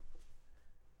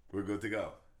We're good to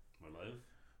go. We're live?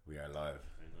 We are live.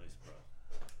 Very nice, bro.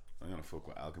 I'm gonna fuck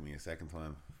with alchemy a second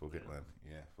time. Fuck it, Yeah. man.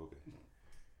 Yeah, fuck it.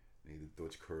 Need the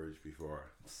Dutch courage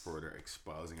before further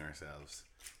exposing ourselves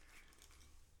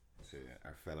to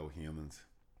our fellow humans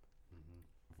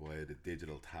via the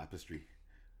digital tapestry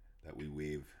that we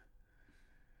weave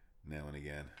now and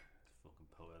again. It's fucking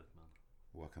poetic, man.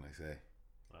 What can I say?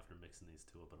 After mixing these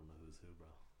two up, I don't know who's who,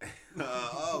 bro.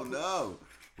 Oh no,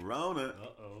 Rona!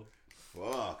 Uh-oh.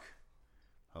 Fuck!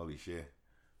 Holy shit,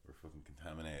 we're fucking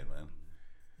contaminated, man.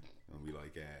 And we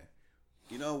like,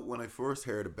 you know, when I first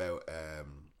heard about,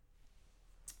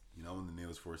 you know, when the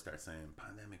news first started saying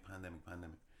pandemic, in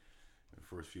the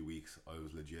first few weeks, I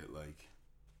was legit like,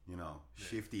 you know,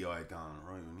 shifty eyed down.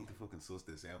 Right, we need to fucking suss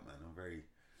this out, man.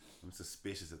 I'm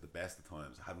suspicious at the best of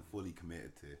times. I hadn't fully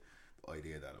committed to the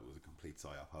idea that it was a complete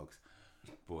psyop hoax,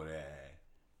 but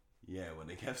yeah, when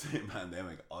they kept saying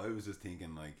pandemic, I was just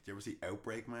thinking like, do you ever see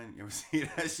Outbreak, man? You ever see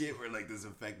that shit where like this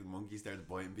infected monkey starts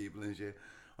biting people and shit?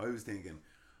 I was thinking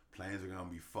planes are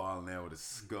gonna be falling out of the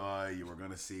sky. You were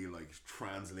gonna see like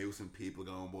translucent people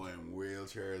going by in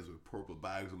wheelchairs with purple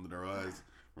bags under their eyes.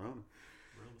 Right?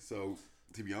 So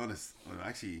to be honest, I'm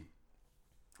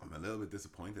a little bit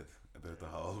disappointed about the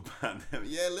whole pandemic.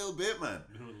 Yeah, a little bit, man.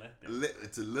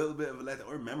 It's a little bit of a letdown.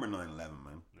 I remember 9/11,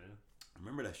 man. Yeah. I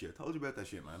remember that shit. I told you about that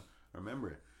shit, man. I remember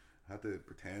it. I had to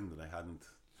pretend that I hadn't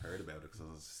heard about it because I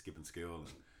was skipping school.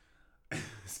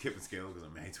 Skipping school because our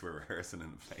mates were rehearsing in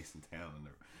a place in town and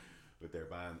with their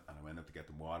band, and I went up to get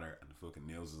them water and the fucking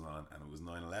news was on and it was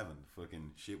 9/11.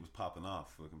 Fucking shit was popping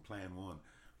off. Fucking plane one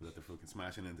was that they're fucking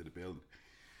smashing into the building.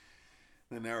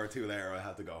 An hour or two later, I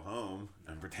had to go home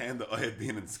and pretend that I had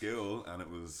been in school, and it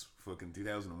was fucking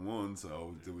 2001,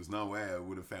 so there was no way I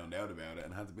would have found out about it,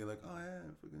 and I had to be like, oh yeah,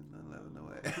 fucking 9/11, no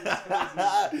way.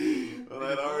 Well,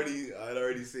 I'd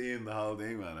already seen the whole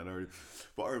thing, man.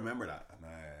 But I remember that, and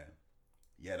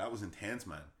yeah, that was intense,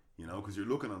 man. You know, because you're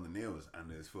looking on the news,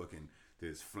 and there's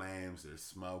flames, there's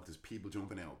smoke, there's people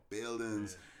jumping out of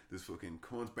buildings, there's fucking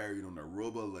cunts buried under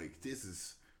rubble. Like, this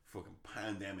is fucking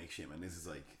pandemic shit, man. This is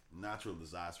like natural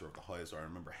disaster of the highest. I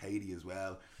remember Haiti as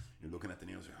well. You're looking at the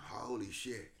news, like, holy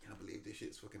shit, I can't believe this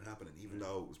shit's fucking happening. Even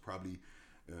though it was probably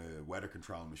a weather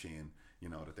control machine, you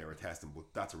know, that they were testing,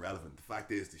 but that's irrelevant. The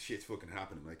fact is, the shit's fucking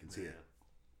happening. I can see it.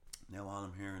 Now all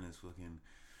I'm hearing is fucking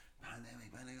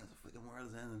pandemic, the fucking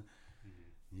world's ending.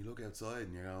 You look outside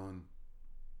and you're going,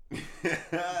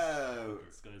 The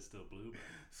sky's still blue, man.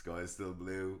 Sky's still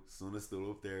blue, sun is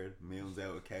still up there, moon's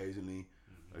out occasionally.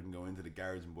 I can go into the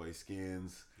garage and buy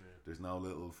skins. There's no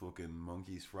little fucking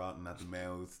monkeys frothing at the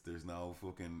mouth. There's no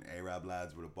fucking Arab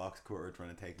lads with a box cutter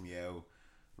trying to take me out.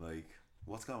 Like,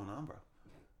 what's going on, bro?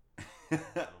 Oh, man.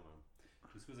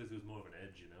 Just because there was more of an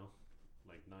edge, you know?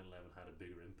 Like 9/11 had a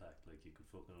bigger impact. Like, you could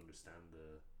fucking understand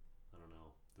the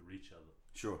reach of it.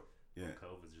 S's yeah. But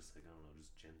COVID's just like, I don't know,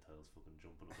 just Gentiles fucking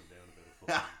jumping up and down about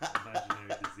a fucking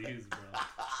imaginary disease, bro.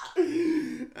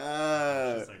 It's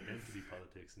just identity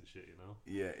politics and shit, you know?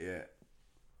 Yeah.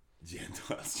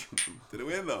 Gentiles jumping to the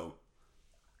window.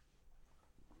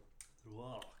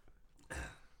 Wow.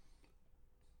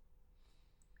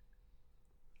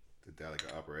 It's a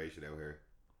delicate operation out here.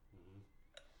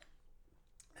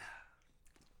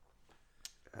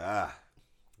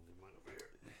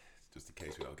 Just in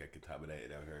case we don't get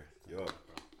contaminated out here. Yo,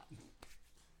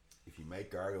 if you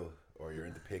make gargle or you're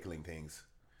into pickling things,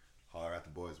 holler at the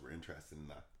boys. We're interested in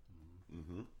that.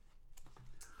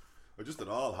 Or just at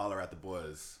all, holler at the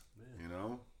boys. Yeah. You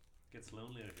know, Gets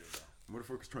lonely out here, bro.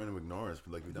 motherfuckers trying to ignore us,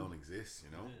 but like we don't exist.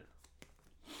 You know. Yeah.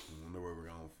 I wonder where we're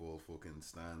going full fucking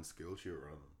stand skill shooter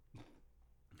on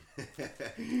them.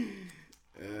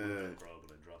 Bro,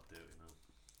 but I dropped out, you know.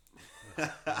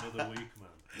 Another week,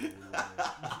 man.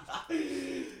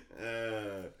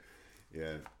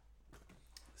 Yeah,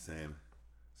 same.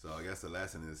 So I guess the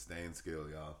lesson is staying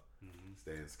skilled, y'all.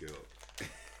 Staying skilled.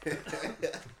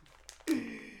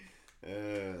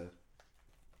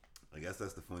 I guess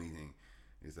that's the funny thing,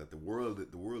 is that the world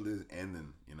is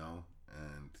ending, you know,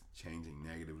 and changing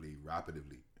negatively,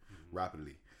 rapidly,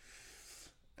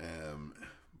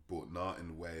 but not in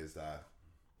the ways that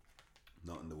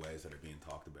are being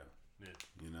talked about. Yeah.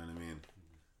 You know what I mean?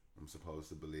 I'm supposed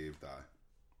to believe that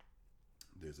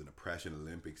there's an oppression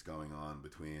Olympics going on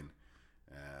between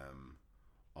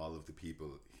all of the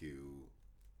people who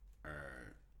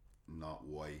are not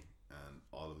white and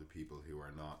all of the people who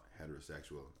are not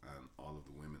heterosexual and all of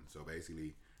the women. So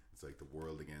basically, it's like the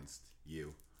world against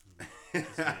you.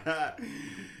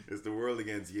 It's the world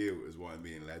against you is what I'm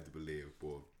being led to believe.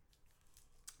 But,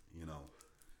 you know,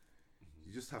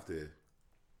 you just have to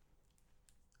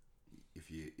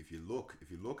if you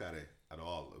look at it at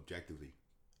all objectively,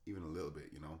 even a little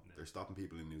bit, you know, they're stopping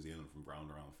people in New Zealand from growing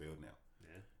their own food now.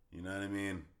 Yeah. You know what I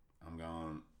mean? I'm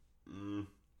going. I mean,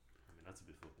 that's a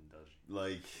bit fucking dodgy.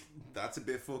 Like, that's a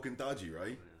bit fucking dodgy,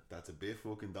 right? Yeah. That's a bit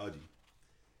fucking dodgy.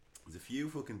 There's a few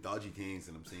fucking dodgy things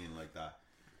that I'm seeing like that,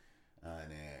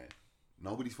 and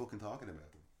nobody's fucking talking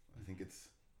about them. I think it's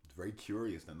very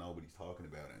curious that nobody's talking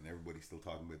about it, and everybody's still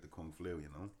talking about the Kung Flu. You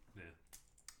know? Yeah.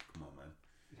 Come on, man.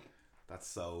 That's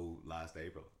so last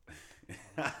April.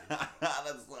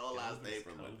 That's so last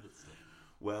April, man.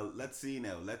 Well, let's see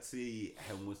now. Let's see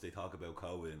how much they talk about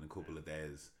COVID in a couple of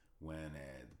days when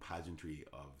the pageantry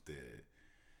of the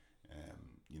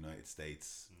United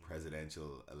States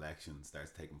presidential election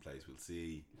starts taking place. We'll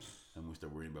see how much they're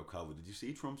worrying about COVID. Did you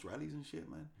see Trump's rallies and shit,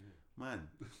 man? Yeah. Man,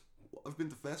 I've been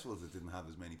to festivals that didn't have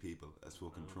as many people as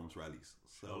fucking Trump's rallies.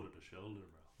 So, shoulder to shoulder,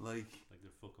 bro. Like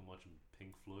they're fucking watching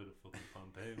Pink Floyd at fucking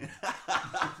Pompeii.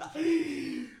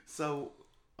 So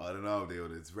I don't know,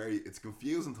 dude. It's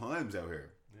confusing times out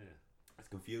here. Yeah, it's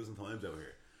confusing times out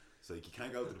here. So like, you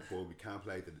can't go to the pub, you can't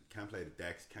play the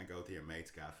decks, you can't go to your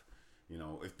mate's gaff. You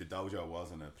know, if the dojo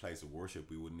wasn't a place of worship,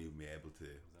 we wouldn't even be able to.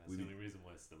 That's the only reason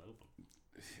why it's still open.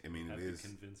 I mean, it is. To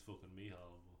convince fucking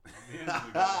Mihal.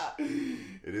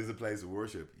 It is a place of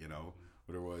worship, you know.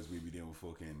 Otherwise, we'd be doing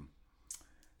fucking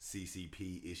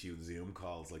CCP issued Zoom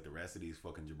calls like the rest of these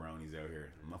fucking jabronis out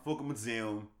here. I'm not fucking with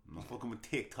Zoom. I'm not fucking with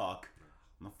TikTok.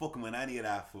 I'm not fucking with any of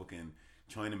that fucking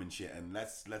Chinaman shit. And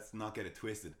let's not get it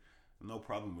twisted. No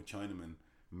problem with Chinamen,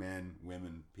 men,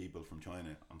 women, people from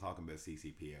China. I'm talking about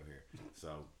CCP out here.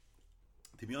 So,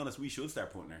 to be honest, we should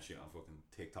start putting our shit on fucking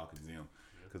TikTok and Zoom.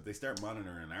 Because they start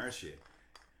monitoring our shit.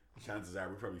 Chances are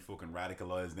we probably fucking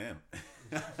radicalize them.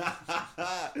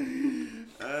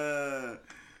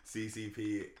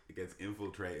 CCP gets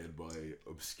infiltrated by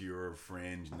obscure,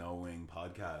 fringe, knowing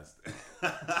podcast.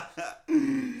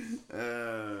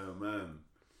 Man.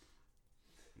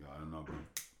 Yeah, I don't know, bro.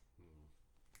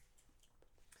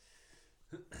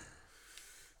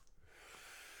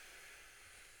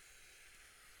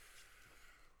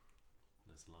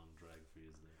 That's a long drag for you,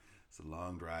 isn't it? It's a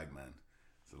long drag, man.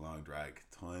 It's a long drag.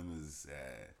 Time is,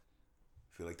 I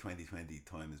feel like 2020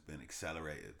 time has been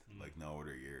accelerated like no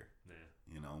other year. Yeah.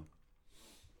 You know?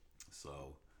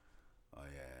 So, I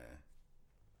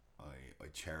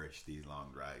cherish these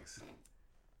long drags.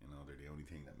 You know, they're the only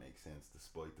thing that makes sense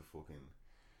despite the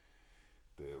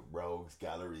rogues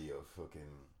gallery of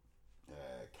fucking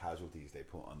casualties they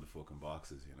put on the fucking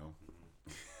boxes, you know?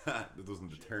 That doesn't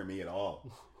deter me at all.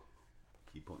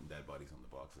 Keep putting dead bodies on the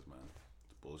boxes, man.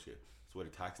 It's bullshit. That's why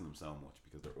they're taxing them so much,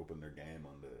 because they're upping their game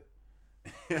on the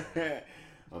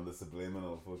on the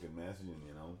subliminal fucking messaging,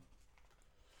 you know.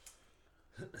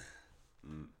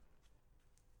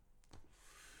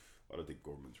 I don't think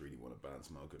governments really want to ban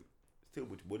smoking. It's too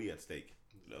much money at stake.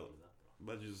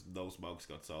 But just no smokes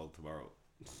got sold tomorrow.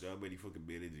 So many fucking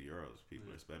billions of euros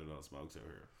people are spending on smokes out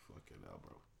here. Fucking hell,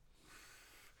 bro.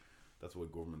 That's why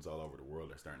governments all over the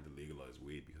world are starting to legalize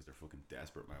weed, because they're fucking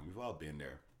desperate, man. We've all been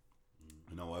there.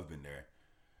 I know I've been there.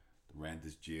 The rent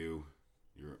is due.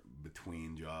 You're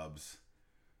between jobs.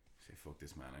 Say, fuck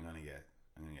this, man. I'm gonna get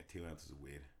 2 ounces of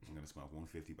weed. I'm gonna smoke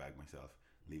 150 bag myself,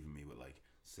 leaving me with like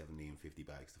 70 and 50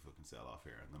 bags to fucking sell off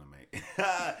here. I'm gonna make.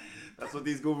 That's what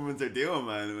these governments are doing,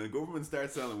 man. When governments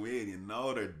start selling weed, you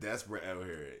know they're desperate out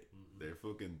here. They're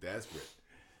fucking desperate.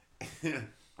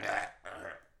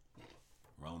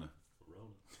 Rona.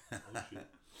 Oh shit.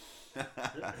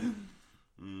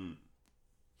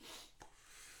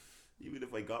 Even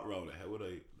if I got Rona, how would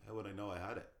I know I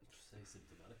had it? Just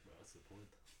asymptomatic, bro. That's the point.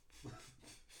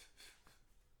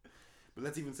 But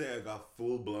let's even say I got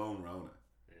full blown Rona.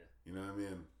 Yeah. You know what I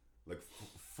mean? Like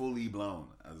fully blown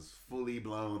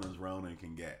as Rona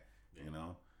can get. Yeah. You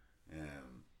know.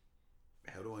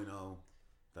 How do I know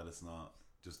that it's not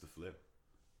just the flu?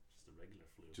 Just a regular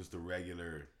flu. Just a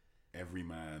regular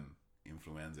everyman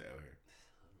influenza out here.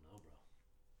 I don't know, bro.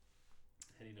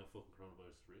 How do you know fucking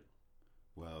coronavirus is real?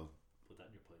 Well, put that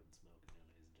in your pipe and smoke it now,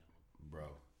 ladies and gentlemen. Bro,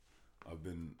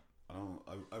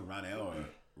 I ran out of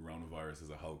coronavirus as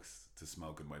a hoax to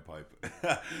smoke in my pipe.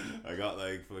 I got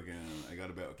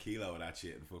about a kilo of that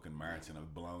shit in fucking March, and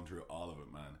I've blown through all of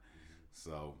it, man.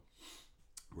 So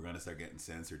we're gonna start getting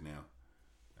censored now,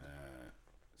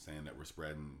 saying that we're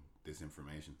spreading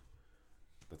disinformation.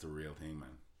 That's a real thing,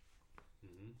 man.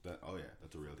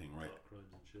 That's a real thing, right? Thought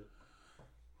crimes and shit.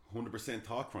 100%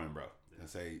 thought crime, bro. They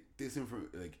say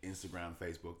like Instagram,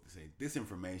 Facebook. They say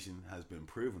disinformation has been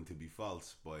proven to be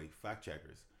false by fact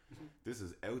checkers. This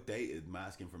is outdated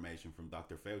mask information from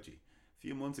Dr. Fauci.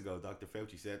 few months ago, Dr.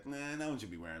 Fauci said, nah, no one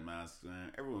should be wearing masks.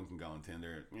 Everyone can go on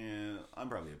Tinder. Yeah, I'm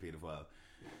probably a pedophile.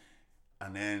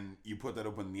 And then you put that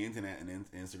up on the internet, and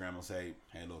Instagram will say,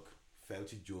 hey, look,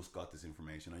 Fauci just got this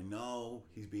information. I know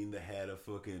he's been the head of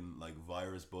fucking like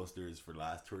virus busters for the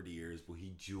last 30 years, but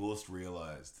he just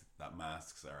realized that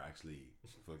masks are actually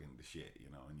fucking the shit, you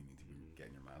know, and you need to be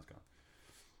getting your mask on.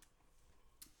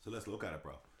 So let's look at it,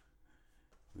 bro.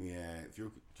 Yeah,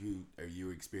 are you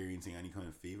experiencing any kind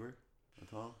of fever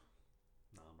at all?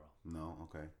 Nah, bro. No,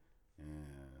 okay.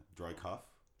 Dry cough?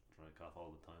 Dry cough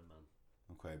all the time, man.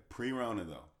 Okay, pre-Rona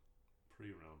though.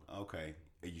 Pre-Rona. Okay,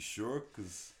 are you sure?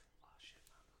 Cause Oh shit,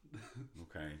 man.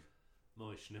 okay, I'm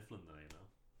always sniffling now, you know.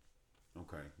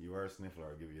 okay, you are a sniffler.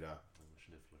 I'll give you that. I'm a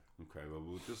sniffler. Okay, well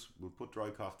we'll put dry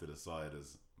cough to the side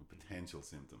as a potential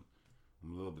symptom.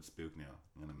 I'm a little bit spooked now.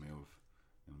 I'm gonna move.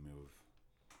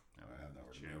 No, I have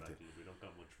nowhere to Chair move back to. a little. We don't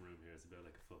got much room here. It's about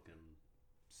like a fucking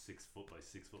 6 foot by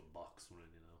 6 foot box we're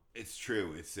in, you know. It's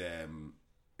true. It's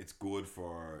good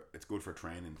for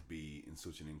training to be in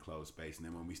such an enclosed space, and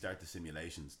then when we start the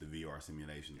simulations, the VR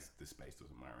simulations, the space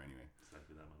doesn't matter anyway.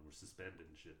 Exactly that, man. We're suspended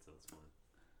and shit, so it's fine.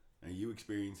 Are you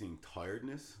experiencing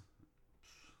tiredness?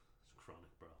 It's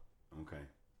chronic, bro. Okay.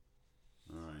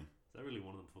 All right. Is that really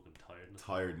one of them fucking tiredness?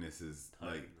 Tiredness is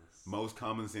like most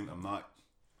common symptom.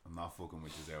 I'm not fucking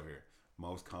with you out here.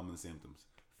 Most common symptoms: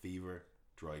 fever,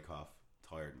 dry cough,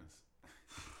 tiredness.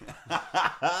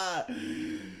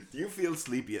 Do you feel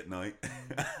sleepy at night?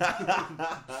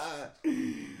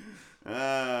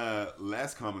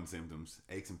 Less common symptoms: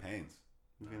 aches and pains.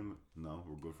 No,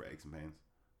 we're good for aches and pains.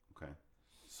 Okay.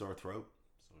 Sore throat?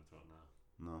 Sore throat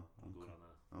now. No. I'm good on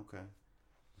that. Okay.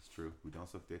 That's true. We don't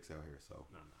suck dicks out here, so.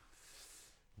 No.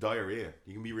 Diarrhea.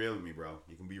 You can be real with me, bro.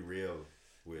 You can be real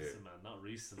with. Listen, man, not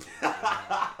recently.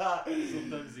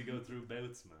 Sometimes you go through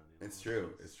bouts, man. You know? It's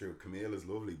true. It's true. Camille is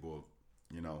lovely, but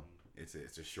you know, it's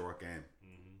a short game.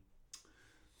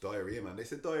 Diarrhea, man. They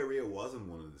said diarrhea wasn't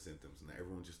one of the symptoms, and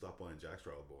everyone just stopped buying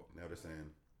Jackstraw. But now they're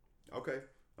saying, okay,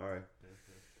 all right. Yeah.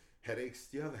 Headaches.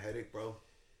 Do you have a headache, bro?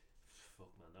 Fuck,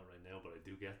 man, not right now, but I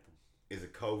do get them. Is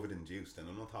it COVID induced? And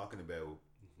I'm not talking about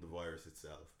the virus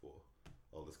itself, but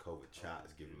all this COVID chat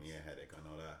is giving me a headache. I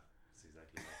know that. That's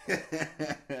exactly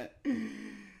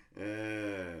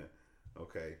that.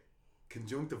 Okay.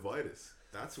 Conjunctivitis.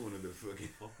 That's one of the fucking.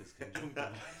 Fuck is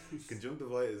conjunctivitis.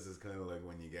 Conjunctivitis is kind of like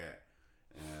when you get,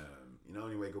 you know,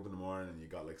 when you wake up in the morning and you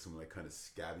got like some like kind of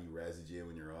scabby residue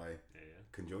in your eye. Yeah.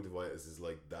 Conjunctivitis is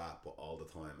like that, but all the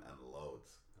time and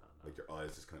loads. Oh, no. Like your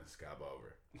eyes just kind of scab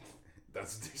over.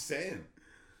 That's what they're saying.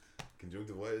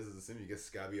 Conjunctivitis is the same. You get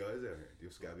scabby eyes out here. Do you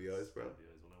have scabby eyes, bro? Scabby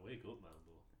eyes when I wake up, man.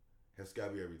 But how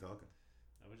scabby are we talking?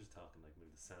 I was just talking like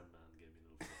maybe the Sandman gave me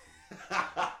no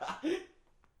fucking.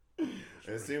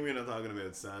 I assume you're not talking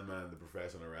about Sandman, the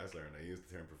professional wrestler, and I use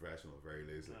the term professional very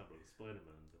loosely. Nah, bro,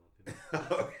 Spider-Man.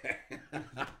 Okay.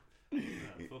 Nah,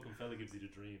 fucking fella gives you the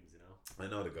dreams, you know. I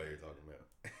know the guy you're talking about.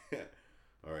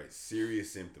 All right,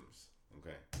 serious symptoms.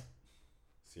 Okay,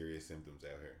 serious symptoms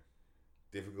out here.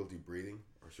 Difficulty breathing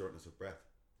or shortness of breath.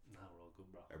 Nah, we're all good,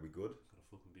 bro. Are we good? Got a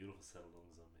fucking beautiful set of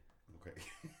lungs on me. Okay.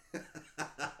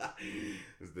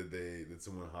 Did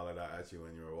someone holler that at you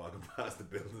when you were walking past the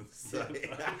building site?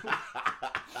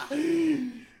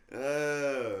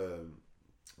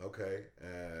 Okay.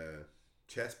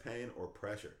 Chest pain or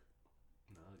pressure?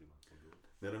 Nah, good man. I'm good.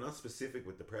 Now they're not specific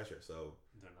with the pressure, so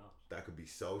They're not. that could be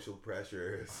social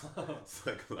pressure,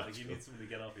 psychological. Like you need something to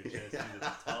get off your chest. You need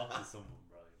to talk to someone,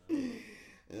 bro. You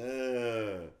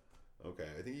know. Okay,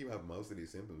 I think you have most of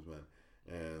these symptoms, man.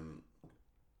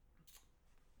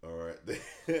 All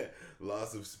right,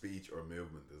 loss of speech or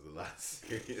movement is the last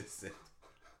serious symptom.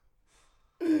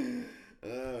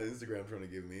 Instagram trying to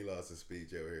give me loss of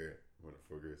speech out here,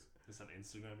 motherfuckers. Is this on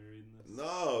Instagram you're reading this?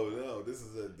 No, this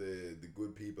is the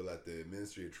good people at the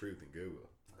Ministry of Truth in Google.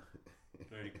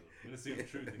 Very good. Ministry of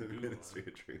Truth in The Google. Ministry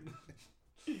of Truth.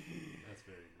 That's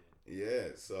very good.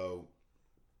 Yeah, so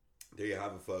there you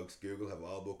have it, folks. Google have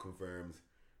all but confirmed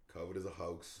COVID is a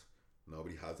hoax.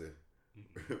 Nobody has it.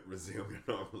 Resume your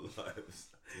normal lives.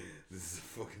 This is a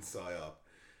fucking psyop.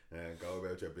 Go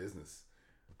about your business.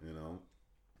 You know,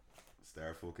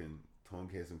 start fucking tongue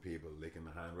kissing people, licking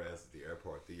the handrails at the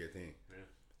airport. Do your thing.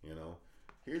 Yeah. You know,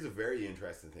 here's a very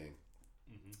interesting thing.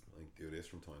 Mm-hmm. Like do this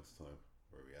from time to time.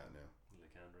 Where are we at now?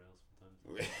 Like handrails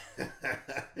sometimes.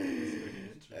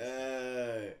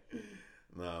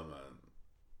 No, man.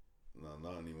 No,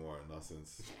 not anymore. Not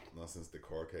since the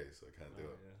core case. I can't do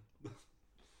it. Yeah.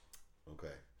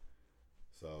 Okay.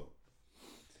 So,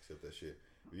 except that shit.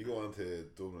 If you go onto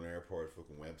Dublin Airport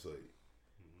fucking website,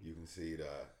 you can see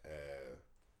that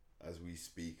as we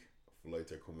speak,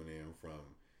 Flights are coming in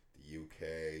from the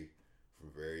UK, from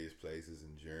various places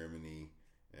in Germany,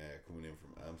 coming in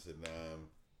from Amsterdam,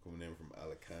 coming in from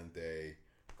Alicante,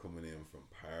 coming in from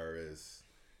Paris,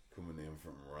 coming in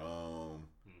from Rome,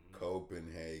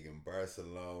 Copenhagen,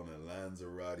 Barcelona,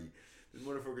 Lanzarote. This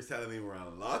motherfucker's telling me we're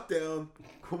on lockdown.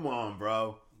 Come on,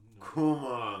 bro. Come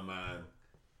on, man.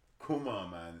 Come on,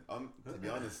 man. To be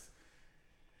honest,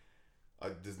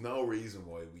 there's no reason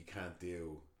why we can't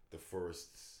do the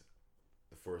first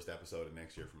episode of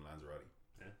next year from Lanzarote.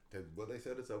 Yeah. Well, they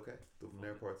said it's okay. Dublin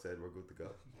Airport said we're good to go.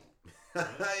 You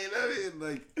know what I mean?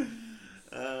 Like,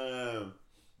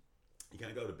 you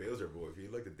can't go to Bowser, boy. If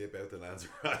you'd like to dip out to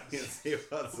Lanzarote and see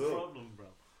what's no up. problem,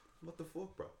 bro. What the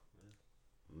fuck, bro?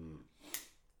 Yeah.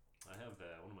 I have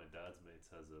one of my dad's mates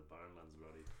has a bar in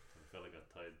Lanzarote. And a fella got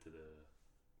tied to the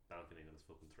balcony on his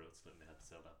fucking throat slit, and they had to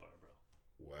sell that bar, bro.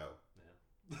 Wow.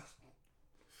 Yeah.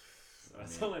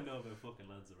 That's all I know about fucking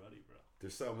Lanzarote, bro.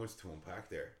 There's so much to unpack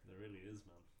there. There really is,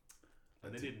 man.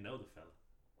 And they didn't know the fella.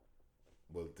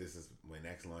 Well, this is my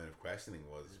next line of questioning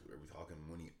was, are we talking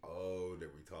money owed?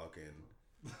 Are we talking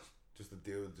just a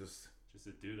dude just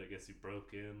a dude, I guess he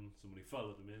broke in, somebody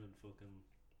followed him in and fucking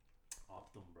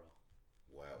opped him, bro.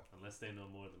 Wow. Unless they know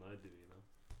more than I do, you know.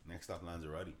 Next stop,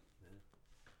 Lanzarote. Yeah.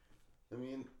 I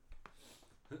mean,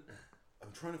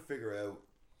 I'm trying to figure out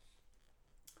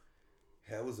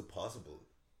how is it possible,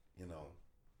 you know,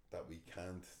 that we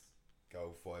can't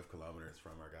go 5 kilometers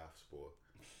from our gaffs, but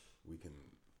we can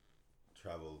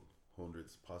travel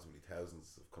hundreds, possibly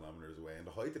thousands of kilometers away. And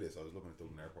the height of this, I was looking at the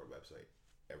Dublin Airport website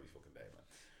every fucking day, man.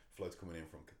 Flights coming in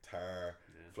from Qatar,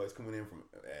 flights coming in from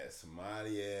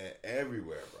Somalia,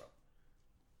 everywhere, bro.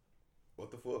 What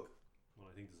the fuck? Well,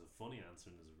 I think there's a funny answer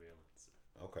and there's a real answer.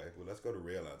 Okay, well, let's go to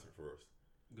real answer first.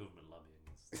 Government lobbying.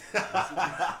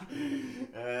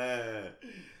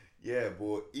 Yeah,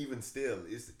 but even still,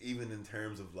 it's even in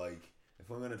terms of like,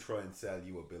 if I'm gonna try and sell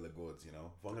you a bill of goods, you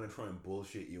know, if I'm gonna try and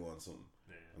bullshit you on something,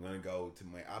 I'm gonna go to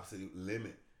my absolute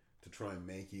limit to try and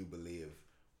make you believe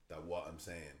that what I'm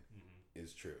saying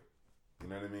is true. You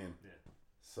know what I mean? Yeah.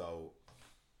 So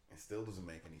it still doesn't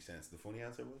make any sense. The funny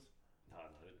answer was? No, I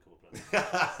didn't come up with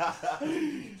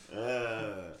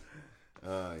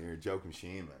that. You're a joke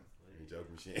machine, man. You're a joke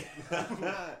machine.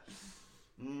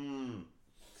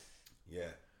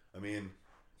 Yeah. I mean,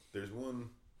 there's one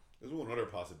other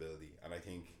possibility, and I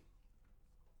think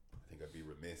I'd be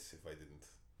remiss if I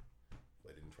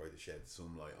didn't try to shed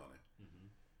some light on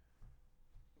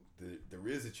it. There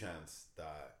is a chance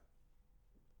that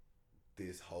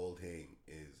this whole thing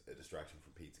is a distraction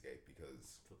from Pizzagate,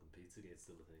 because fucking Pizzagate's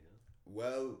still a thing, huh?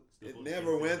 Well, it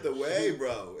never went away,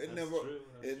 bro. It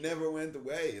never went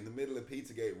away. In the middle of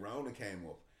Pizzagate, Rona came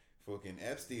up. Fucking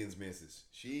Epstein's missus,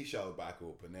 she showed back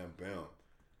up, and then boom,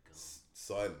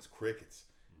 silence, crickets.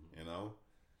 You know.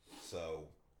 So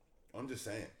I'm just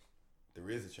saying, there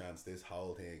is a chance this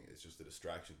whole thing is just a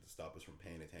distraction to stop us from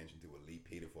paying attention to elite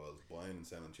pedophiles buying and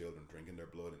selling children, drinking their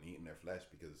blood and eating their flesh,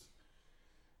 because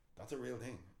that's a real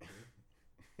thing.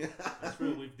 That's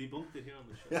real. We've debunked it here on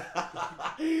the show.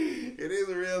 It is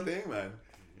a real thing, man.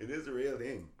 It is a real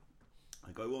thing.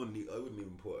 Like I wouldn't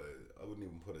even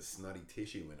put a snotty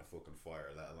tissue in a fucking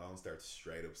fire, let alone start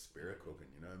straight up spirit cooking.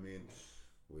 You know what I mean?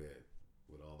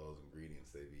 With all those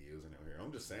ingredients they'd be using out here.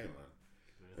 I'm just saying, man.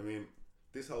 Yeah. I mean,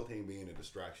 this whole thing being a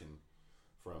distraction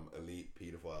from elite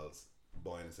pedophiles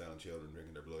buying and selling children,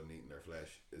 drinking their blood and eating their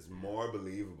flesh is more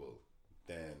believable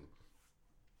than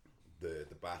the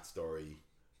bat story,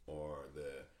 or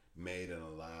the made in a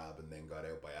lab and then got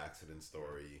out by accident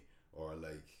story, or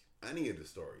like any of the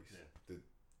stories. Yeah.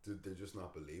 They're just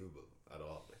not believable at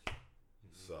all. Like.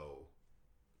 So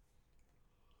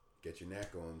get your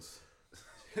neck guns.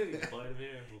 Buy them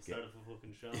here. We'll start up a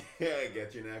fucking show. Yeah,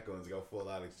 get your neck guns. Go full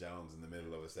Alex Jones in the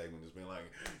middle of a segment, just being like,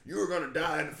 "You're gonna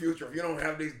die in the future if you don't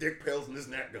have these dick pills and this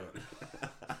neck gun."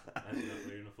 I think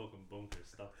we're in a fucking bunker,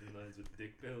 stocked in lines with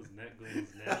dick pills, neck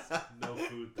guns, nets, no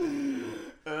food.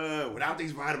 Without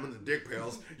these vitamins and dick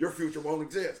pills, your future won't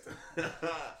exist.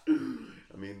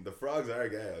 I mean, the frogs are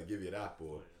gay. I'll give you that,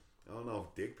 but I don't know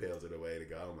if dick pills are the way to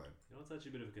go, man. You know, it's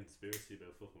actually a bit of a conspiracy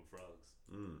about fucking frogs.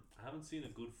 I haven't seen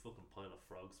a good fucking pile of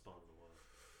frog spawn in a while.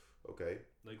 Okay.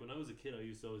 Like when I was a kid, I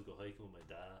used to always go hiking with my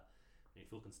dad, and he'd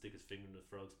fucking stick his finger in the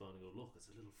frog spawn and go, "Look, it's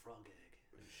a little frog egg,"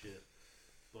 and shit.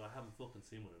 But I haven't fucking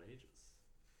seen one in ages.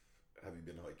 Have you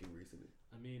been hiking recently?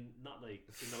 I mean, not like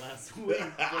in the last week,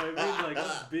 but I mean, like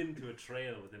I've been to a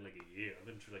trail within like a year. I've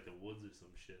been through like the woods or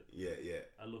some shit. Yeah.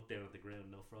 I looked down at the ground,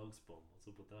 no frog spawn.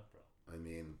 What's up with that, bro? I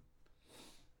mean,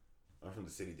 I'm from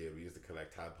the city, dude. We used to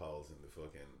collect tadpoles in the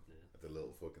fucking the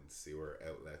little fucking sewer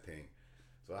outlet thing,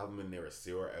 So I haven't been near a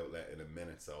sewer outlet in a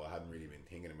minute, so I hadn't really been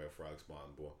thinking about frog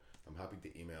spawn. But I'm happy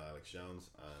to email Alex Jones,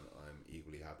 and I'm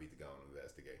equally happy to go and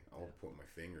investigate. I won't put my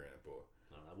finger in it, but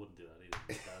No, I wouldn't do that either.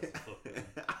 That's a fucking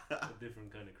a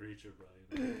different kind of creature, bro.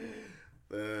 You know?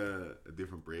 a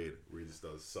different breed. We're just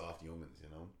those soft humans, you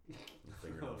know.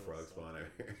 Finger no frog spawn out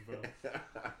here. Bro. That's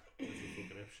what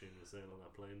fucking Epstein was saying on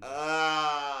that plane.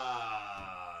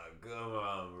 Come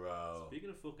on, bro. Speaking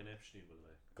of fucking Epstein, by the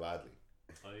way, Gladly.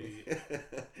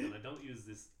 and I don't use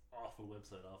this awful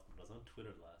website often, but I was on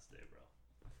Twitter the last day, bro.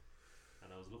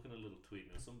 And I was looking at a little tweet,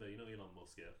 and there's somebody, you know Elon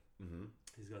Musk, yeah? Mm-hmm.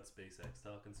 He's got SpaceX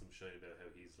talking some shit about how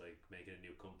he's like making a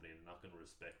new company and not going to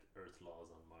respect Earth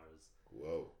laws on Mars.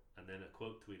 Whoa. And then a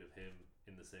quote tweet of him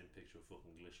in the same picture of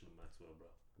fucking Glishman and Maxwell, bro.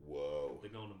 Whoa.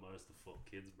 They're going to Mars to fuck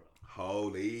kids, bro.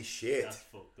 Holy shit. That's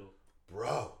fucked up.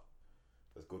 Bro.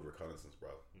 That's good reconnaissance,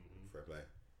 bro. Mm-hmm. Fair play.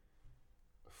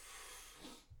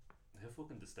 How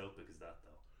fucking dystopic is that,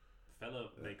 though? Fella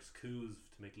makes coups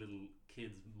to make little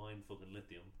kids mine fucking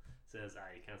lithium. Says,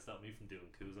 you can't stop me from doing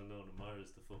coups. I'm going to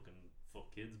Mars to fucking fuck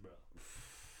kids, bro.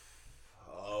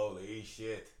 Holy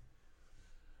shit.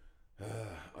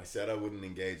 I said I wouldn't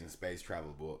engage in space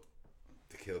travel, but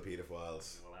to kill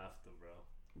pedophiles, We'll have to, bro.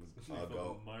 I'll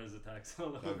go. Mars attacks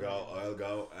all over. I'll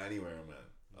go anywhere, man.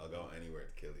 I'll go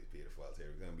anywhere to kill these pedophiles here.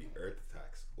 There's gonna be Earth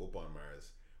attacks up on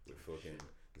Mars with fucking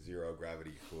zero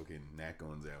gravity fucking net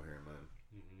guns out here, man.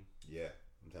 Mm-hmm. Yeah,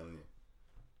 I'm telling you.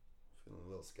 Feeling a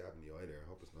little scab in the eye there. I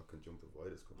hope it's not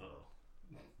conjunctivitis coming out.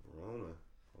 Rona.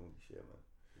 Holy shit, man.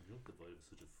 Conjunctivitis is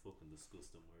such a fucking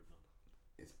disgusting word, man.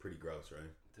 It's pretty gross, right?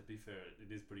 To be fair,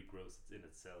 it is pretty gross. It's in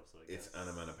itself, so I It's guess.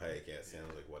 onomatopoeic, yeah. It sounds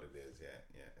like what it is, yeah.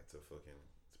 Yeah, it's a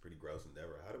pretty gross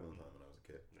endeavor. I had it one time when I was a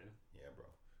kid. Yeah. Yeah, bro.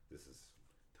 This is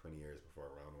 20 years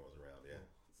before Rona was around, yeah.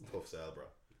 It's a tough sell, bro.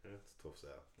 Yeah. It's a tough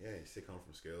sell. Yeah, you sit home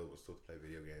from school, it was tough to play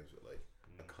video games with like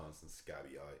a constant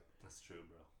scabby eye, That's true,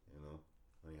 bro. you know?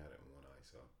 I only had it in one eye,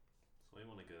 so. So I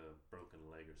want like a broken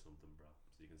leg or something, bro.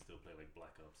 So you can still play like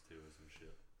Black Ops 2 or some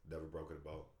shit. Never broke it a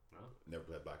boat. No? Never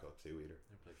played Black Ops 2 either.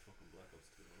 Never played fucking Black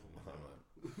Ops 2. Oh my No,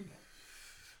 God. man.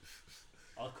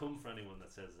 I'll come for anyone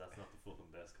that says that's not the fucking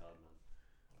best COD, man.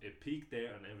 It peaked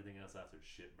there and everything else after is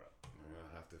shit, bro.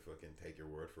 I'll have to fucking take your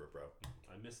word for it, bro.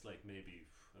 I missed like maybe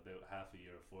about half a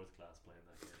year of 4th class playing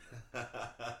that game.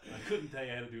 I couldn't tell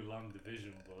you how to do long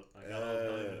division, but I got all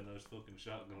diamond and those fucking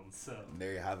shotguns, so. And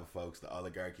there you have it, folks. The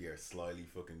oligarchy are slyly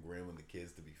fucking grooming the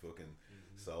kids to be fucking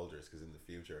soldiers, because in the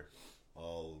future,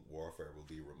 all warfare will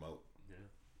be remote. Yeah.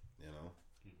 You know?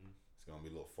 It's gonna be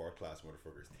little 4th class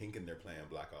motherfuckers thinking they're playing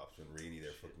Black Ops when really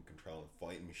they're fucking controlling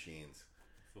fighting machines.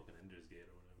 Fucking Ender's Gate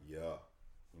or whatever. Yeah,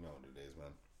 you know what it is,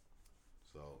 man.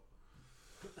 So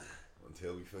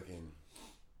until we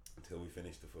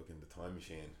finish the time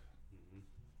machine,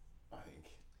 I think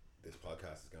this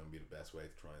podcast is gonna be the best way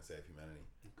to try and save humanity.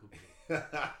 It could be. It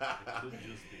could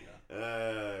just be that.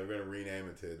 We're gonna rename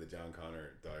it to the John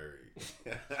Connor Diary.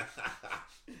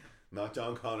 Not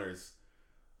John Connor's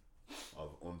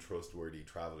of untrustworthy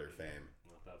traveler fame.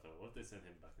 Not that fella. What if they sent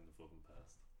him back in the fucking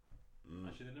past?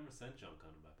 Actually, they never sent John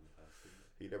Connor back in the past, did they?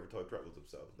 He never time travels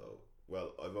himself, though.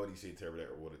 Well, I've only seen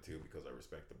Terminator 1 and 2 because I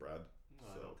respect the brand.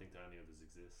 No, I don't think there any others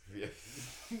exist. Yeah.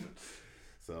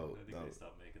 So I think they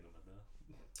stopped making them at that.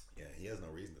 yeah, he has no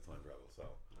reason to time travel. So,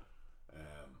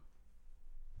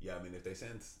 yeah, I mean, if they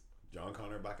sent John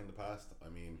Connor back in the past, I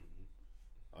mean,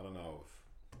 I don't know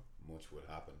if much would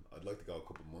happen. I'd like to go a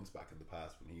couple months back in the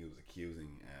past when he was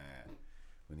accusing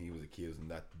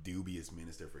that dubious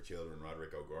Minister for Children,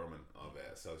 Roderick O'Gorman, of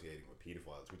associating with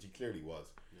paedophiles, which he clearly was.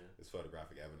 Yeah. There's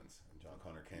photographic evidence. And John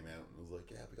Connor came out and was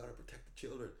like, yeah, we gotta protect the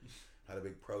children. Had a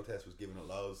big protest, was given it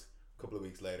lows. A couple of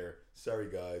weeks later, sorry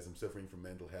guys, I'm suffering from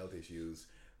mental health issues.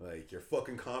 Like, you're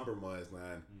fucking compromised,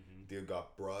 man. Dude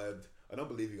got bribed. I don't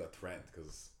believe he got threatened,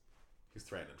 because he's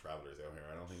threatening travelers out here.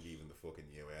 I don't think even the fucking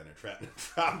UN are threatening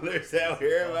travelers out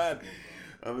here, man.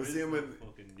 I'm assuming.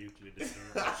 Fucking nuclear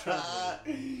disturbance.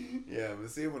 Yeah, I'm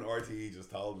assuming RTE just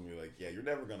told me, like, yeah, you're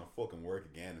never gonna fucking work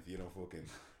again if you don't fucking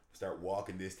start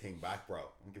walking this thing back, bro.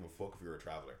 I don't give a fuck if you're a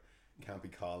traveler. Can't be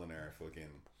calling our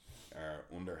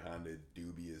underhanded,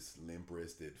 dubious,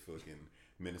 limp-wristed fucking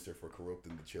minister for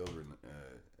corrupting the children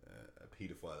a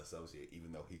paedophile associate,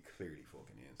 even though he clearly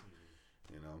fucking is.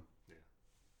 You know? Yeah.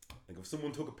 Like, if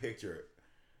someone took a picture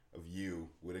of you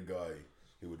with a guy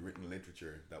who had written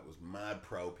literature that was mad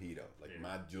pro pedo, like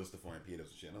mad justifying pedos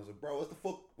and shit, and I was like, bro, what's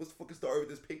the fucking story with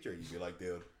this picture? You'd be like,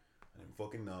 dude, I didn't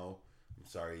fucking know. I'm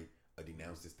sorry. I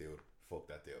denounced this dude. Fuck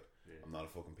that dude. Yeah. I'm not a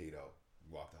fucking pedo.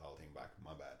 Walk the whole thing back.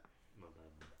 My bad. My bad.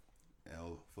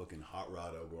 Fucking Hot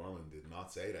Rod O'Gorman did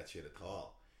not say that shit at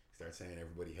all. He started saying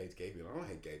everybody hates gay people. I don't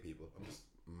hate gay people.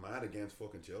 mad against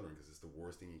fucking children because it's the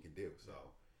worst thing you can do. So,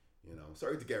 you know,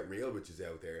 sorry to get real bitches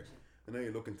out there. I know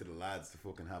you're looking to the lads to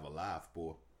fucking have a laugh,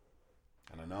 but,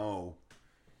 and I know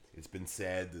it's been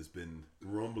said, there's been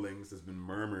rumblings, there's been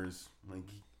murmurs. Like,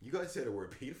 you guys say the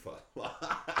word pedophile.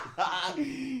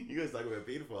 You guys talk about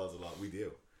pedophiles a lot. We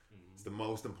do. It's the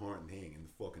most important thing in the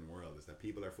fucking world is that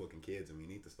people are fucking kids and we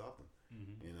need to stop them.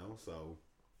 You know, so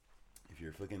if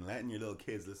you're fucking letting your little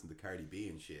kids listen to Cardi B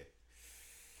and shit,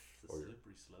 it's a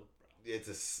slippery slope, bro. It's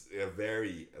a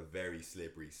very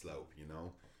slippery slope, you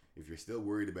know. If you're still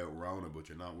worried about Rona but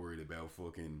you're not worried about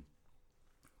fucking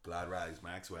Glad Rags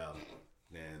Maxwell,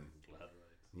 then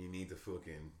you need to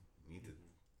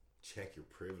check your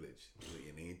privilege. What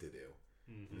you need to do.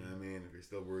 You know what I mean? If you're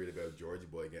still worried about Georgie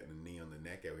Boy getting a knee on the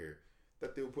neck out here,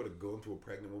 that dude put a gun to a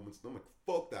pregnant woman's stomach.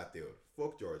 Fuck that dude.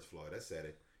 Fuck George Floyd. I said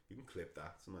it. You can clip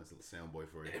that. It's a nice little soundboy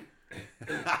for you.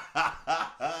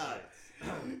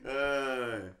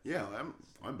 Yeah,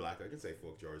 I'm black. I can say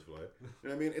fuck George Floyd. You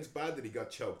know what I mean? It's bad that he got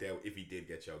choked out. If he did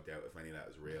get choked out, if any of that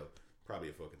is real, probably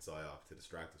a fucking psyop to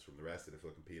distract us from the rest of the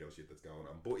fucking pedo shit that's going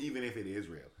on. But even if it is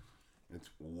real, it's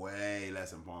way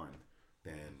less important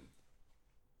than,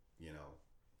 you know,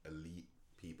 elite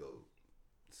people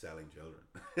selling children.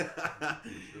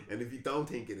 And if you don't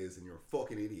think it is, then you're a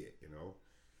fucking idiot, you know.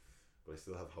 But I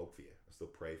still have hope for you. I still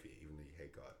pray for you, even though you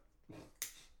hate God. Well,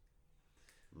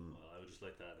 I would just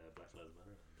like that Black Lives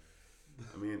Matter.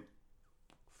 I mean,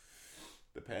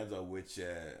 depends on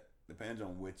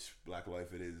which black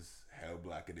life it is, how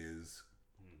black it is,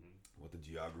 what the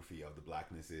geography of the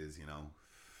blackness is, you know.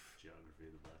 Geography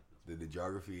of the blackness. The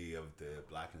geography of the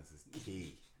blackness is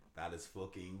key. That is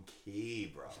fucking key,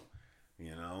 bro.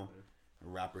 You know?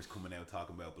 Rappers coming out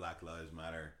talking about Black Lives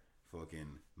Matter,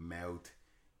 fucking mouth,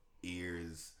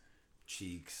 ears,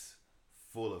 cheeks,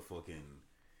 full of fucking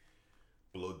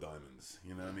blood diamonds.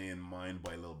 You know what I mean? Mined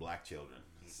by little black children.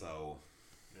 So,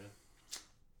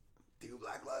 do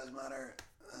Black Lives Matter?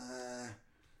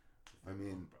 I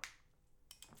mean,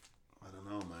 I don't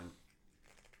know, man.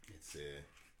 It's a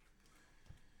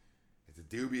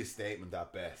dubious statement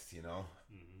at best, you know?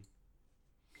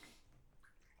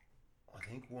 I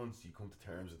think once you come to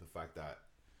terms with the fact that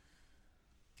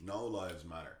no lives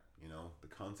matter, you know, the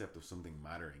concept of something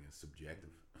mattering is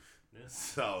subjective.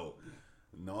 So,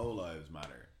 no lives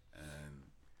matter.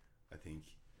 And I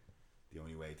think the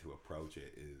only way to approach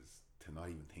it is to not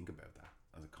even think about that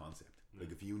as a concept.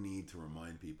 Like, if you need to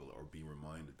remind people or be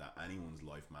reminded that anyone's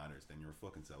life matters, then you're a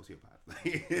fucking sociopath.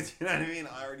 You know what I mean?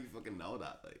 I already fucking know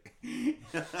that. Like,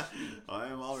 I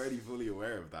am already fully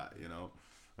aware of that, you know?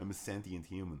 I'm a sentient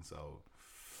human, so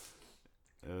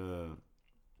it's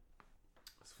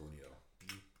funny though.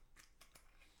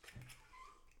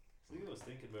 Something I was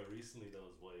thinking about recently though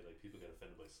is why like people get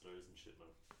offended by slurs and shit,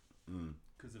 man.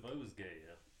 Because if I was gay,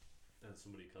 and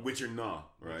somebody called which you're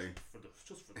not, right?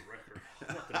 Just for the record,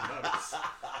 nothing matters.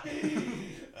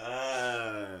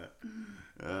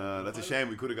 That's a shame.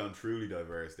 We could have gone truly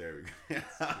diverse there.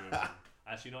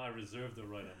 Actually, no, I reserve the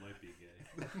right. I might be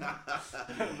gay.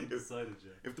 I decided,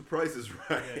 yeah. If the price is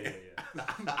right.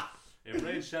 Yeah. If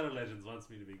Raid Shadow Legends wants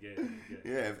me to be gay, I'm gay.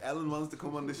 Yeah, if Ellen wants to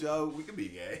come on the show, we can be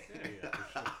gay. Yeah,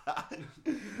 for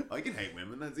sure. I can hate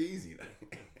women. That's easy.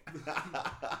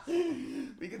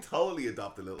 We can totally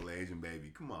adopt a little Asian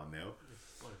baby. Come on now.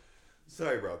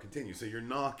 Sorry, bro. Continue. So you're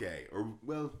not gay, or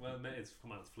well, it's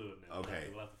fluid now. Okay,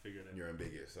 we'll have to figure it out. You're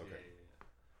ambiguous. Okay. Yeah.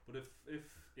 But if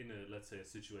in a, let's say, a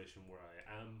situation where I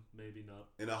am maybe not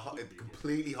in a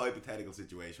completely hypothetical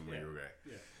situation where you're gay.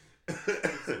 Yeah.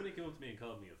 If somebody came up to me and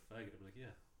called me a faggot, I'd be like,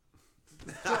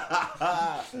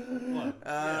 what?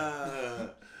 Yeah.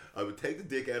 I would take the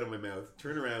dick out of my mouth,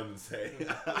 turn around and say,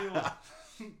 what do you want?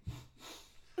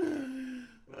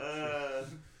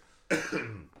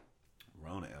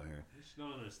 Rona out here. You should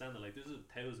not understand that. Like, there's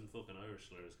 1,000 fucking Irish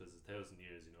slurs because it's 1,000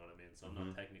 years, you know what I mean? So I'm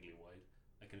not technically white.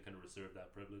 I can kind of reserve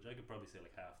that privilege. I could probably say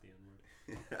like half the N-word.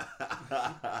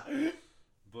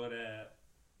 But,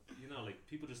 you know, like,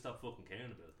 people just stop fucking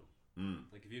caring about them.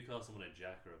 Like, if you call someone a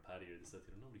Jack or a Paddy or this stuff,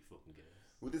 nobody fucking cares.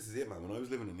 Well, this is it, man. When I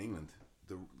was living in England,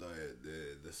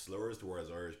 the slurs towards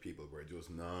Irish people were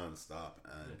just non-stop,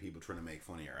 and people trying to make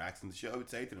fun of your accent. I would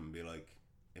say to them, be like,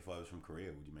 if I was from Korea,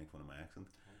 would you make fun of my accent?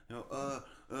 You know,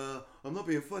 I'm not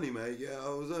being funny, mate. Yeah, I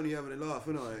was only having a laugh,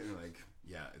 and you're like,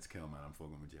 yeah, it's cool, man. I'm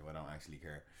fucking with you. I don't actually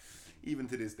care. Even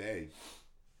to this day,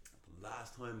 the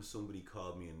last time somebody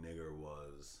called me a nigger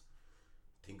was,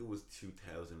 I think it was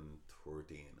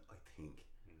 2013, I think.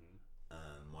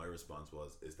 And my response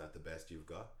was, is that the best you've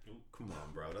got? Ooh. Come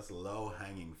on, bro. That's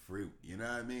low-hanging fruit. You know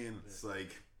what I mean? Yeah. It's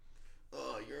like,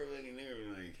 oh, you're a fucking nigger.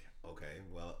 Like, okay,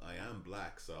 well, I am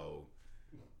black, so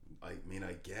I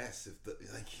guess if the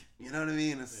like, you know what I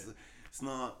mean. It's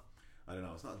not. I don't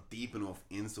know. It's not deep enough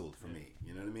insult for me.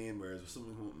 You know what I mean. Whereas if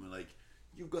someone come up and like,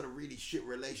 you've got a really shit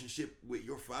relationship with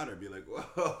your father, be like,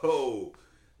 whoa,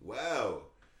 wow,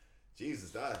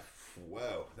 Jesus,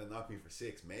 wow, that knocked me for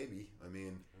 6, maybe. I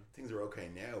mean, things are okay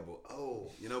now, but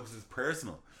because it's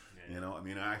personal. Yeah. You know, I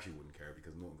mean, I actually wouldn't care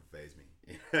because no one can faze me.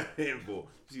 But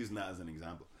just using that as an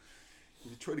example,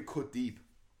 if you try to cut deep,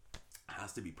 it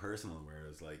has to be personal.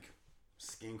 Whereas like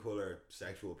skin color,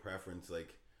 sexual preference,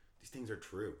 like these things are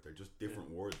true. They're just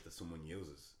different words that someone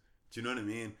uses. Do you know what I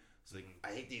mean? It's like, I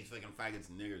hate these fucking faggots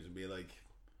and niggers, and be like,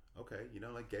 okay, you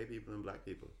don't like gay people and black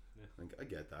people. Yeah. Like, I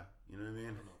get that. You know what I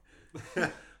mean?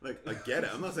 Like, I get it.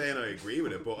 I'm not saying I agree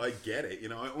with it, but I get it. You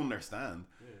know, I understand.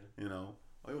 Yeah. You know,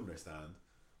 I understand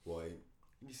why.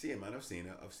 You see it, man. I've seen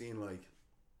it. I've seen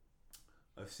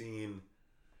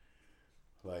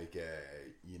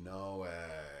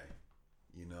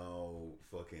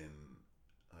fucking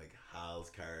like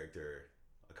Hal's character.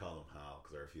 I call him Hal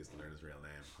because I refuse to learn his real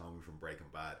name. Homie from Breaking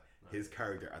Bad. His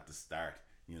character at the start,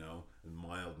 you know,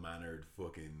 mild mannered,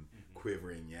 fucking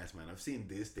quivering yes man. I've seen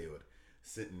this dude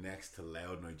sitting next to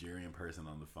loud Nigerian person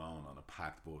on the phone on a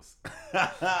packed bus.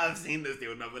 I've seen this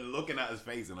dude and I've been looking at his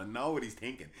face and I know what he's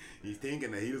thinking. He's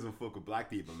thinking that he doesn't fuck with black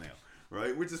people now,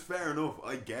 right? Which is fair enough.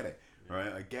 I get it,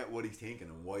 right? I get what he's thinking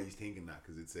and why he's thinking that,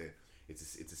 because it's a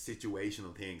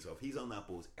situational thing. So if he's on that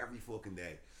bus every fucking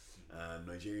day,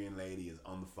 Nigerian lady is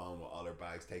on the phone with all her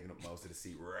bags, taking up most of the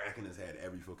seat, wrecking his head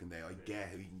every fucking day. I get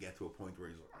how he can get to a point where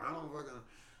he's like, I don't fucking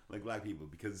like black people,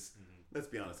 because let's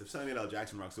be honest, if Samuel L.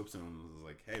 Jackson rocks up to him and was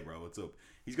like, hey bro, what's up?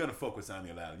 He's gonna fuck with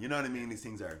Samuel L. You know what I mean? These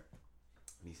things are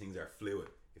fluid,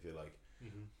 if you like.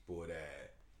 But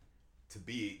to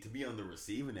be on the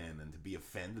receiving end and to be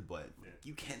offended by it,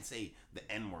 you can't say the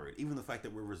N word. Even the fact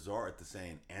that we're resorted to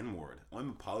saying N word, I'm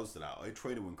opposed to that. I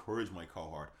try to encourage my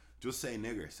cohort. Just say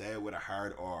nigger. Say it with a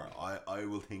hard R. I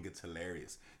will think it's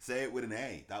hilarious. Say it with an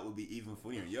A. That would be even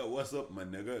funnier. Yo, what's up, my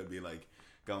nigga? It'd be like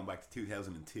going back to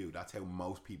 2002. That's how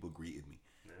most people greeted me.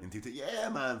 Yeah,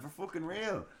 man, for fucking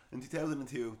real. In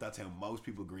 2002, that's how most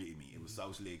people greeted me. It was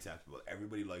socially acceptable.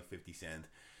 Everybody liked 50 Cent.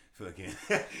 Fucking,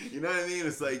 you know what I mean?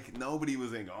 It's like nobody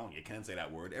was like, oh, you can't say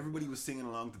that word. Everybody was singing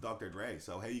along to Dr. Dre.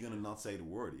 So how are you gonna not say the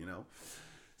word? You know?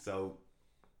 So,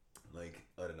 like,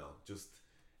 I don't know. Just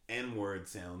N-word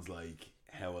sounds like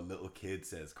how a little kid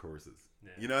says curses.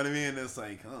 You know what I mean? It's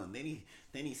like, oh, and then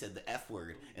he said the F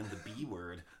word and the B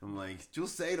word. I'm like,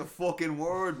 just say the fucking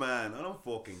word, man. I don't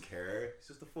fucking care. It's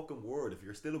just a fucking word. If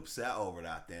you're still upset over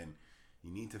that, then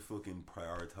you need to fucking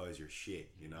prioritize your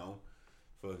shit, you know?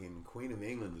 Fucking Queen of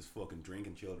England is fucking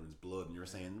drinking children's blood, and you're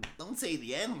saying, don't say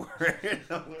the N word.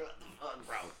 What the fuck,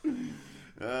 bro?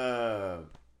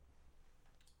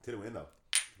 To the window.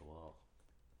 The wall.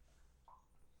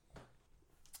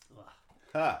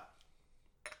 Ha.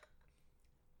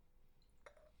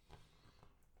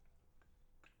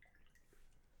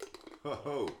 Ho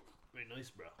ho. Very nice,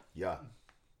 bro. Yeah.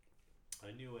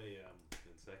 I knew in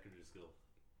secondary school,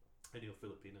 I knew a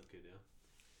Filipino kid,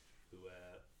 who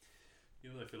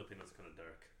even though Filipinos are kind of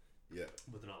dark,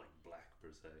 but they're not like black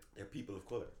per se. They're people of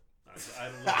color. I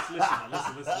don't know.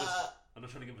 Listen. I'm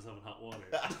not trying to get myself in hot water.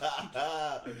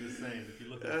 I'm just saying, if you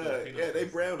look at Filipinos, they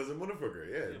brown as a motherfucker.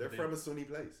 Yeah, they're from a sunny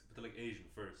place. But they're like Asian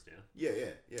first,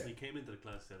 Yeah. He came into the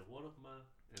class and said, "What up, ma?"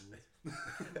 And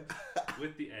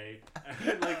with the A,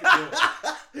 and like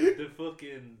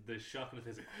the shock on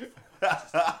his face,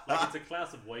 like it's a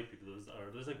class of white people.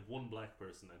 There's like one black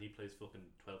person, and he plays fucking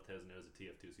 12,000 hours of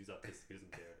TF2, so he's autistic. He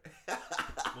doesn't care.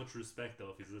 Much respect though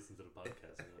if he's listening to the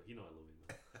podcast. You know I love him,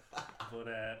 man. But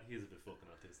he's a bit fucking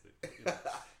autistic. You know?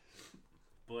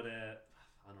 But I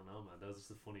don't know, man. That was just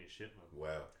the funniest shit, man.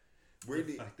 Wow.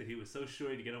 The fact that he was so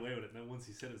sure to get away with it, and then once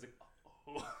he said it, it was like,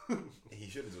 he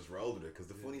should have just rolled with it, because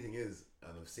the funny thing is,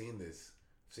 and I've seen this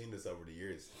over the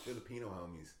years, the Filipino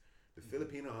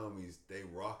homies, they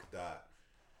rock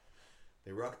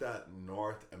that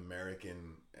North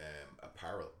American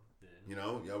apparel. You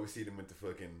know, you always see them with the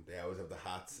fucking, they always have the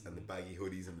hats and the baggy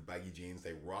hoodies and the baggy jeans.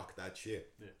 They rock that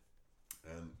shit.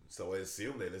 So I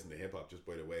assume they listen to hip hop just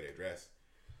by the way they dress.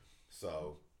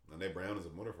 So, and they brown as a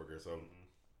motherfucker. So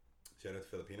shout out to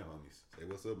Filipino homies. Say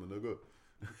what's up, my nigga.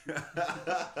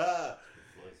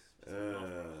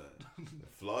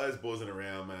 Flies buzzing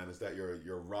around, man. Is that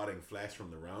your rotting flesh from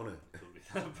the Rona?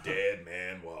 Dead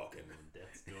man walking.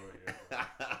 Death's door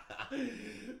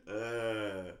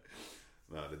here.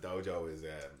 No, the dojo is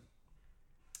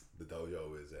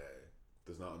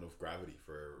there's not enough gravity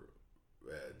for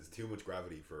there's too much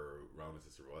gravity for Rona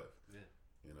to survive.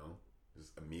 You know,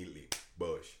 just immediately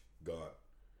gone.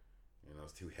 You know,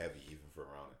 it's too heavy even for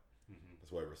Rona.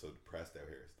 That's why we're so depressed out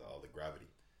here. It's all the gravity.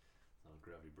 Oh,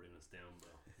 gravity bringing us down,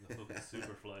 bro. The fucking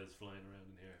superflies flying around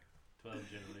in here. 12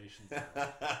 generations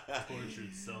of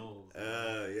tortured souls.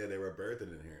 Yeah, they were birthed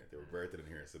in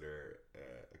here. So they're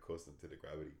accustomed to the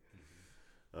gravity.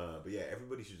 But yeah,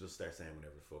 everybody should just start saying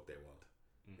whatever the fuck they want.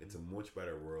 It's a much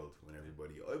better world when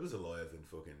everybody. I was alive in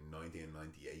fucking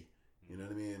 1998. You know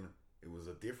what I mean? It was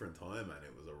a different time, man.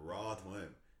 It was a raw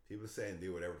time. People saying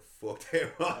do whatever the fuck they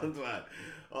want, man.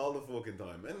 All the fucking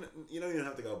time. And you don't even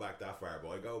have to go back that far, but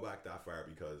I go back that far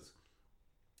because,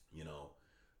 you know,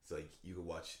 it's like you could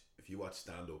watch, if you watch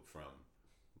stand up from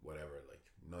whatever, like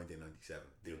 1997,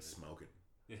 dude's smoking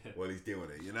while he's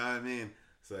doing it. You know what I mean?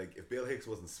 It's like if Bill Hicks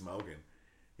wasn't smoking,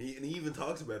 he even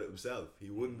talks about it himself, he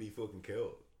wouldn't be fucking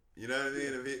killed. You know what I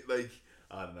mean? If he, like,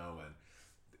 I don't know, man.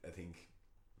 I think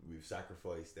we've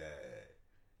sacrificed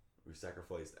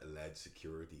alleged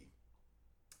security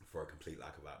for a complete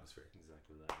lack of atmosphere.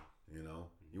 Exactly that. You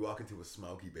know, you walk into a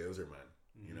smoky Bowser, man.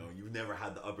 You know, you've never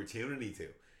had the opportunity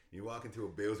to. You walk into a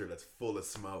Bowser that's full of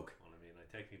smoke. Well, I mean, I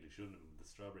technically shouldn't have. The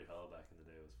Strawberry Hall back in the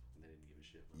day was fucking, they didn't give a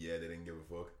shit, man. Yeah, they didn't give a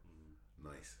fuck.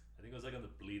 Nice. I think it was like on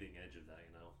the bleeding edge of that,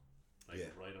 you know, like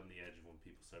right on the edge of when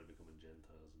people started becoming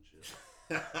Gentiles and shit.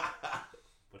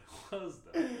 But it was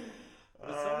though.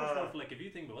 But it's so much more, like, if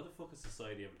you think about what the fuck has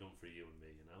society ever done for you and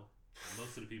me, you know? And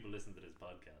most of the people listening to this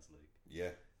podcast, like,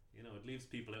 yeah, you know, it leaves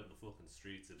people out in the fucking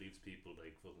streets. It leaves people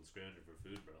like fucking scrounging for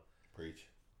food, bro. Preach.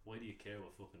 Why do you care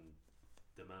what fucking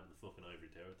the man in the fucking ivory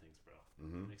tower thinks, bro?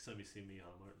 Next time you see me,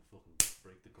 Hal Martin, fucking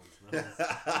break the cunt's nose.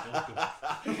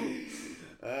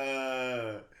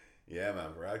 Yeah,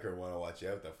 man. Veradker want to watch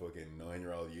out that fucking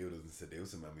 9-year-old you doesn't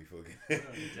seduce him, and we fucking.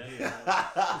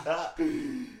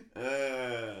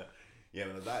 Yeah,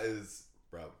 man. That is,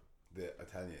 bro. I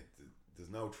tell you, there's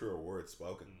no truer word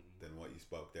spoken than what you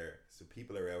spoke there. So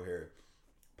people are out here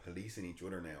policing each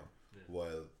other now,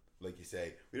 while, like you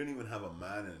say, we don't even have a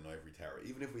man in an ivory tower.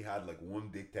 Even if we had like one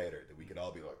dictator that we could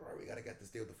all be like, right, we gotta get this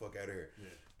dude the fuck out of here.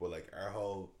 But like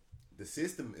the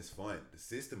system is fine. The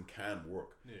system can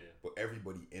work. But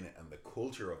everybody in it and the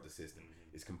culture of the system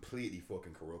is completely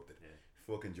fucking corrupted.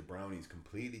 Fucking jabronis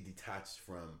completely detached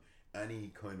from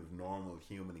any kind of normal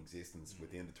human existence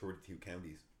within the 32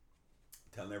 counties,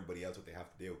 telling everybody else what they have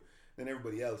to do. Then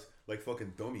everybody else, like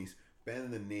fucking dummies,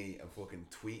 bending the knee and fucking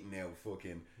tweeting out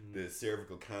fucking the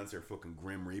cervical cancer fucking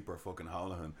Grim Reaper fucking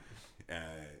Holohan,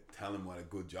 telling him what a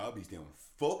good job he's doing.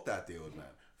 Fuck that dude, man.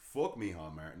 Fuck me,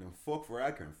 Hal Martin, and fuck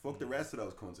Veradker, and fuck the rest of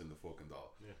those cunts in the fucking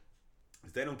doll.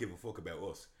 Because they don't give a fuck about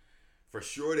us. For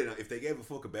sure they don't. If they gave a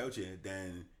fuck about you,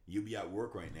 then you'd be at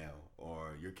work right now,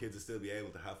 or your kids would still be able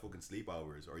to have fucking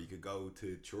sleepovers, or you could go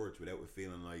to church without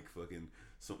feeling like fucking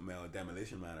something out of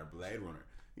Demolition Man or Blade Runner.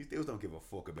 These dudes don't give a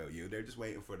fuck about you. They're just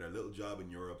waiting for their little job in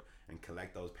Europe and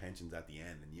collect those pensions at the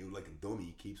end, and you, like a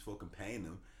dummy, keeps fucking paying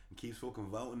them and keeps fucking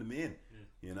voting them in.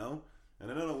 You know?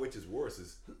 And I don't know which is worse,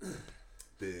 is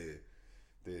the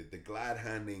glad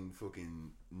handing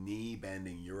fucking knee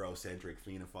bending Eurocentric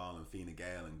Fianna Fáil and Fine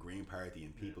Gael and Green Party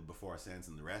and People Before Sense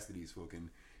and the rest of these fucking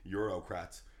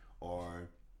Eurocrats, or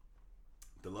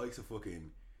the likes of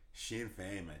fucking Sinn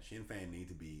Féin, man. Sinn Féin need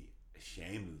to be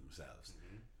ashamed of themselves.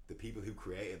 The people who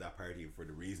created that party for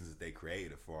the reasons that they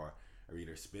created it for are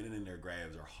either spinning in their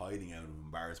graves or hiding out of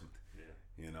embarrassment.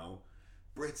 You know,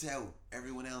 Brits out,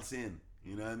 everyone else in.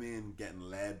 You know what I mean? Getting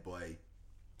led by.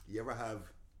 You ever have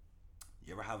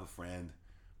a friend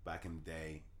back in the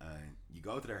day, and you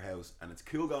go to their house, and it's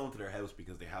cool going to their house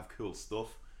because they have cool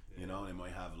stuff. You know, they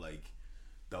might have like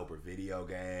doper video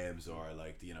games, or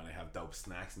like, you know, they have dope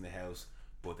snacks in the house,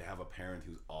 but they have a parent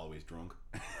who's always drunk.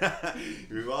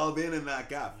 We've all been in that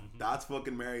gap. That's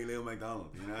fucking Mary Lou McDonald.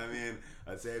 You know what I mean?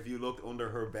 I'd say if you looked under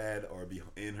her bed or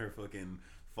in her fucking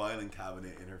filing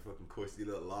cabinet in her fucking cushy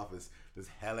little office, there's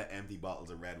hella empty bottles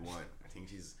of red wine. I think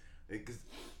she's, because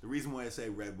the reason why I say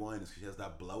red wine is because she has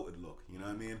that bloated look. You know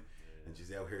what I mean? And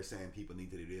she's out here saying people need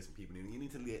to do this and people need. You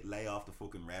need to lay off the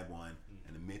fucking red wine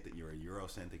and admit that you're a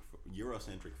Eurocentric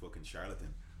fucking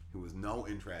charlatan who has no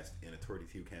interest in a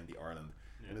 32 county Ireland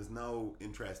and has no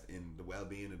interest in the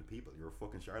well-being of the people. You're a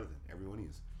fucking charlatan. Everyone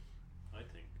is. I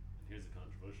think, and here's a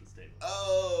controversial statement.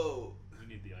 Oh! We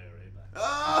need the IRA back.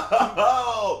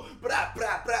 Oh! Brap,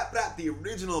 brap, brap, brap. The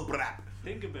original brap.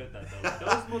 Think about that though.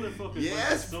 Those motherfuckers went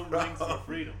to some links for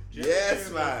freedom. Yes,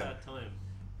 man. That time,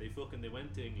 they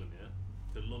went to England,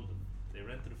 to London. They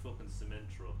rented a fucking cement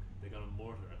truck. They got a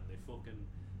mortar and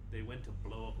they went to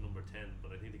blow up number 10,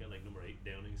 but I think they got like number 8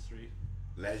 Downing Street.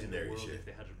 Legendary in the world shit. if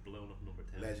they had it blown up number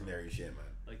 10. Legendary shit, man.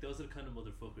 Like, those are the kind of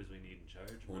motherfuckers we need in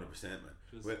charge. 100%, man.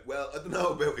 Just- Well, I don't know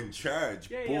about in charge,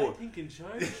 Yeah, but yeah, I think in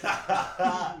charge.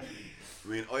 I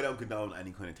mean, I don't condone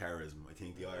any kind of terrorism. I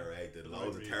think the IRA did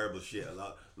loads of terrible shit.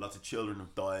 Lots of children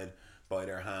have died by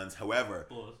their hands. However,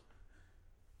 But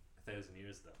 1,000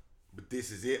 years though. but this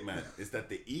is it, man. Is that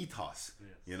the ethos? Yes.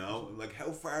 You know, like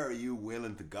how far are you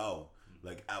willing to go?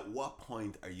 Like, at what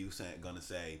point are you gonna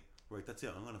say, right, that's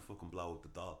it, I'm gonna fucking blow up the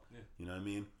doll? Yeah. You know what I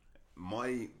mean?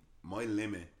 My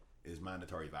limit is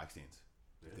mandatory vaccines.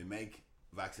 If they make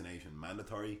vaccination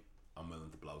mandatory, I'm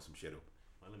willing to blow some shit up.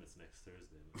 My limit's next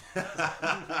Thursday.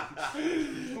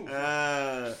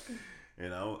 You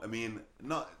know, I mean,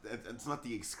 it's not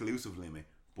the exclusive limit,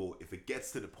 but if it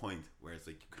gets to the point where it's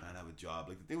like you can't have a job,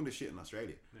 like they're doing this shit in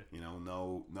Australia, you know,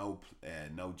 no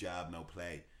jab, no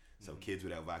play. So kids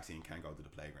without vaccine can't go to the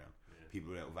playground.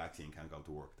 People without vaccine can't go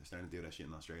to work. They're starting to do that shit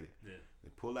in Australia. They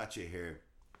pull that shit here.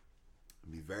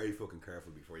 And be very fucking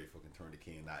careful before you fucking turn the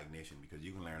key in that ignition, because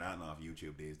you can learn that off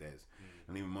YouTube these days.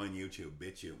 And even mine YouTube,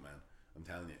 BitChute, man. I'm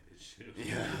telling you.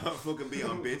 Yeah, I'll fucking be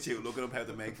on BitChute looking up how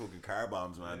to make fucking car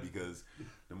bombs, man, because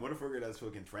the motherfucker that's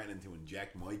fucking threatening to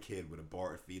inject my kid with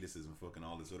aborted fetuses and fucking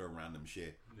all this other random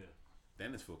shit,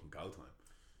 then it's fucking go time.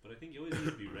 But I think you always need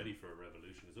to be ready for a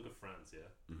revolution. Because look at France, yeah?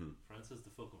 France has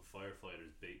the fucking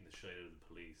firefighters beating the shit out of the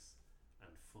police. And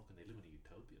fucking, they live in a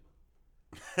utopia, man.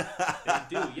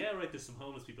 They do, yeah, right, there's some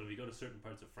homeless people. If you go to certain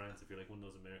parts of France, if you're like one of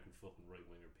those American fucking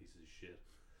right-winger pieces of shit.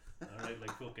 Alright,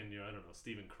 like fucking, I don't know,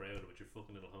 Steven Crowder with your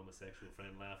fucking little homosexual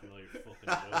friend laughing all your fucking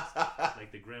jokes.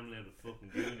 Like the gremlin out of the fucking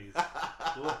Goonies.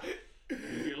 But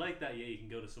if you're like that, yeah, you can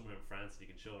go to somewhere in France and you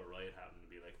can show a riot happening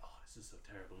and be like, oh, this is so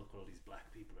terrible, look what all these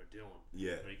black people are doing.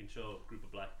 Yeah. Or you can show a group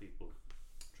of black people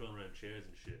throwing around chairs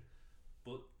and shit.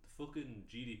 But the fucking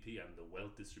GDP and the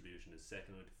wealth distribution is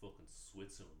second only to fucking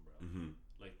Switzerland, bro.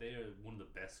 Like, they are one of the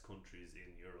best countries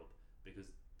in Europe because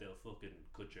they'll fucking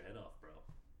cut your head off, bro.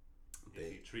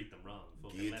 If you treat them wrong.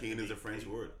 Guillotine is a French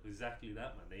word. Exactly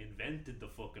that, man. They invented the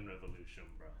fucking revolution,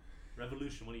 bro.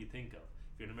 Revolution, what do you think of?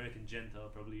 If you're an American Gentile,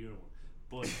 probably you're one.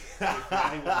 But if you're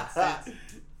anyone that sits,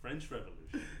 French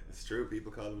Revolution. It's true.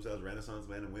 People call themselves Renaissance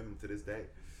men and women to this day,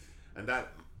 and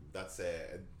that's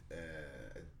a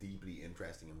deeply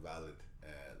interesting and valid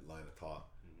line of thought,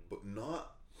 but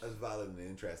not as valid and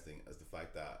interesting as the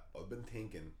fact that I've been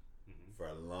thinking for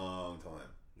a long time.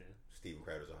 Steven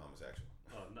Crowder's a homosexual.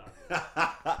 Oh no!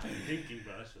 Thinking,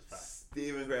 bro, that's just fact.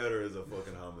 Steven Crowder is a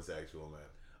fucking homosexual, man.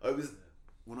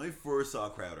 When I first saw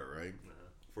Crowder, right?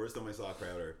 First time I saw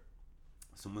Crowder,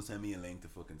 someone sent me a link to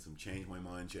fucking some change my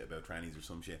mind shit about trannies or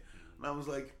some shit, and I was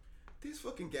like, this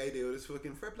fucking gay dude is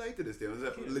fucking fair play to this dude.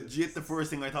 It was legit the first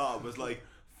thing I thought was like,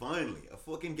 finally, a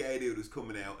fucking gay dude is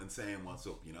coming out and saying what's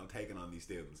up, you know, taking on these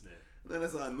students. And then I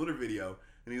saw another video,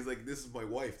 and he was like, this is my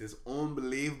wife, this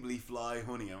unbelievably fly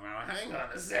honey. I'm like, hang on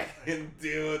a second,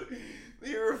 dude.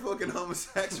 You're a fucking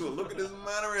homosexual. Look at his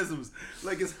mannerisms.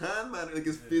 Like his like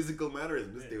his physical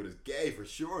mannerisms. This dude is gay for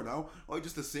sure, no? I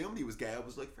just assumed he was gay. I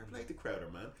was like, fair play to Crowder,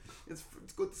 man. It's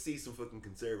good to see some fucking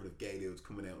conservative gay dudes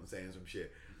coming out and saying some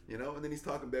shit. You know? And then he's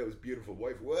talking about his beautiful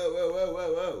wife.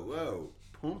 Whoa.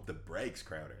 Pump the brakes,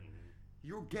 Crowder.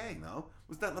 You're gay, no?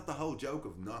 Was that not the whole joke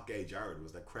of Not Gay Jared?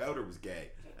 Was that Crowder was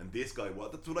gay and this guy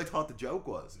was? That's what I thought the joke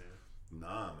was.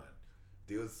 Nah, man.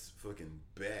 Dude's fucking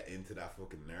bet into that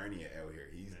fucking Narnia out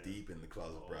here. He's deep in the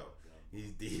closet, bro.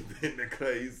 He's deep in the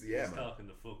closet. He's talking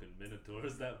to fucking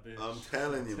minotaurs, that bitch. I'm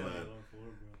telling you, man.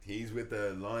 He's with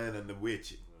the lion and the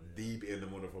witch deep in the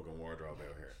motherfucking wardrobe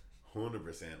out here.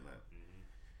 100%, man.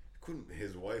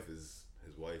 His wife is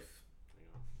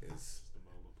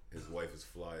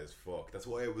fly as fuck. That's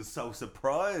why I was so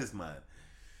surprised, man.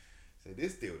 Say,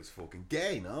 this dude is fucking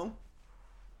gay, no?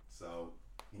 So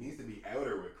he needs to be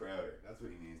outer with Crowder. That's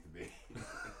what he needs to be.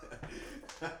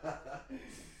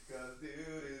 Cause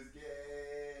dude is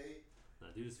gay. Nah,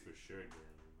 dude is for sure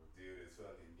gay. Dude is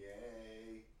fucking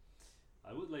gay.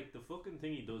 I would like the fucking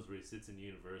thing he does where he sits in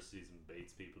universities and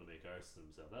baits people to make arse of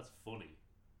himself. That's funny.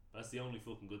 That's the only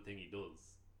fucking good thing he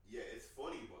does. Yeah, it's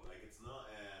funny, but like it's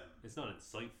not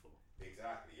insightful.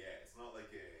 Exactly, yeah. It's not like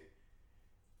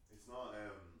it's not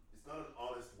an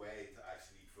honest way to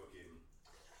actually fucking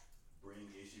bring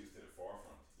issues to the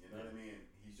forefront. You know what I mean?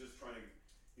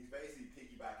 He's basically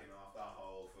piggybacking off that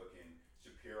whole fucking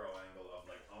Shapiro angle of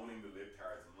like owning the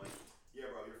libtards and like, yeah,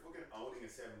 bro, you're fucking owning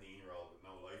a 17-year-old with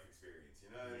no life experience.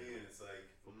 You know what I mean? It's like,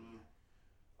 I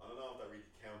don't know if that really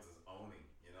counts as owning.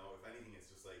 You know, if anything, it's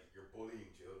just like you're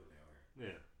bullying children out here.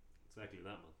 Yeah, exactly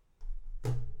that, man.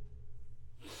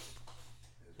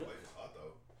 His wife is hot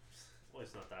though. His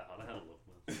wife's not that hot. I had a look,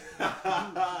 man.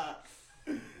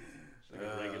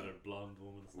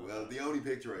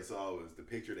 picture I saw was the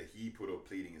picture that he put up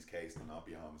pleading his case to not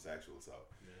be homosexual. So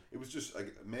it was just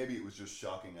like, maybe it was just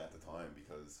shocking at the time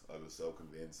because I was so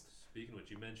convinced. Speaking of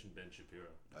which, you mentioned Ben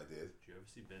Shapiro. I did. Did you ever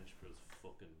see Ben Shapiro's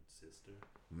fucking sister?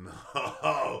 No.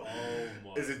 Oh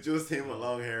my. Is it just him with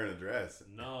long hair and a dress?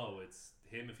 No, it's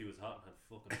him if he was hot and had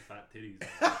fucking fat titties.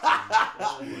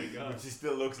 Oh my god. But she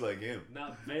still looks like him.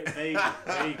 Not vaguely.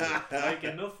 Like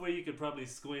enough where you could probably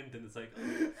squint and it's like, oh,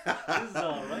 this is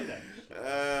alright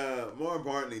actually. More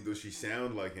importantly, does she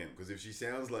sound like him? Because if she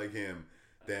sounds like him,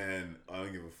 then I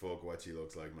don't give a fuck what she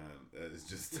looks like, man. It's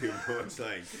just too much.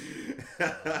 Like,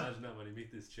 imagine that when you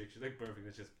meet this chick, she's like perfect.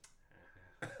 It's just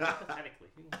hypothetically,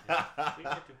 we get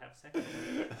to have sex.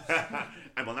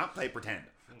 I will not play pretend.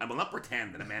 I will not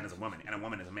pretend that a man is a woman and a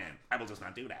woman is a man. I will just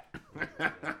not do that.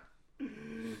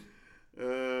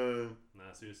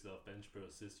 Nah, seriously though, Ben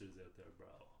Shapiro's sister's out there, bro.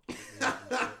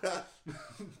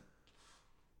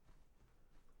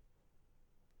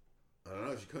 I don't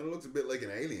know. She kind of looks a bit like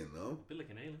an alien, no? A bit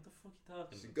like an alien. What the fuck you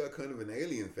talking? She got kind of an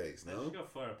alien face, no? She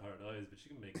got fire apart eyes, but she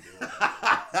can make it.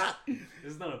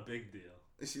 It's not a big deal.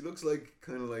 She looks like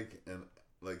kind of like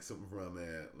something from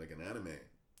like an anime.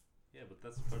 Yeah, but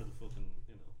that's part of the fucking,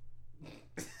 you know.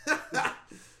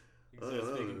 You can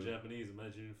start speaking Japanese.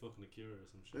 Imagine you're fucking Akira or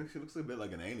some shit. She looks a bit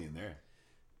like an alien there.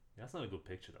 Yeah, that's not a good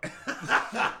picture though.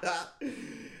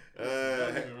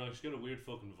 Don't get me wrong. She's got a weird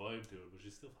fucking vibe to her, but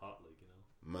she's still hot, like, you know.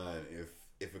 Man,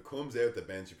 if it comes out that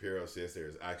Ben Shapiro's sister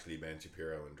is actually Ben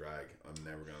Shapiro in drag, I'm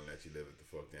never gonna let you live it the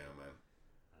fuck down, man.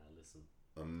 Listen.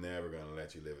 I'm never gonna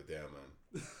let you live it down, man.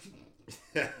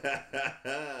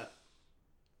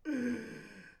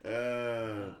 Nah,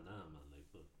 man, like,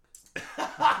 look.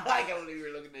 I can't believe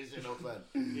you're looking this shit up, man.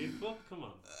 Hey, fuck, come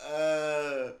on.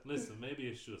 Listen, maybe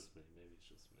it's just me.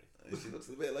 She looks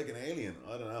a bit like an alien.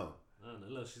 I don't know. I don't know.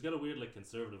 Look, she's got a weird, like,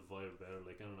 conservative vibe about her.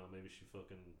 Like, I don't know, maybe she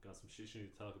fucking got some shit she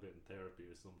needs to talk about in therapy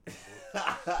or something.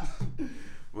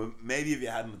 Well, maybe if you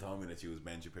hadn't told me that she was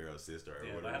Ben Shapiro's sister,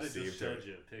 I would have received her. Showed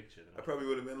you a picture. I probably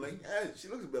would have been like, she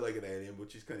looks a bit like an alien,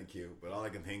 but she's kind of cute. But all I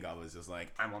can think of is just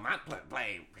like, I will not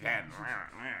play pretend.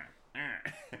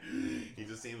 He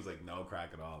just seems like no crack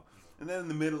at all. And then in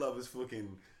the middle of his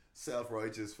fucking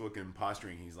self-righteous fucking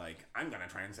posturing, he's like, I'm gonna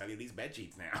try and sell you these bed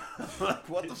sheets now. Like,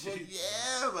 what the fuck?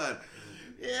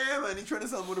 Yeah, man. He's trying to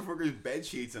sell motherfuckers bed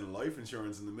sheets and life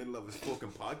insurance in the middle of his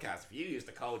fucking podcast. If you use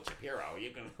the code Shapiro,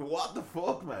 you can. What the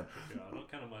fuck, man? Yeah, I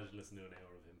can't imagine listening to an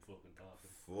hour of him fucking talking.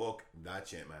 Fuck that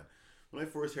shit, man. When I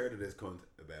first heard of this cunt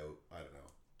about, I don't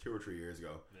know, 2 or 3 years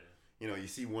ago, you know, you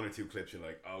see 1 or 2 clips, you're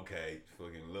like, okay,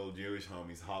 fucking little Jewish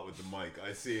homie's hot with the mic.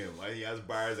 I see him. He has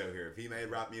bars out here. If he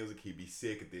made rap music, he'd be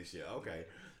sick at this shit. Okay,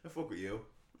 I fuck with you.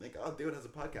 Like, oh, dude has a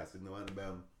podcast. Didn't know anything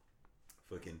about him.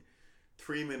 Fucking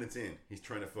 3 minutes in, he's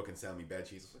trying to fucking sell me bed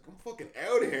sheets. I was like, I'm fucking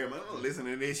out of here, man. I'm not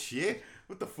listening to this shit.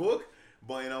 What the fuck?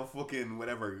 Buying out fucking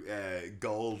whatever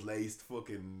gold laced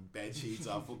fucking bed sheets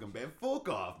off fucking bed. Fuck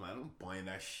off, man. I'm buying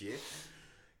that shit.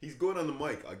 He's good on the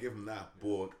mic. I'll give him that.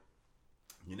 But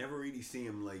you never really see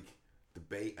him like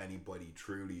debate anybody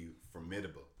truly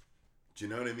formidable. Do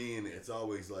you know what I mean? It's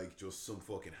always like just some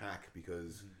fucking hack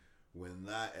because when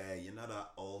that you know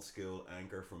that old school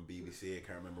anchor from BBC, I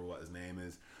can't remember what his name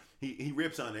is. He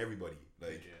rips on everybody.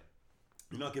 Like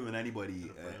you're not giving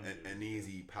anybody an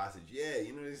easy passage. Yeah,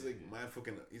 you know he's like mad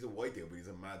fucking. He's a white dude, but he's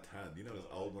a mad tan. You know this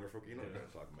old motherfucker. You know what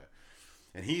I'm talking about.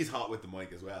 And he's hot with the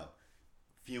mic as well.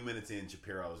 Few minutes in,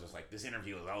 Shapiro was just like, this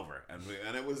interview is over,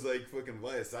 and it was like fucking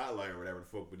via satellite or whatever the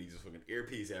fuck, but he just fucking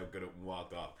earpiece out, got up and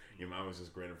walked off. Your mom was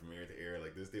just grinning from ear to ear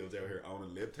like, this dude's out here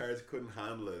owning libtards, couldn't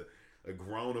handle a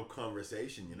grown up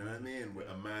conversation, you know what I mean, with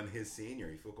a man his senior.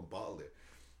 He fucking bottled it.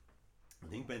 I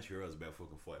think Ben Shapiro's about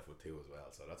fucking 5'2" as well,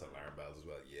 so that's alarm bells as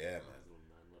well. Yeah, man,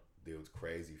 dude's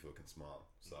crazy fucking small,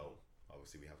 so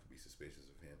obviously we have to be suspicious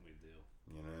of him. We do,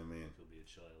 you know what I mean? He'll be a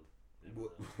child.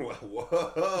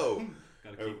 Whoa!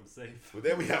 Gotta keep him safe. But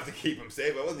then we have to keep him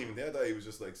safe. I wasn't even there. I thought he was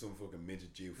just like some fucking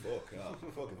midget Jew. Fuck. Oh,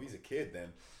 fuck, if he's a kid,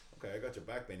 then okay, I got your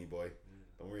back, Benny boy.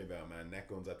 Don't worry about it, man. Neck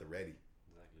guns at the ready.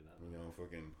 Exactly that. You know,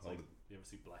 fucking. Like, you ever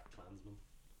see Black Klansman?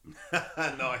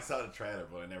 No, I saw the trailer,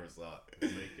 but I never saw it.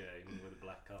 It's like you know, where the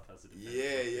black cop has a defense.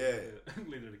 Yeah.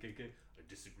 Leader of the KK. I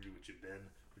disagree with you, Ben,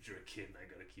 but you're a kid and I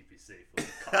gotta keep you safe. With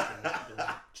the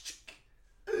cop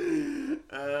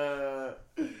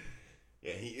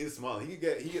yeah, he is small. He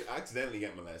could accidentally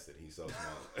get molested. He's so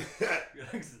small.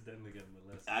 Accidentally get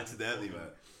molested. Accidentally, man.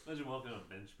 Imagine walking on a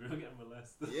bench, bro, getting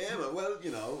molested. Yeah, man. Well,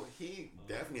 you know, he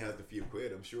definitely has the few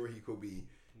quid. I'm sure he could be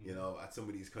You know, at some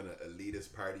of these kind of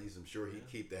elitist parties, I'm sure he'd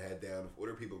keep the head down. If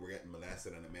other people were getting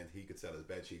molested and it meant he could sell his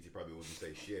bed sheets, he probably wouldn't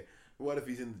say shit. But what if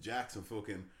he's in the jacks and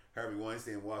fucking Harvey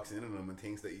Weinstein walks in on him and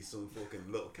thinks that he's some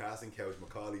fucking little casting couch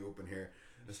Macaulay up in here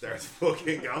and starts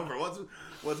fucking going for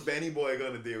what's Benny Boy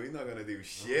gonna do? He's not gonna do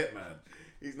shit, man.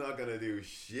 He's not gonna do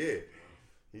shit.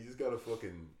 He's just gotta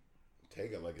fucking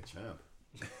take it like a champ.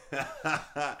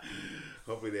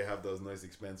 Hopefully they have those nice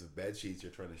expensive bed sheets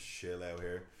you're trying to shill out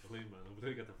here. Please, man, I'm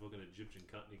gonna get the fucking Egyptian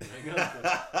cotton.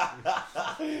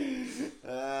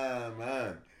 Ah,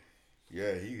 man.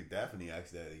 Yeah, he could definitely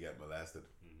accidentally get molested.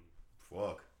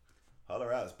 Fuck.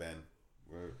 Holler at us, Ben.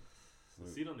 We're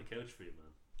Sit on the couch for you,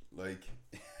 man. like,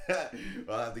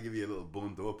 I'll have to give you a little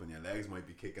bunt up and your legs might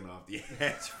be kicking off the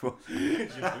edge.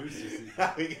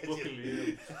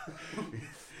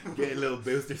 Get a little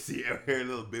booster seat out here, a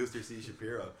little booster seat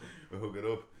Shapiro. We'll hook it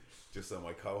up just so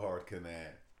my cohort can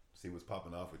see what's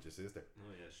popping off with your sister.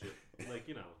 Oh yeah, shit. Like,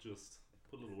 you know, just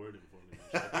put a little word in for me.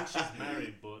 I think she's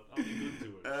married, but I'll be good to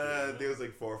her. Dude's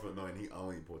like 4'9". He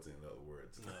only puts in little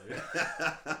words. Oh, yeah.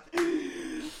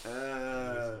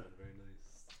 Very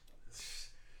nice.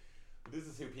 This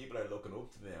is who people are looking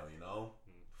up to now, you know?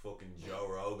 Fucking Joe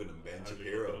Rogan and Ben Hardly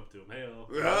Shapiro. looking up to him. Hey-o.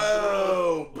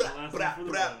 Oh! Well, last one for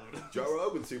the round. Joe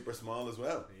Rogan's super small as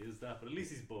well. He is that, but at least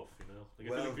he's buff, you know? Like,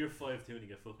 I Well- feel like if you're 5'2" and you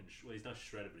get fucking... well, he's not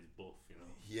shredded, but he's buff, you know?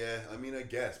 Yeah, I mean, I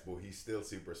guess, but he's still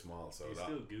super small, so He's that...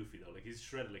 still goofy, though. Like, he's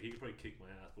shredded. Like, he could probably kick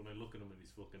my ass. But when I look at him and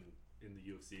he's fucking in the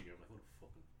UFC game, I'm like, what a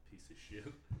fucking piece of shit.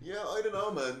 Yeah, I don't know,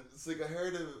 man. It's like I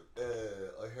heard a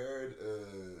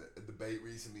debate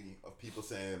recently of people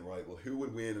saying, right, well, who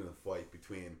would win in a fight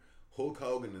between Hulk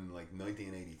Hogan in like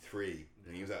 1983,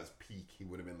 and he was at his peak, he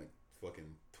would have been like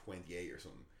fucking 28 or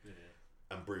something,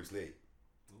 and Bruce Lee.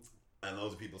 And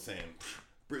loads of people saying,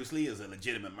 Bruce Lee is a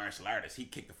legitimate martial artist. He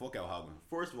kicked the fuck out of Hogan.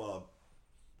 First of all,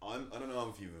 I don't know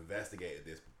if you've investigated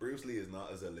this, but Bruce Lee is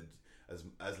not as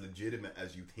legitimate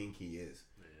as you think he is.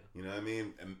 You know what I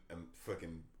mean? And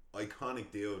fucking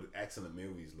iconic dude, excellent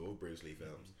movies, love Bruce Lee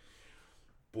films.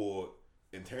 But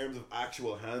in terms of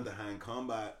actual hand-to-hand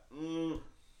combat,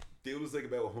 dude was like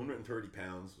about 130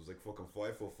 pounds, was like fucking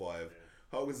 5'5".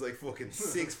 Hogan's like fucking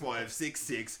 6'5",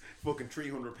 6'6", fucking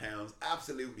 300 pounds,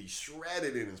 absolutely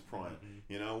shredded in his prime.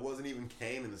 You know, wasn't even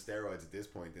came in the steroids at this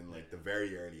point in like the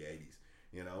very early 80s.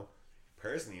 You know,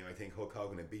 personally, I think Hulk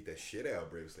Hogan would beat the shit out of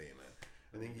Bruce Lee, man.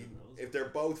 I think if they're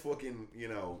both fucking,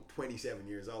 27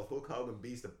 years old, Hulk Hogan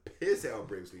beats the piss out of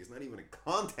Bruce Lee. It's not even a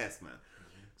contest, man.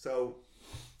 So,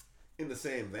 in the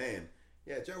same vein,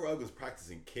 yeah, Joe Rogan's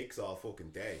practicing kicks all fucking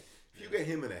day. If you get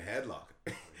him in a headlock,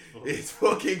 it's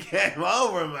fucking game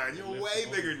over, man. You're way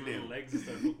bigger than him.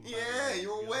 Yeah,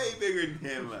 you're way bigger than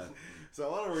him, man.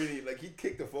 So I don't really, like, he'd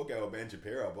kick the fuck out of Ben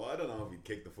Shapiro, but I don't know if he'd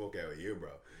kick the fuck out of you,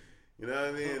 bro. You know what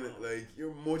I mean? Like,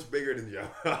 you're much bigger than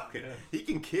Joe Rogan. He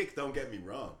can kick, don't get me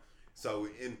wrong. So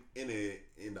in the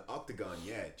octagon,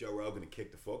 yeah, Joe Rogan would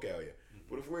kick the fuck out of you.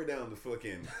 But if we're down the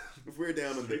fucking, if we're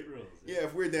down in the,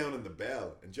 if we're down in the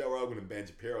bell and Joe Rogan and Ben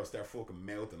Shapiro start fucking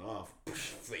melting off,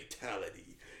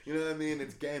 fatality. You know what I mean?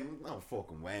 It's game, no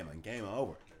fucking way, man. Game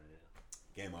over.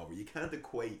 Game over. You can't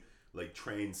equate like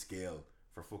trained skill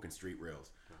for fucking street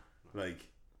reels. Like,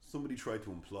 somebody tried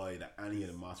to imply that any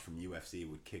of the mods from UFC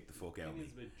would kick the fuck out of me. The thing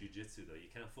is about jiu-jitsu though, you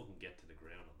can't fucking get to the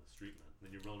ground on the street, man.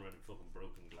 Then you run around in fucking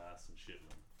broken glass and shit,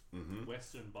 man.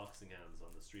 Western boxing hands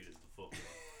on the street is the fuck, man.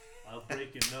 I'll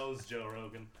break your nose, Joe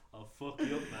Rogan. I'll fuck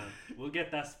you up, man. We'll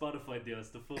get that Spotify deal. It's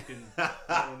the fucking... I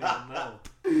don't even know.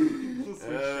 We'll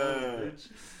switch shows, bitch.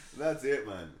 That's it,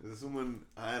 man.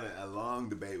 I had a long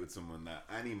debate with someone that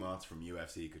any mods from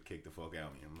UFC could kick the fuck out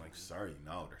of me. I'm like, sorry,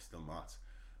 no, they're still mods.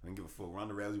 I don't give a fuck.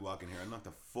 Ronda Rousey walk in here, I'd knock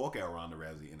the fuck out of Ronda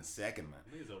Rousey in a second, man. I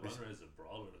think Ronda Rousey's a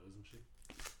brawler, though, isn't she?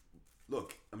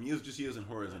 Look, I'm just using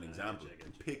her as an example.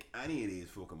 Pick any of these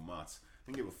fucking mods. I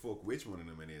don't give a fuck which one of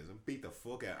them it is. And beat the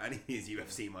fuck out any of these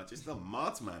UFC mods. It's still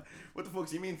mods, man. What the fuck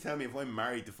do you mean to tell me if I'm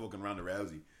married to fucking Ronda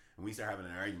Rousey and we start having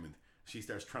an argument, she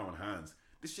starts throwing hands,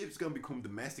 this shit's going to become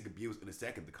domestic abuse in a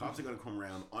second. The cops are going to come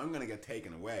around. I'm going to get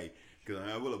taken away because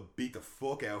I will have beat the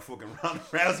fuck out of fucking Ronda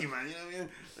Rousey, man. You know what I mean?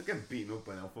 I'm getting beaten up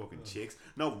by no fucking chicks.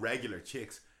 No regular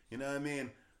chicks. You know what I mean?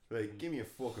 Like, give me a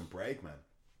fucking break, man.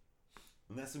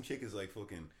 Unless some chick is like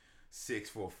fucking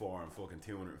 6'4" and fucking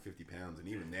 250 pounds, and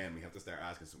even then we have to start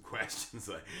asking some questions,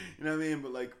 like, you know what I mean?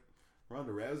 But like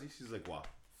Ronda Rousey, she's like what,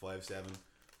 5'7",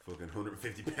 fucking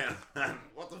 150 pounds.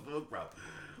 What the fuck, bro?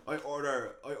 I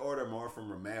order more from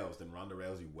Ramel's than Ronda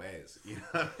Rousey weighs. You know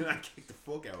what I mean? I kick the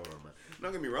fuck out of her, man.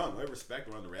 Don't get me wrong, I respect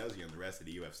Ronda Rousey and the rest of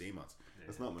the UFC mods.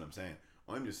 That's not what I'm saying.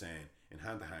 I'm just saying, in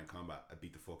hand-to-hand combat, I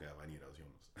beat the fuck out of any of those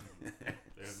humans.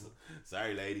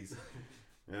 Sorry, ladies.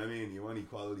 You know what I mean? You want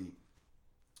equality.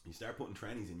 You start putting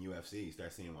trannies in UFC, you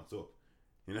start seeing what's up.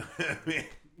 You know what I mean?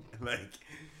 Like,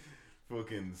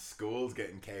 fucking skulls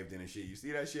getting caved in and shit. You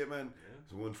see that shit, man? Yeah.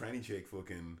 There's one tranny chick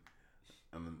fucking,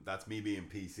 that's me being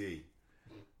PC.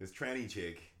 This tranny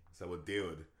chick, so a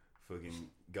dude, fucking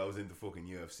goes into fucking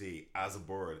UFC as a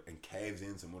bird and caves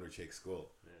in some other chick's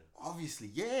skull. Yeah. Obviously,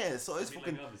 yeah. So it's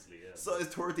fucking, like, obviously, yeah. so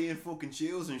it's 13 fucking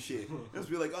shoes and shit. Just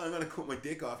be like, oh, I'm gonna cut my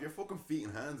dick off. Your fucking feet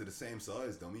and hands are the same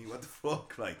size, dummy. What the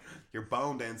fuck? Like, your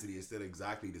bone density is still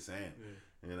exactly the same.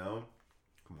 Yeah. You know?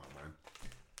 Come on, man.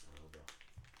 Oh, bro.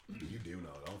 You do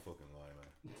know. Don't fucking lie,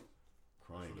 man.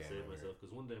 Crying I'm game. save over myself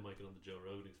because one day I might get on the Joe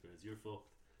Rogan Experience. You're fucked.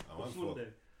 here. Oh, I'm One fucked.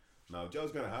 day. No,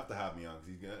 Joe's gonna have to have me on because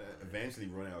he's gonna eventually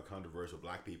run out of controversial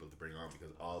black people to bring on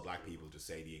because all black people just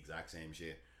say the exact same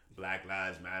shit. Black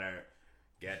lives matter.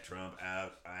 Get Trump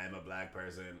out. I am a black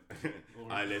person.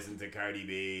 I listen to Cardi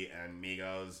B and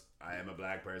Migos. I am a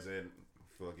black person.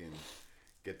 Fucking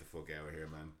get the fuck out of here,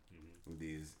 man. With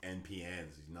these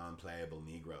NPNs, these non-playable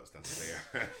Negroes. That's what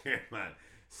they are, man.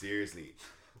 Seriously,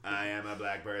 I am a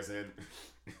black person.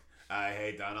 I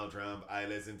hate Donald Trump. I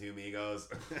listen to Migos.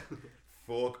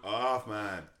 Fuck off,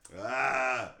 man.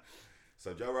 Ah.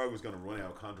 So Joe Rogan was gonna run out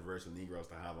of controversial Negroes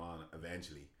to have on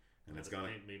eventually, and it's gonna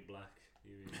paint me black.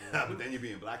 but then you'd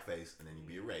be in blackface, and then you'd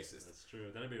be a racist. That's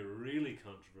true. Then I'd be a really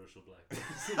controversial black.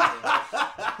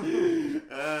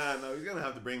 No, he's gonna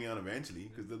have to bring me on eventually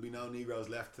because there'll be no Negroes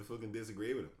left to fucking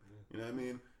disagree with him. You know what I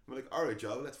mean? I'm like, all right,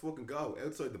 Joe, let's fucking go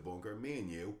outside the bunker. Me and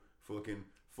you, fucking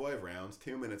 5 rounds,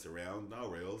 2 minutes around, no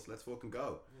rules. Let's fucking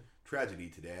go. Tragedy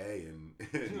today in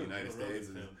the United States.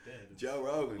 Joe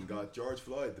Rogan got George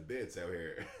Floyd to bits out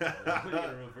here. I'm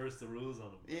gonna reverse the rules on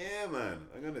him. Yeah, man.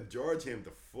 I'm gonna George him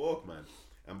to fuck, man.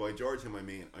 And by George him, I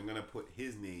mean I'm gonna put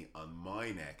his knee on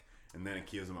my neck and then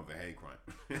accuse him of a hate crime.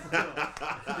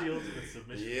 The ultimate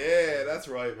submission. Yeah, that's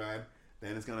right, man.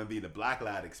 Then it's gonna be the black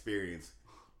lad experience.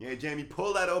 Yeah, Jamie,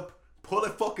 pull that up. Pull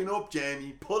it fucking up,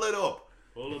 Jamie. Pull it up.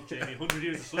 Pull up, Jamie. 100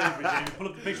 years of slavery, Jamie. Pull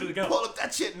up the picture of the girl. Pull up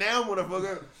that shit now,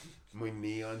 motherfucker. My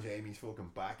knee on Jamie's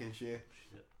fucking back and shit.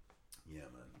 Yeah,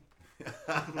 man.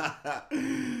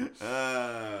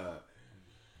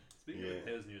 Speaking of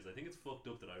 1,000 years, I think it's fucked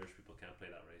up that Irish people can't play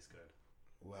that race card.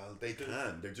 Well, they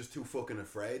can. They're just too fucking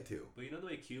afraid to. But you know the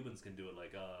way Cubans can do it,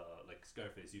 like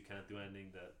Scarface, you can't do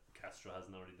anything that Castro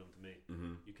hasn't already done to me.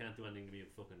 Mm-hmm. You can't do anything to me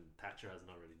that fucking Thatcher hasn't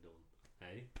already done.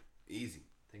 Hey? Easy.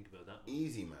 Think about that.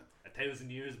 Easy, man. 1,000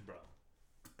 years, bro.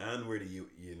 And we're the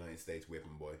United States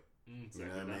whipping boy. Exactly, you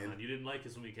know what I mean? man. You didn't like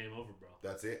us when we came over, bro.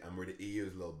 That's it. And we're the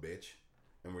EU's little bitch.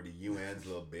 And we're the UN's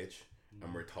little bitch.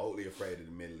 And we're totally afraid of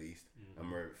the Middle East.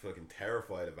 And we're fucking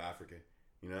terrified of Africa.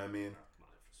 You know what I mean? Come on,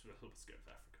 I'm a little bit scared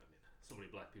of Africa. I mean, so many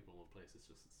black people in one place. It's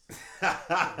just...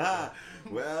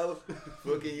 Well,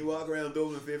 fucking you walk around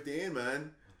Dublin 15,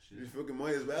 man. You fucking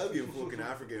might as well be in fucking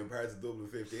Africa in parts of Dublin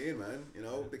 15, man. You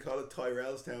know, they call it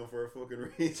Tyrellstown for a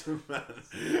fucking reason, man.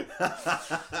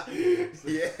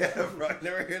 Yeah, bro,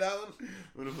 never hear that one?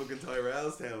 With a fucking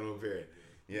Tyrellstown up here.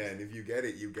 Yeah, and if you get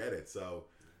it, you get it. So,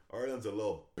 Ireland's a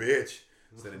little bitch.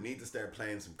 So they need to start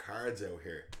playing some cards out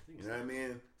here. You know what I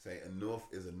mean? Say enough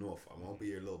is enough. I won't be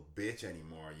your little bitch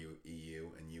anymore, you EU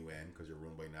and UN, because you're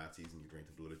run by Nazis and you drink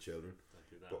the blood of children.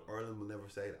 But Ireland will never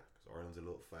say that, because Ireland's a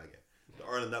little faggot. The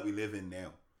Ireland that we live in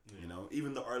now, you know,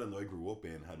 even the Ireland I grew up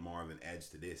in had more of an edge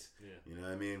to this. You know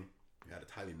what I mean? We had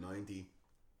Italian 90.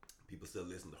 People still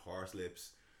listen to horse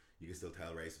lips. You can still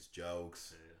tell racist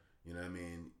jokes. You know what I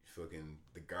mean? Fucking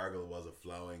the gargle wasn't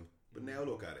flowing. But now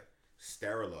look at it.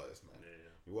 Sterilized, man.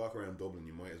 You walk around Dublin,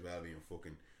 you might as well be in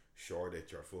fucking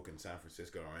Shoreditch or fucking San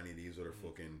Francisco or any of these other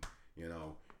fucking, you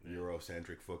know,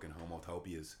 Eurocentric fucking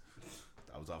homotopias.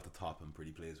 That was off the top. I'm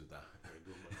pretty pleased with that. Very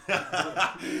good,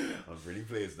 man. I'm pretty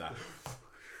pleased with that. Oh,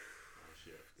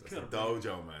 shit. That's the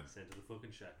dojo, man. Send to the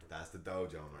fucking shack. That's the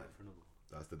dojo, man.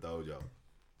 That's the dojo.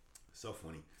 So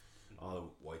funny. All the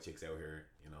white chicks out here,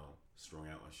 you know, strung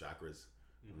out on chakras.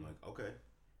 I'm like, okay,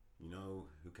 you know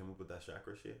who came up with that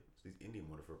chakra shit? It's these Indian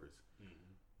motherfuckers.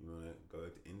 You wanna go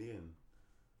out to India and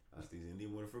ask these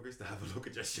Indian motherfuckers to have a look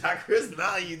at your chakras?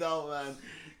 Nah, you don't, man.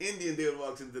 Indian dude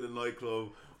walks into the nightclub,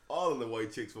 all of the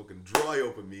white chicks fucking dry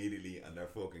up immediately and they're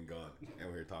fucking gone. And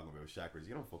we're here talking about chakras.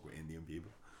 You don't fuck with Indian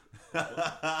people.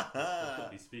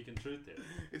 He's speaking truth there.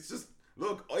 It's just,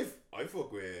 look, I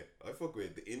fuck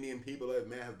with the Indian people I've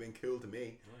met have been cool to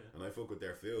me, and I fuck with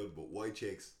their food. But white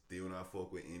chicks do not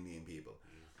fuck with Indian people.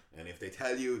 And if they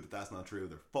tell you that that's not true,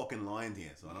 they're fucking lying to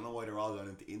you. So I don't know why they're all going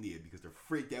into India, because they're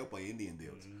freaked out by Indian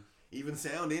dudes. Even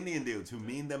sound Indian dudes who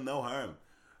mean them no harm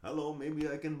hello, maybe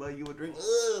I can buy you a drink.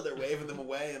 Ugh, they're waving them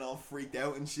away and all freaked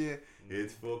out and shit.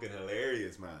 It's fucking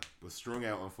hilarious, man. Was strung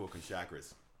out on fucking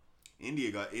chakras.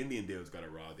 Indian dudes got a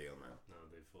raw deal, man. No,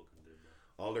 they fucking did, man.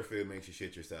 All their food makes you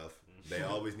shit yourself. They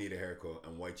always need a haircut,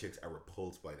 and white chicks are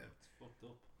repulsed by them. It's fucked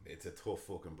up. It's a tough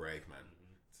fucking break, man.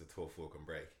 It's a tough fucking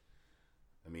break.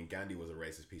 I mean, Gandhi was a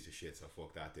racist piece of shit, so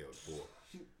fuck that dude. But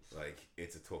like,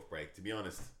 it's a tough break. To be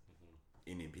honest,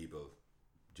 Indian people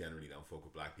generally don't fuck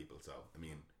with black people. So I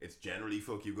mean, it's generally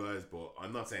fuck you guys, but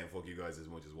I'm not saying fuck you guys as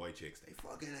much as white chicks. They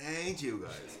fucking hate you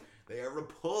guys. They are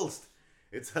repulsed.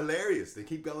 It's hilarious. They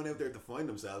keep going out there to find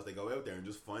themselves. They go out there and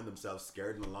just find themselves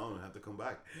scared and alone and have to come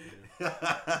back.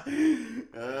 Oh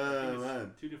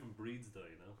man. Two different breeds, though,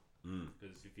 you know.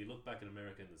 Because if you look back in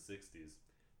America in the 60s,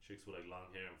 chicks with like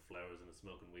long hair and flowers and a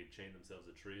smoking weed chain themselves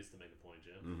to trees to make a point,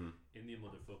 yeah. Indian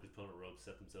motherfuckers put on a rope,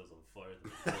 set themselves on fire.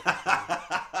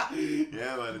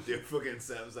 Yeah, man, the dude fucking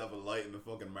set himself a light in the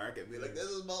fucking market and be like, this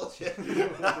is bullshit.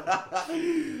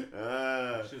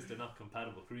 It's just they're not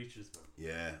compatible creatures, man.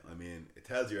 Yeah, I mean, it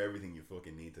tells you everything you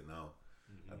fucking need to know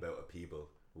about a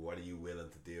people. What are you willing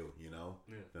to do, you know?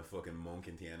 Yeah. The fucking monk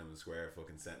in Tiananmen Square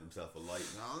fucking setting himself a light.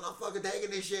 No, I'm not fucking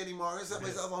taking this shit anymore. I set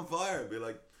myself on fire. Be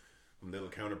like, I'm a little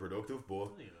counterproductive,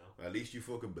 but you know, at least you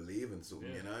fucking believe in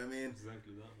something, you know what I mean?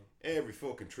 Exactly that, man. Every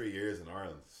fucking 3 years in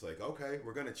Ireland, it's like, okay,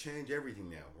 we're gonna change everything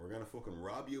now. We're gonna fucking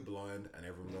rob you blind, and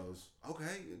everyone goes,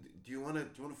 okay, do you wanna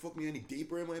fuck me any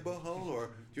deeper in my butthole,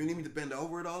 or do you need me to bend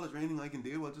over at all? Is there anything I can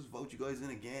do? I'll just vote you guys in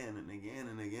again and again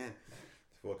and again.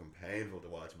 It's fucking painful to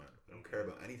watch, man. I don't care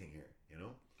about anything here, you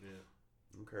know? Yeah.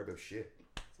 I don't care about shit.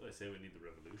 So I say we need the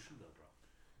revolution, though, bro.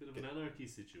 Bit of an anarchy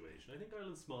situation. I think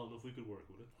Ireland's small enough we could work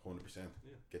with it. 100%.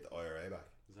 Yeah. Get the IRA back.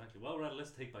 Exactly. While we're at it, let's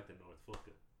take back the North. Fuck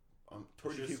it.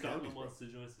 32 counties, bro. Wants to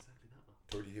join us. Exactly that, man.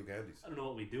 32 counties. I don't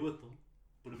know what we do with them,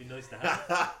 but it'd be nice to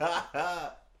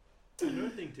have.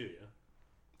 Another thing too, yeah.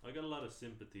 I got a lot of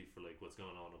sympathy for like what's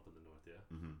going on up in the North, yeah.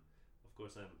 Of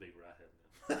course, I'm a big rathead now.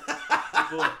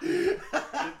 But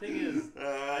the thing is,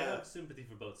 I have sympathy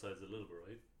for both sides a little bit,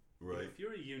 right? Right. If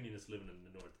you're a unionist living in the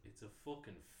North, it's a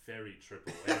fucking ferry trip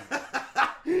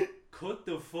away. Cut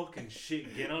the fucking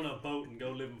shit, get on a boat and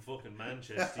go live in fucking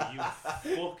Manchester, you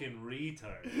fucking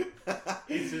retard.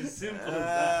 It's as simple as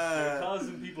that. They're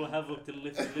causing people havoc to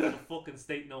live in a fucking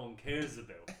state no one cares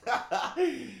about, bro.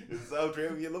 It's so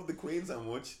true. You love the Queen so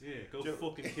much. Yeah, go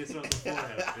fucking kiss her on the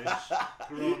forehead, bitch.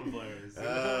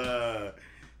 Coronavirus.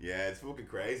 Yeah, it's fucking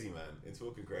crazy, man. It's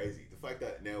fucking crazy. The fact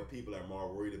that now people are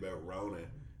more worried about Rona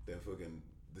than fucking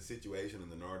the situation in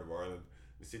the north of Ireland,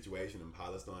 the situation in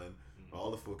Palestine,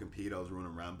 all the fucking pedos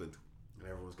running rampant, and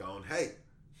everyone's going, hey,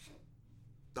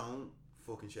 don't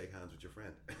fucking shake hands with your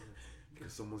friend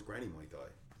because someone's granny might die.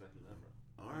 Exactly that, bro.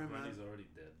 Alright, man. Granny's already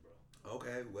dead, bro.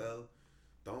 Okay, well,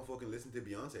 don't fucking listen to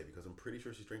Beyonce because I'm pretty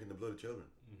sure she's drinking the blood of children.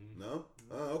 No?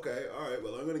 Oh, okay. Alright,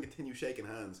 well, I'm going to continue shaking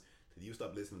hands till you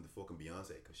stop listening to fucking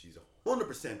Beyonce because she's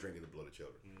 100% drinking the blood of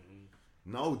children.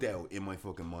 No doubt in my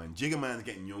fucking mind. Jigga Man's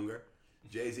getting younger.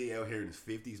 Jay-Z out here in his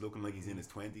 50s looking like he's in his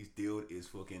 20s. Dude is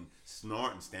fucking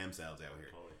snorting stem cells out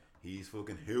here. Oh, yeah. He's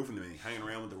fucking hoofing them. He's hanging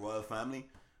around with the royal family. I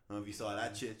don't know if you saw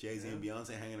that shit. Jay-Z and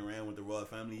Beyonce hanging around with the royal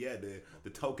family. Yeah, the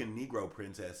token Negro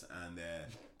princess and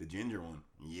the ginger one.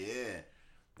 Yeah,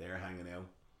 they're hanging out.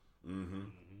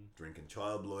 Drinking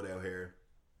child blood out here.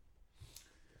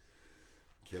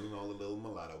 Killing all the little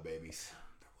mulatto babies.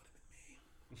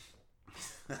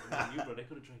 You, bro, they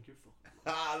could have drank your fucking.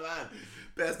 Man,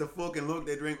 best the fucking look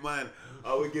they drink, man.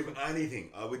 I would give anything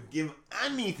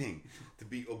to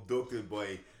be abducted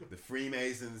by the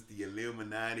Freemasons, the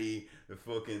Illuminati, the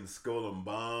fucking Skull and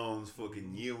Bones,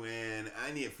 fucking UN,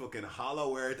 any fucking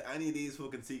Hollow Earth, any of these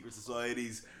fucking secret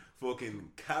societies,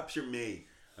 fucking capture me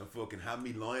and fucking have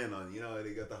me lying on, you know,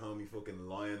 they got the homie fucking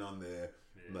lying on the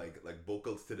like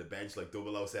buckles to the bench like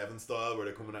 007 style where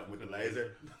they're coming out with the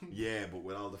laser. Yeah, but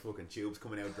with all the fucking tubes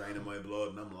coming out draining my blood,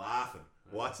 and I'm laughing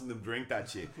watching them drink that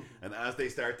shit. And as they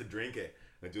start to drink it,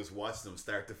 I just watch them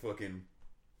start to fucking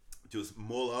just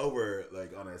mull over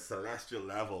like on a celestial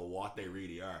level what they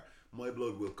really are. My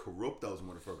blood will corrupt those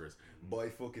motherfuckers. By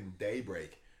fucking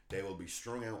daybreak they will be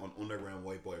strung out on underground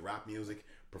white boy rap music,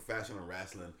 professional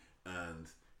wrestling, and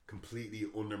completely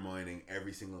undermining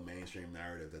every single mainstream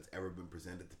narrative that's ever been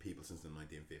presented to people since the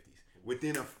 1950s.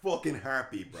 Within a fucking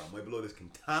heartbeat, bro. My blood is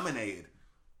contaminated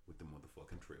with the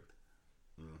motherfucking truth.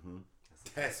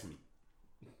 Test me.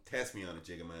 Test me on it,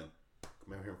 Jigga Man.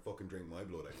 Come out here and fucking drink my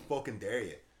blood. I fucking dare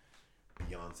you.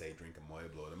 Beyonce drinking my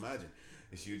blood. Imagine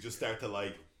if you just start to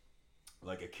like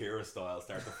Akira style,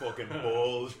 start to fucking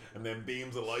bulge, and then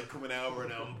beams of light coming out of her,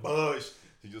 and then bush,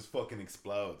 she just fucking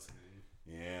explodes.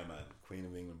 Yeah, man. Queen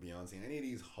of England, Beyonce. Any of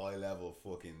these high level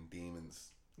fucking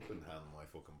demons couldn't handle my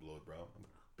fucking blood, bro.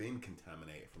 I've been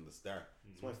contaminated from the start.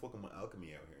 It's my fucking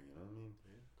alchemy out here, you know what I mean?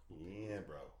 Yeah,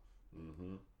 bro.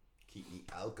 Keep me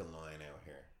alkaline out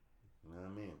here. You know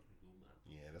what I mean?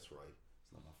 Yeah, that's right.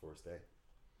 It's not my first day.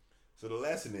 So the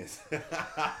lesson is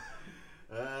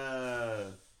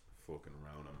fucking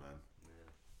Rona, man. Yeah.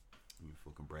 You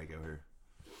fucking break out here.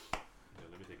 Yeah,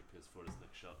 let me take a piss for this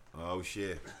next shot. Oh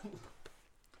shit.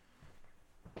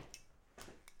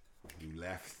 You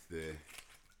left the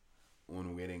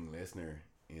unwitting listener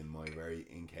in my very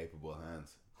incapable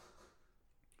hands.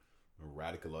 I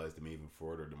radicalized them even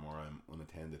further the more I'm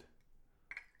unattended.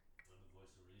 I'm the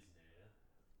voice of reason here, yeah?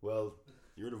 Well,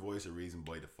 you're the voice of reason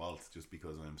by default, just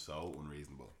because I'm so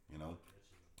unreasonable, you know?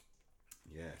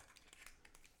 Yeah.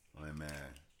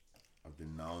 I've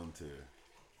been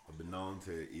known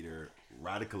to either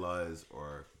radicalize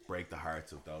or break the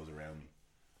hearts of those around me.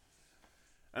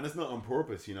 And it's not on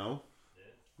purpose, you know?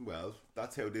 Yeah. Well,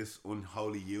 that's how this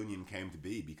unholy union came to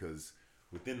be, because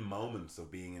within moments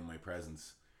of being in my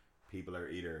presence, people are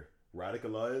either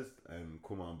radicalized and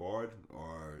come on board,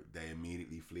 or they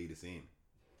immediately flee the scene,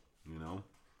 you know?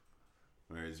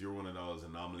 Whereas you're one of those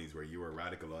anomalies where you were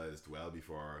radicalized well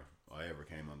before I ever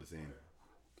came on the scene.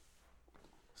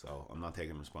 So I'm not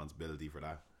taking responsibility for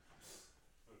that.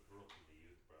 I grew up in the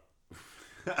youth,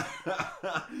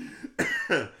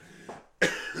 bro.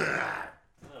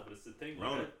 No, but it's the thing,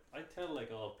 like, I tell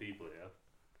like all people, yeah,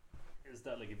 is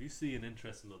that like if you see an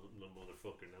interesting little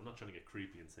motherfucker, and I'm not trying to get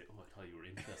creepy and say, oh, I thought you were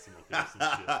interesting looking or some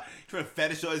shit. Trying to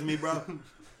fetishize me, bro?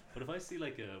 But if I see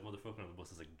like a motherfucker on the bus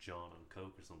that's like John on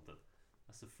coke or something,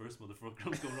 that's the first motherfucker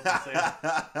I'm going up and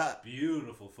saying,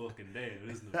 beautiful fucking day,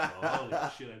 isn't it, bro? Holy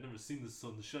shit, I've never seen the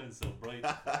sun shine so bright.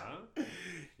 Huh?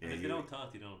 Yeah, Like, they don't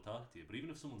talk to you, they don't talk to you. But even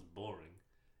if someone's boring,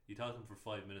 you talk to them for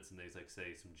 5 minutes and they like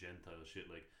say some Gentile shit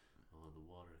like, oh, the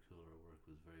water cooler at work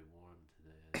was very warm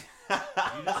today.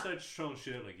 You just start throwing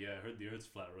shit like, yeah, I heard the earth's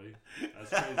flat, right? That's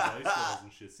crazy, ice walls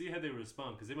and shit. See how they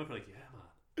respond, because they might be like, yeah,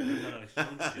 man.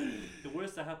 Shit. The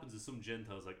worst that happens is some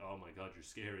Gentiles like, oh my god, you're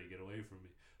scary, get away from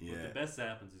me. Yeah. But the best that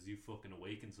happens is you fucking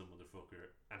awaken some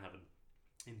motherfucker and have an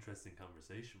interesting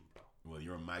conversation, bro. Well,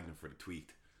 you're a magnet for the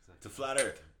tweaked. Exactly. It's a flat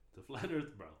earth. It's a flat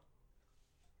earth, bro.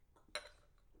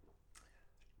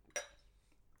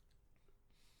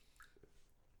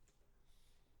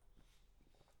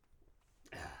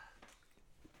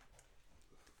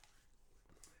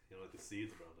 You know, like the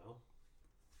seeds, bro, now?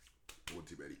 One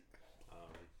too many.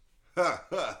 Alright.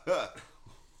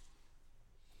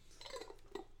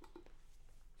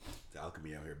 It's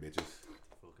alchemy out here, bitches.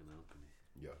 Fucking alchemy.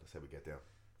 Yeah, that's how we get down.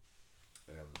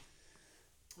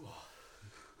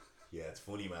 Yeah, it's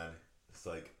funny, man. It's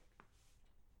like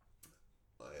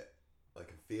I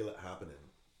can feel it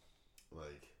happening.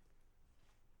 Like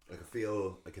I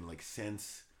can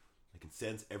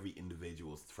sense every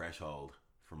individual's threshold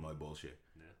for my bullshit.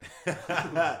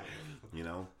 Yeah. You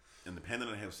know? And depending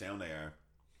on how sound they are,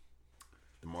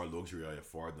 the more luxury I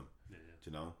afford them. Yeah.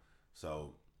 You know?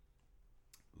 So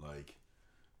like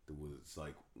there was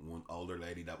like one older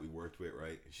lady that we worked with,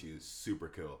 right? She was super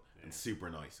cool and super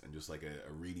nice and just like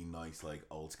a really nice like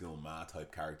old school ma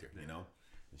type character, you know?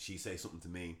 And she say something to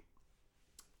me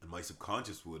and my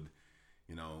subconscious would,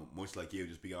 you know, much like you,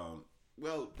 just be going,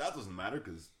 well, that doesn't matter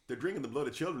because they're drinking the blood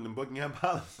of children in Buckingham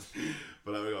Palace.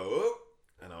 But I would go, oh,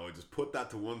 and I would just put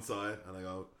that to one side and I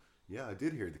go, yeah, I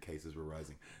did hear the cases were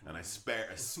rising. And I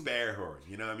spare her,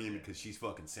 you know what I mean? Because she's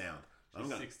fucking sound.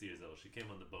 She's 60 years old. She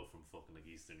came on the boat from fucking like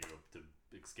Eastern Europe to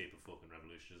escape a fucking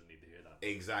revolution. She doesn't need to hear that.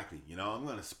 Exactly. You know, I'm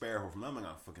gonna spare her from that. I'm not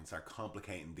gonna fucking start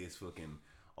complicating this fucking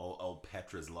old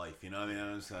Petra's life. You know what I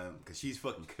mean? Because she's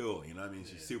fucking cool. You know what I mean?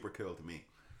 She's super cool to me.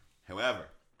 However,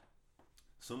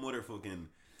 some other fucking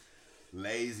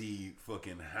lazy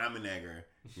fucking ham and egger,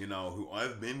 you know, who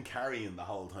I've been carrying the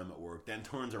whole time at work, then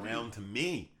turns around to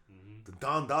me, the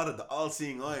Don Dada, the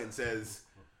all-seeing eye, and says,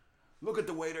 look at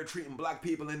the way they're treating black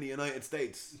people in the United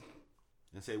States.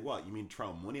 And say, what? You mean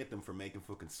throw money at them for making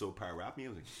fucking subpar rap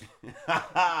music?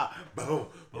 Boom.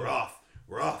 We're off.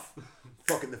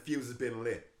 Fucking the fuse has been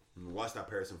lit. And watch that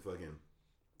person fucking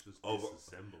Just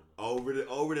over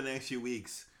the next few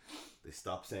weeks. They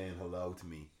stop saying hello to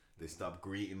me. They stop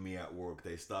greeting me at work.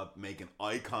 They stop making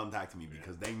eye contact to me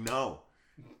because they know.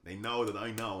 They know that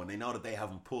I know, and they know that they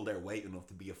haven't pulled their weight enough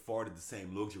to be afforded the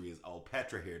same luxury as old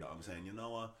Petra here. That I'm saying, you know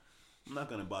what? I'm not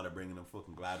gonna bother bringing them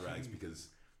fucking glad rags because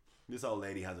this old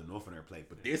lady has enough on her plate.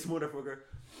 But this motherfucker,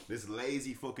 this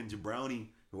lazy fucking jabroni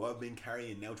who I've been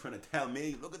carrying now, trying to tell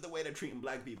me, look at the way they're treating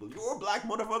black people. You're a black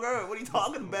motherfucker. What are you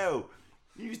talking about?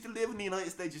 You used to live in the United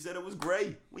States. You said it was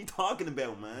great. What are you talking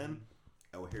about, man?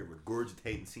 out here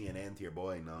regurgitating CNN to your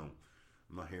boy. No,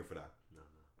 I'm not here for that. No.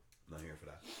 I'm not here for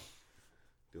that.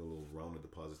 Do a little Rona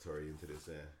depository into this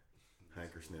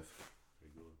hanker sniff.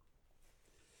 Very good.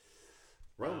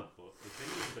 Rona. But the thing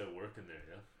is about working there,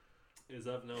 yeah, is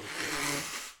I've noticed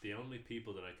that the only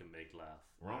people that I can make laugh,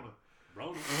 Rona.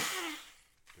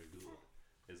 very good,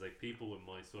 is like people with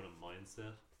my sort of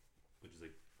mindset, which is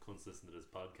like consistent to this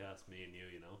podcast, me and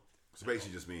you know. So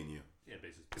basically just me and you. Yeah,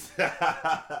 basically. Fair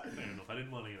enough. I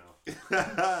didn't want to, you know.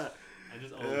 I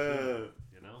just old people,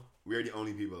 you know. We're the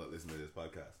only people that listen to this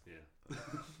podcast. Yeah.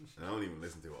 And I don't even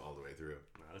listen to it all the way through.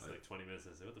 Nah, that's like 20 minutes.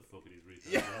 I say, what the fuck are these retards?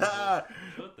 Yeah.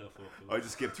 What the fuck? I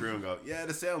just skip through and go, yeah,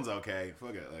 the sound's okay.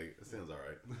 Fuck it, like it sounds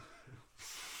alright.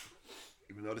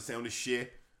 Even though the sound is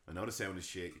shit, I know the sound is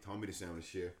shit. You told me the sound is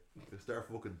shit. Just start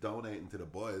fucking donating to the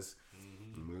boys,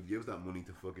 and we'll give that money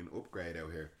to fucking upgrade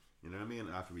out here. You know what I mean?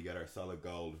 After we get our solid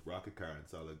gold rocket car and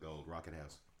solid gold rocket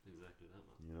house. Exactly that,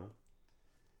 man. You know?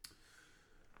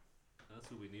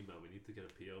 That's what we need, man. We need to get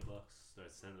a PO box.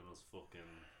 Start sending us fucking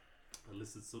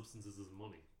illicit substances as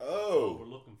money. That's all we're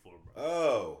looking for, bro.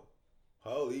 Oh,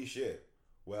 holy shit!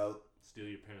 Well, Steal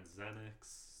your parents' Xanax.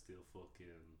 Steal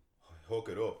fucking. hook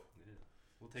it up. Yeah.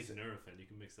 We'll take Nurofen. You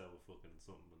can mix that with fucking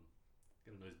something and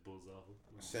get a nice buzz off it.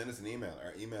 Send us an email.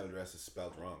 Our email address is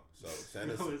spelled wrong. So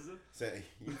send us. No, is it?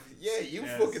 You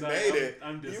Yeah, fucking sorry, made it.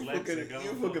 I'm You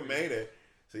dyslexic. fucking made it.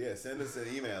 So yeah, send us an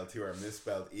email to our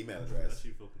misspelled email address. That's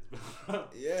you fucking spell.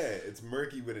 Yeah, it's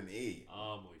murky with an E.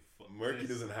 Oh my fuck. Murky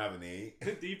doesn't have an E.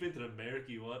 Deep into the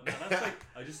murky what? No, that's like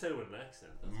I just said it with an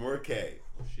accent. That's Murky.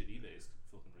 oh shit, eBay's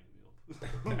fucking ringing me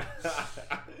up.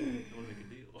 I want to make a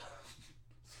deal.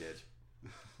 Sketch.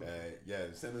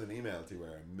 Yeah, send us an email to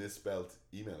our misspelled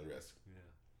email address. Yeah.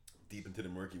 Deep into the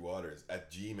murky waters at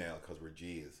Gmail because we're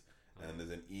G's, and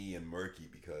there's an E in murky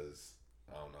because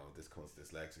I don't know. This cunt's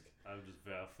dyslexic. I'm just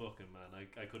fucking man.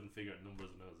 I couldn't figure out numbers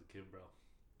when I was a kid, bro.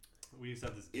 We used to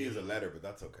have this E game. is a letter, but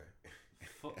that's okay.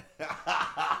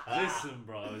 Listen,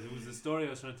 bro. It was the story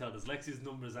I was trying to tell. Dyslexia's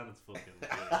numbers and it's fucking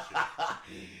shit.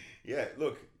 Yeah,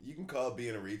 look, you can call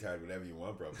being a retard whatever you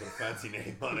want, bro. Put a fancy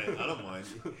name on it. I don't mind.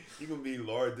 You can be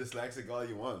Lord Dyslexic all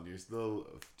you want. You're still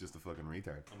just a fucking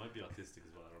retard. I might be autistic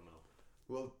as well. I don't know.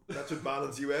 Well, that should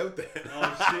balance you out then.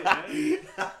 Oh shit,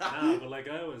 yeah. Nah, but like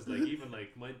I always like even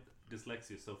like my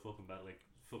dyslexia is so fucking bad. Like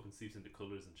fucking seeps into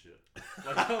colours and shit.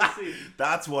 Like I don't see.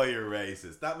 That's why you're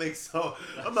racist. That makes so.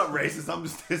 I'm not racist. I'm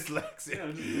just dyslexic. Yeah,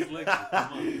 I'm just dyslexic.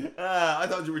 Come on. I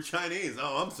thought you were Chinese.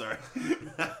 Oh, I'm sorry.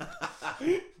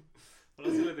 But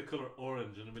I'll see like the colour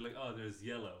orange and I'll be like, oh, there's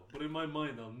yellow. But in my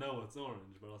mind, I'll know it's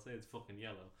orange, but I'll say it's fucking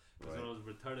yellow. Because when I was a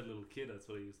retarded little kid, that's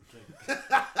what I used to think.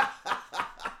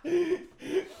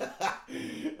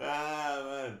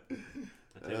 Man.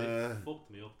 I tell you, it fucked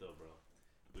me up though, bro.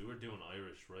 We were doing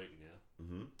Irish writing, yeah?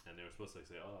 Mm-hmm. And they were supposed to like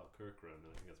say, oh, Kirkround,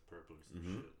 I think that's purple or some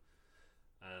Mhm. shit.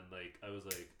 And like, I was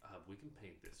like, we can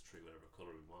paint this tree whatever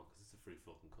colour we want because it's a free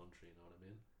fucking country, you know what I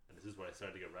mean? And this is where I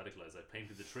started to get radicalised. I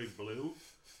painted the tree blue,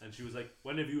 and she was like,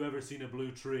 when have you ever seen a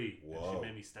blue tree? And Whoa. she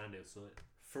made me stand outside.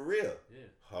 For real? Yeah.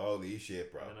 Holy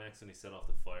shit, bro. And then I accidentally set off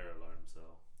the fire alarm, so.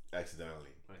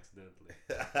 Accidentally. Accidentally.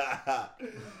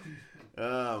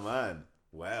 Oh, man.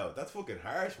 Wow, that's fucking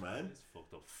harsh, man. It's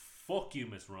fucked up. Fuck you,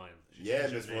 Miss Ryan. She Yeah,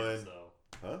 changed Miss her name, Ryan. So.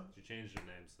 Huh? She changed her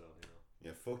name, so, you know.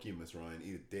 Yeah, fuck you, Miss Ryan.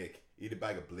 Eat a dick. Eat a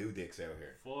bag of blue dicks out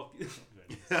here. Fuck you.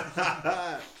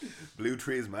 Blue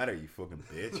trees matter, you fucking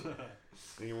bitch.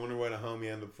 And you wonder why the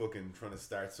homie ended up fucking trying to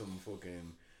start some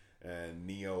fucking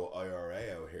neo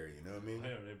IRA out here, you know what I mean?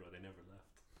 IRA, bro, they never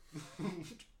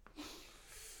left.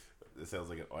 It sounds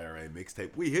like an IRA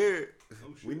mixtape. We here.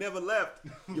 Oh, shit. We never left.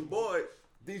 Your boy,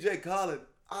 DJ Khaled,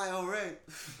 IRA.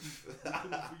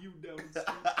 Coming for you down the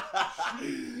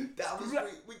street. Down the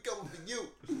street, we coming for you.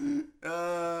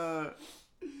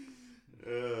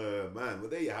 Man, well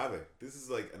there you have it. This is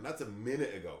like, and that's a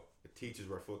minute ago. The teachers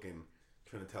were fucking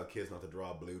trying to tell kids not to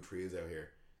draw blue trees out here.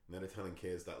 Now they're telling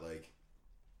kids that like,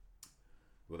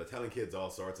 well they're telling kids all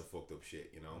sorts of fucked up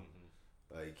shit, you know?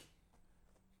 Mm-hmm. Like,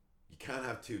 you can't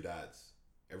have two dads.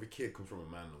 Every kid comes from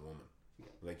a man and a woman.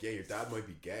 Like, yeah, your dad might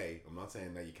be gay. I'm not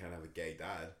saying that you can't have a gay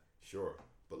dad. Sure.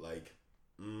 But like,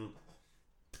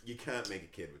 you can't make a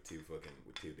kid with two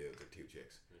dudes or two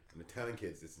chicks. And they're telling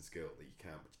kids this in school that you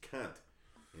can, but you can't.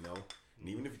 You know? And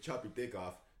even if you chop your dick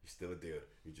off, you're still a dude.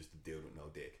 You're just a dude with no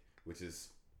dick. Which is,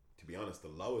 to be honest, the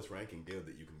lowest ranking dude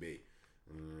that you can be.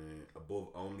 Above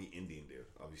only Indian dude,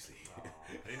 obviously.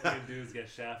 Indian dudes get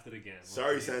shafted again.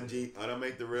 Sorry, Sanjeet. I don't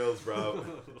make the rules, bro.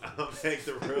 I don't make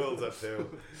the rules up to.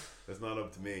 That's not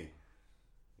up to me.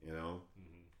 You know?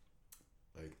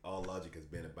 Mm-hmm. Like, all logic has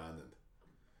been abandoned.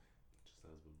 Just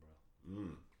has been,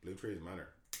 bro. Blue trees matter.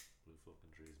 Blue fucking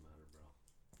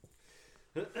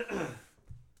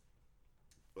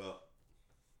Well,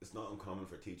 it's not uncommon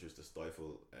for teachers to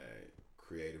stifle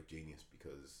creative genius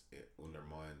because it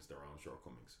undermines their own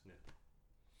shortcomings. Yeah.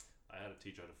 I had a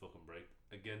teacher had a fucking break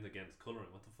again against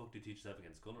colouring. What the fuck do teachers have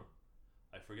against colouring?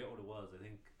 I forget what it was. I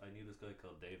think I knew this guy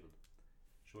called David,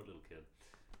 short little kid,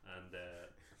 and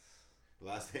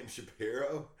Last name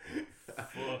Shapiro.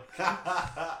 fuck.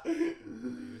 He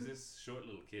was this short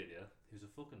little kid, yeah. He was a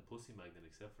fucking pussy magnet,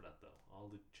 except for that though. All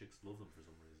the chicks love him for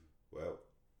some reason. Well,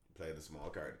 playing the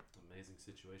small card. Amazing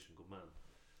situation, good man.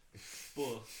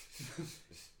 But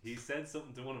he said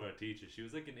something to one of our teachers. She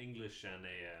was like an English and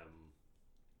a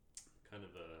kind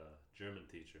of a German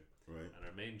teacher. Right. And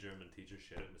our main German teacher,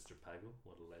 shout out Mr. Pago,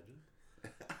 what a legend.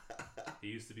 He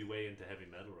used to be way into heavy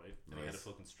metal, right? And he had a Nice.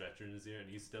 fucking stretcher in his ear, and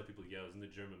he used to tell people, yeah, I was in the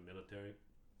German military,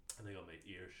 and I got my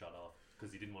ear shot off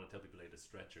because he didn't want to tell people he had a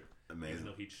stretcher. Even Amazing.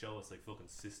 though he'd show us like fucking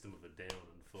System of a Down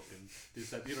and fucking this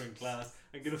that the other in class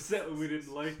and get upset when we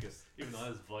didn't like it. Even though I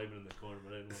was vibing in the corner,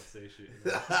 but I didn't want to say shit. You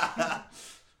know? I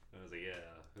was like,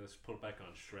 yeah, let's put it back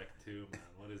on Shrek 2, man.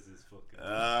 What is this fucking?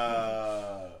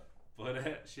 But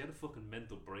she had a fucking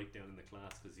mental breakdown in the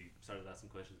class because he started asking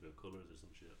questions about colours or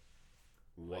some shit.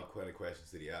 What kind of questions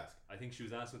did he ask? I think she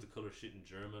was asking to colour shit in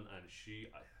German, and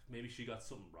maybe she got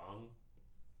something wrong,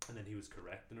 and then he was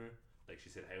correcting her. Like she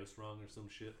said house wrong or some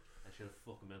shit, and she had a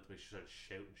fucking mental break. She started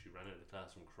shouting. She ran out of the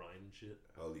classroom crying and shit.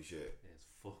 Holy shit. Yeah, it's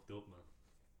fucked up, man.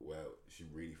 Well, she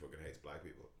really fucking hates black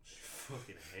people. She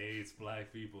fucking hates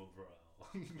black people, bro.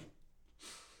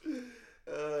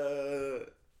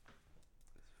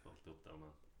 It's fucked up though,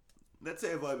 man. Let's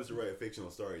say if I was to write a fictional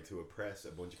story to oppress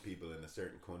a bunch of people in a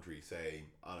certain country, say,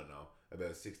 I don't know,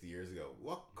 about 60 years ago,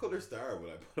 what colour star would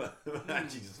I put on?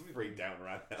 And she just freaked out and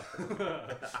ran out.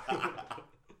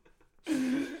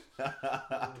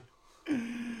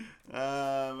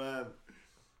 Man.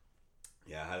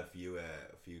 Yeah, I had a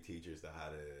few teachers that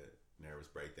had a nervous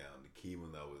breakdown. The key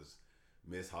one though was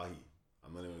Miss Hahi.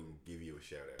 I'm not even going to give you a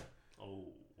shout out.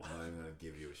 Oh. I'm not even going to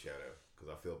give you a shout out because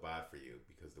I feel bad for you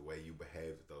because the way you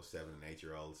behaved with those 7 and 8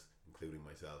 year olds, including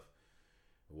myself,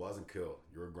 it wasn't cool.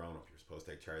 You're a grown up. You're supposed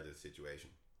to take charge of the situation.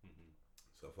 Mm-hmm.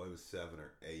 So if I was 7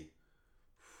 or 8,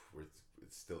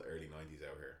 it's still early 90s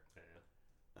out here. Yeah.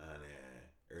 And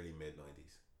early mid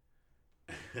 90s.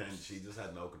 And she just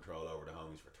had no control over the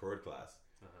homies for 3rd class.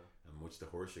 Uh-huh. And much to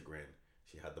her chagrin,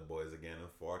 she had the boys again in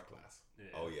 4th class.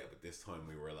 Yeah. Oh yeah, but this time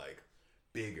we were like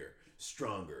bigger,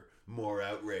 stronger, more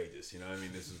outrageous. You know what I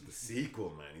mean? This was the sequel,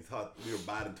 man. He thought we were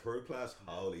bad in 3rd class.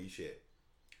 Holy shit.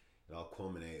 It all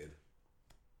culminated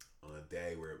on a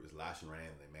day where it was lashing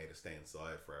rain. They made us stay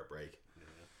inside for our break.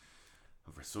 Yeah.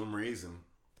 And for some reason,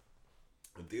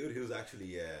 a dude who's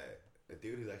actually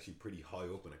pretty high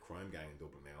up in a crime gang in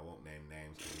Dublin now. I won't name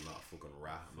names because I'm not a fucking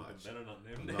rat. Better not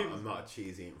name I'm names. not a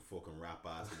cheese eating fucking rat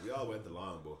bastard. We all went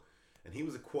along, and he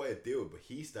was a quiet dude, but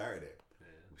he started it. Yeah.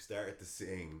 We started to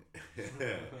sing,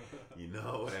 you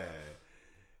know,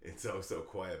 It's Oh So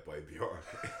Quiet by Bjork.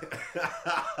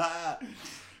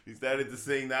 He started to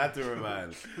sing that to her,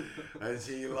 man. And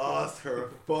she lost her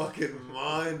fucking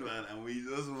mind, man. And we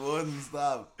just wouldn't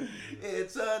stop.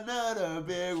 It's another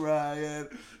big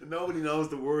riot. Nobody knows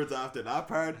the words after that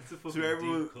part. It's a fucking So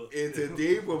everyone, deep cut. it's a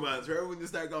deep one, man. So everyone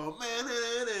just start going, na na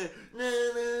na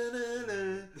na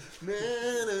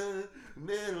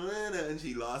na. And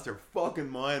she lost her fucking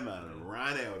mind, man, and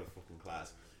ran out of fucking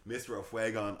class. Mr.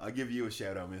 O'Fuegon, I'll give you a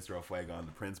shout out, Mr. O'Fuegon,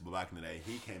 the principal back in the day.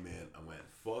 He came in and went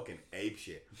fucking ape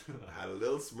shit. Had a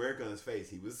little smirk on his face.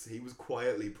 He was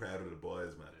quietly proud of the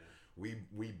boys, man. We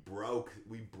broke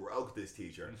this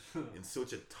teacher in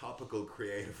such a topical,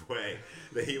 creative way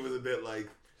that he was a bit like,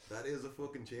 that is a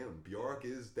fucking tune. Bjork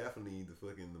is definitely the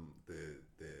fucking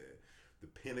the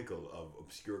pinnacle of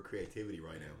obscure creativity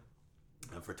right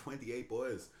now. And for 28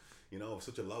 boys, you know,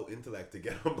 such a low intellect to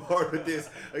get on board with this.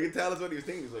 I can tell that's what he was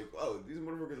thinking. He's like, oh, these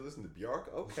motherfuckers listen to Bjork?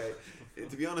 Okay. And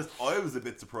to be honest, I was a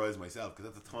bit surprised myself because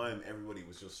at the time, everybody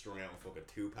was just strung out on fucking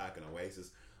Tupac and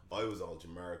Oasis. I was all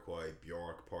Jamiroquai,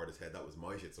 Bjork, Portishead. That was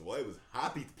my shit. So I was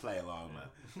happy to play along, man.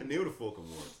 I knew the fucking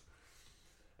words.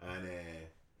 And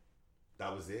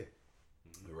that was it.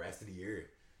 The rest of the year,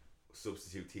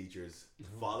 substitute teachers. The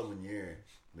following year,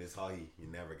 Miss Hahi, you're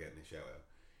never getting a shout out.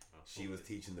 She was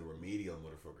teaching the remedial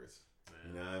motherfuckers. Yeah.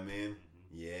 You know what I mean?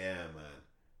 Yeah, man.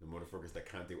 The motherfuckers that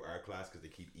can't do art class because they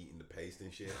keep eating the paste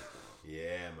and shit.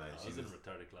 Yeah, man. I was in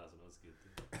retarded class when I was a kid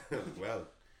too. Well,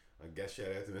 I guess shout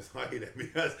out to Miss Hahi then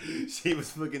because she was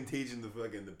fucking teaching the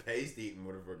paste eating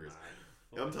motherfuckers.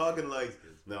 I'm talking like,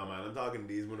 no man, I'm talking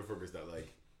these motherfuckers that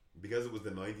like, because it was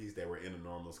the 90s, they were in a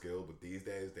normal school, but these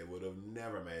days they would have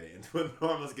never made it into a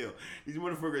normal school. These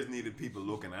motherfuckers needed people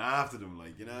looking after them,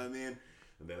 like, you know what I mean?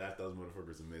 and they left those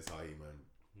motherfuckers in Miss High, man.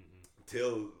 Mm-hmm.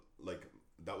 Till like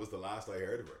that was the last I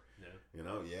heard of her. Yeah. You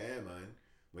know, yeah, man.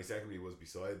 My secondary was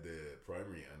beside the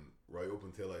primary, and right up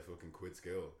until I fucking quit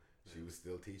school, she was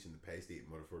still teaching the paste eating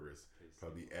motherfuckers.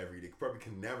 Probably every day. Probably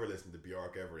can never listen to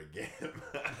Bjork ever again.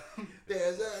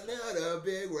 There's another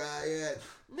big riot.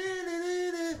 Na, na,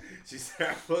 na, na. She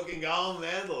started fucking all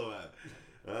mental, man.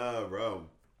 Oh, bro.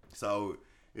 So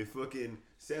if fucking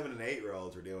 7 and 8 year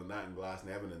olds were doing that in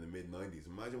Glasnevin in the mid 90s,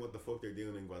 imagine what the fuck they're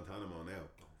doing in Guantanamo now. Oh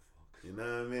fuck. You know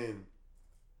what I mean?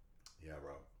 Yeah,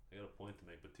 bro. I got a point to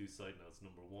make, but 2 side notes.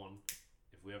 Number 1,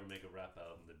 if we ever make a rap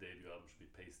album, the debut album should be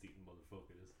Paste Eating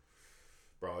Motherfuckers.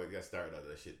 Bro, I got started on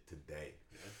that shit today.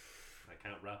 Yeah. I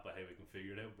can't rap, but hey, we can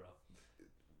figure it out, bro.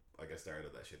 I got started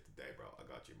on that shit today, bro. I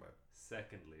got you, man.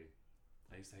 Secondly,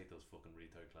 I used to hate those fucking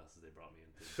retard classes they brought me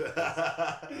into.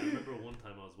 I remember one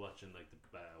time I was watching like the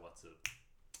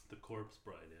The Corpse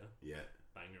Bride, yeah? Yeah.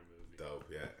 Banger movie. Dope,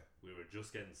 yeah. We were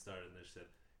just getting started and they said,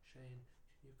 Shane,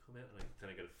 can you come out? And I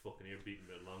kind of get a fucking ear beaten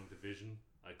by a long division.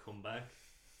 I come back,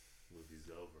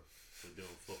 movie's over. We're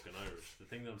doing fucking Irish. The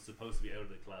thing that I'm supposed to be out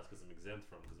of the class because I'm exempt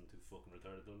from because I'm too fucking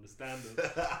retarded to understand it.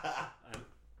 And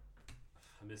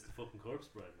I missed the fucking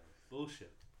Corpse Bride, man. Bullshit.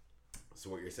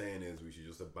 So what you're saying is we should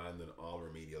just abandon all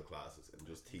remedial classes and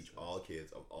just teach all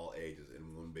kids of all ages in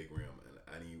one big room, and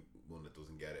anyone that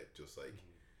doesn't get it just like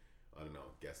I don't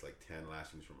know, gets like 10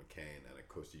 lashings from a cane and a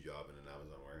cushy job in an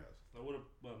Amazon warehouse. I would have,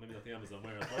 well, maybe not the Amazon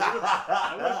warehouse.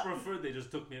 I would have preferred they just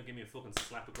took me out, gave me a fucking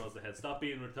slap across the head. Stop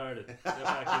being retarded. Get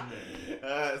back in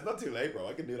there. It's not too late, bro.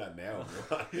 I can do that now.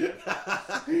 Well,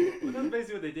 that's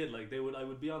basically what they did. Like I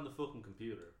would be on the fucking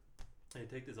computer.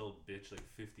 It'd take this old bitch like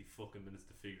 50 fucking minutes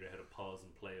to figure out how to pause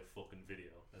and play a fucking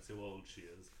video. That's how old she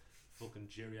is. Fucking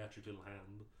geriatric little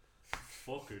hand.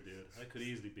 Fuck her, dude. I could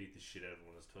easily beat the shit out of her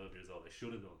when I was 12 years old. I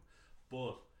should have done.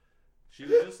 But she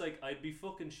was just like,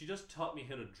 she just taught me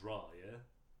how to draw, yeah?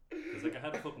 Because like I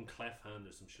had a fucking cleft hand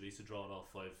or some shit. I used to draw with all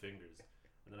 5 fingers.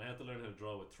 And then I had to learn how to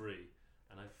draw with 3.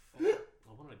 And I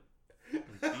wanted to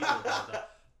fucking beat her about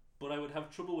that. But I would have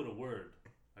trouble with a word.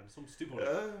 And some stupid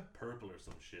like purple or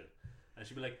some shit. And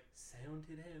she'd be like, sound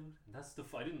it out. And that's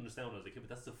I didn't understand when I was a kid, but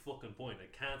that's the fucking point. I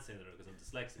can't sound it out because I'm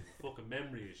dyslexic. It's a fucking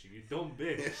memory issue, you dumb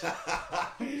bitch.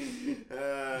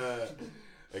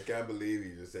 I can't believe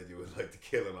you just said you would like to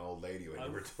kill an old lady when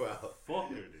you were 12. Fuck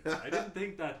her, dude. I didn't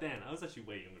think that then. I was actually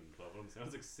way younger than 12. I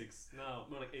was like 6, no,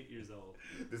 more like 8 years old.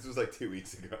 This was like 2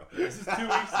 weeks ago. This is 2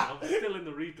 weeks ago. I'm still in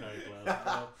the retard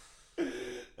class.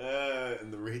 In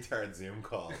the retard Zoom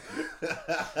call.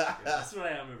 Yeah, that's what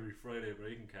I am every Friday, bro.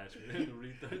 You can catch me in the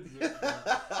retard Zoom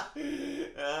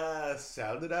call.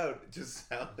 Sound it out. Just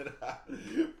sound it out.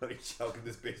 I'm choking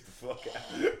this bitch the fuck out.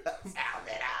 Sound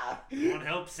it out. You want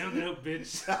help? Sound it out,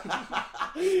 bitch.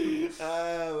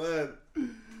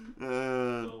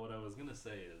 Man. So what I was gonna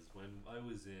say is when I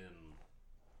was in,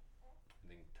 I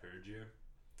think 3rd year,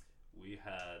 we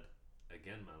had,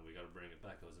 again, man, we gotta bring it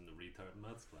back. I was in the retard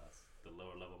maths class, the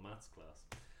lower level maths class,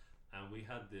 and we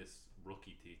had this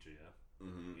rookie teacher, yeah.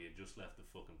 Mm-hmm. He had just left the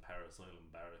fucking Paris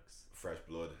Island barracks. Fresh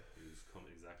blood. He was coming,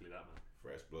 exactly that, man.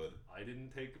 Fresh blood. I didn't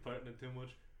take part in it too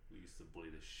much. We used to bully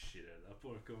the shit out of that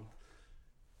poor cunt.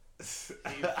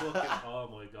 He fucking, oh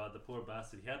my god, the poor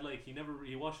bastard. He had like, he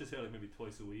washed his hair like maybe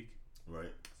twice a week.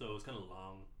 Right. So it was kind of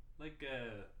long, like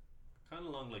kind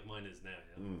of long like mine is now,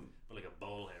 yeah. But like a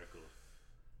bowl haircut.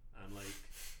 And like,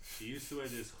 he used to wear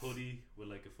this hoodie with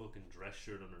like a fucking dress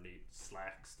shirt underneath,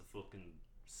 slacks, the fucking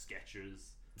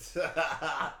Skechers.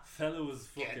 Fella was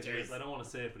fucking, I don't want to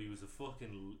say it, but he was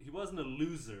he wasn't a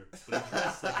loser, but he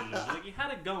dressed like a loser. Like he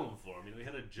had it going for him, you know, he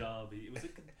had a job, it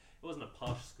wasn't a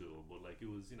posh school, but like it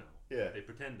was, you know, they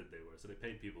pretended they were, so they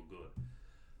paid people good.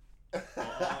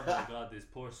 Oh my god, this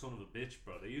poor son of a bitch,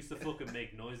 bro. They used to fucking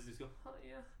make noises. They used to go, oh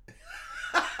yeah.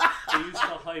 They used to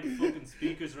hide fucking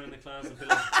speakers around the class and put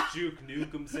like Duke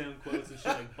Nukem sound quotes and shit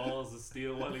like balls of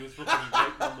steel while he was fucking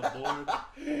writing on the board.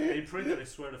 They printed, I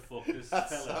swear to fuck, this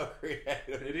That's fella. so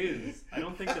creative. It is. I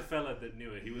don't think the fella that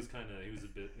knew it, he was a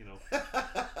bit, you know,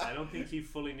 I don't think he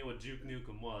fully knew what Duke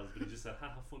Nukem was, but he just said,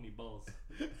 haha, funny balls.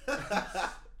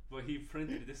 But he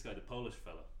printed this guy, the Polish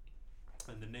fella.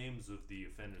 And the names of the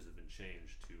offenders have been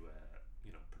changed to,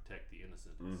 you know, protect the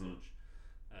innocent and such.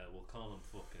 We'll call him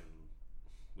fucking.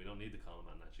 We don't need to call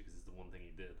him on that shit because it's the one thing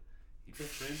he did. He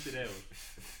printed out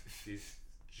these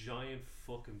giant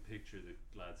fucking picture of the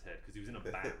lad's head because he was in a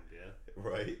band, yeah.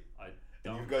 Right. I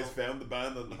And don't you guys know. found the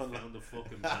band on We found the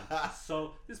fucking band.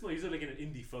 So this one, he's like in an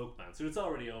indie folk band, so it's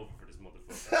already over for this motherfucker.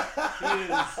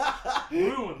 He is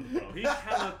ruined, bro. He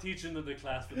cannot teach another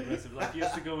class for the rest of his life. He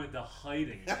has to go into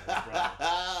hiding, bro.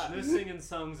 And they're singing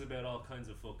songs about all kinds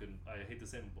of fucking, I hate to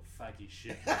say it, but faggy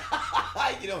shit.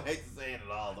 You don't hate to say it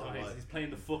at all, No, don't you? he's playing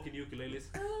the fucking ukulele.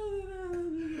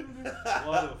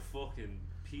 What a fucking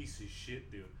piece of shit,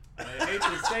 dude. And I hate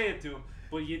to say it to him,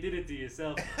 but you did it to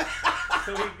yourself, man.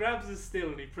 So he grabs his still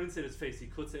and he prints out his face. He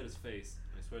cuts out his face.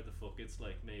 I swear to fuck, it's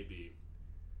like maybe,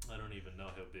 I don't even know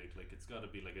how big. Like it's got to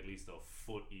be like at least a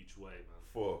foot each way, man.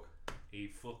 Fuck. He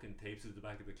fucking tapes it at the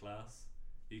back of the class.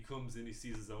 He comes in, he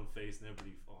sees his own face, and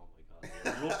everybody, oh my god, he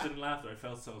erupted in laughter. I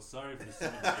felt so sorry for the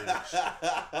son of a bitch.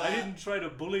 I didn't try to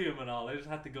bully him at all. I just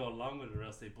had to go along with it, or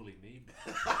else they bully me.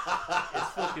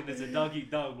 It's a dog eat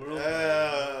dog world.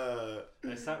 I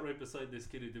sat right beside this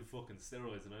kid who did fucking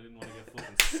steroids, and I didn't want to get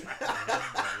fucking smacked in the head,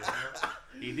 bro, you know?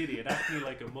 He did. He had acted me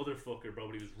like a motherfucker, bro.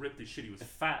 But he was ripped as shit. He was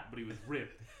fat, but he was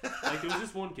ripped. Like there was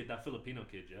this one kid, that Filipino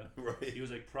kid, yeah. Right. He was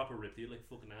like proper ripped. He had like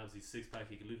fucking abs. He's 6-pack.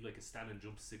 He could do like a stand and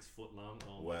jump 6 foot long.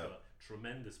 Oh Wow. my god,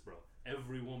 tremendous, bro.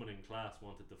 Every woman in class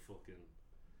wanted to fucking.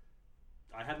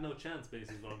 I had no chance,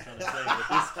 basically, is what I'm trying to say. With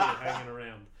this kid hanging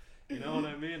around, you know what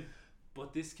I mean?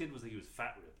 But this kid was like, he was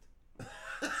fat ripped.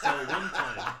 So one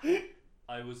time,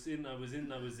 I was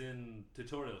in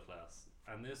tutorial class,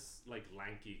 and this like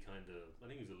lanky kind of, I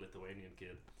think he was a Lithuanian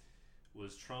kid,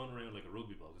 was thrown around like a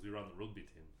rugby ball because we were on the rugby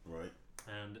team. Right.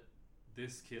 And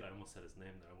this kid, I almost said his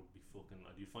name there. I would be fucking.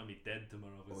 You find me dead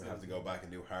tomorrow. We'll have to go back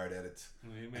and do hard edits.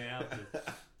 We may have to.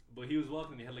 But he was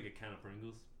walking and he had like a can of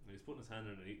Pringles. And he was putting his hand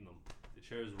in and eating them. The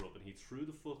chairs were up and he threw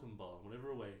the fucking ball. And whenever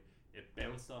away, it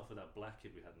bounced off of that black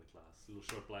kid we had in the class. A little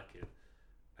short black kid.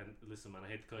 And listen, man, I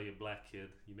hate to call you a black kid.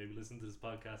 You may be listening to this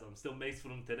podcast. I'm still mates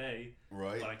with him today.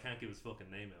 Right. But I can't give his fucking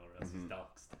name out or else he's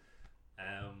doxxed.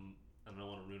 And I don't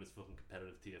want to ruin his fucking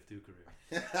competitive TF2 career.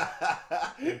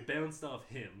 It bounced off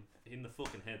him in the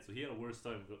fucking head. So he had a worse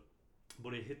time.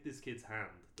 But it hit this kid's hand,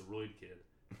 the roid kid.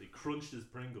 They crunched his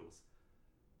Pringles.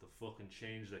 The fucking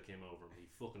change that came over him. He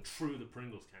fucking threw the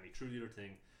Pringles can. He threw the other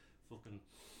thing. Fucking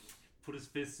put his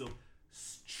fists up.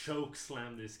 Choke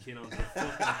slammed this kid onto the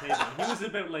fucking table. And he was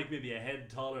about like maybe a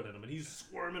head taller than him. And he's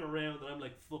squirming around. And I'm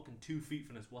like fucking 2 feet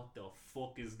from this. What the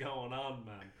fuck is going on,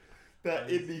 man? That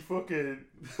indie fucking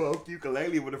folk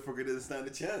ukulele motherfucker didn't stand a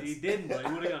chance. He didn't, but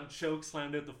he would have gotten choke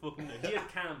slammed out the fucking. He had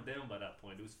calmed down by that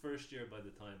point. It was first year by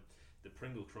the time the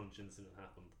Pringle Crunch incident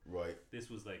happened. Right. This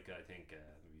was like, I think,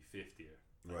 maybe 5th year.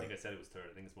 I Right. think I said it was 3rd.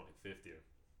 I think it's more like 5th year.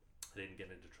 I didn't get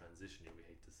into transition year. We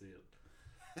hate to see it.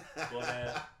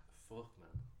 But, fuck, man.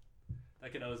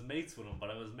 Like, I was mates with him, but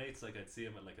I was mates, like, I'd see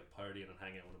him at, like, a party and I'd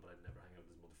hang out with him, but I'd never hang out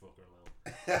with this motherfucker alone.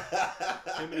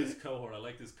 Him and his cohort, I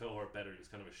liked his cohort better. He was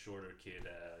kind of a shorter kid.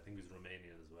 I think he was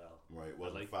Romanian as well. Right,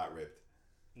 wasn't like- fat ripped.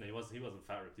 No, he wasn't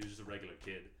fat ripped. He was just a regular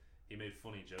kid. He made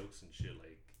funny jokes and shit.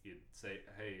 Like he'd say,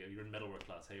 "Hey, you're in metalwork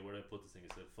class. Hey, where do I put this thing?"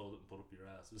 He said, "Fold it and put up your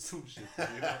ass," or some shit.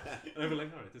 You know? And I'd be like,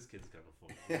 "All right, this kid's kind of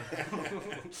funny."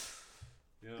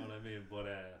 You know what I mean? But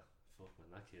fuck,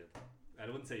 man, that kid. I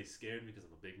wouldn't say he scared me because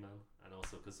I'm a big man, and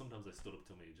also because sometimes I stood up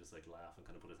to him, he'd just like laugh and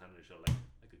kind of put his hand on his shoulder, like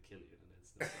I could kill you in an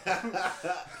instant.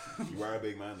 You are a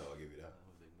big man, though. I'll give you that.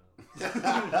 I'm a big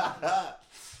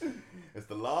man. It's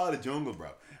the law of the jungle, bro,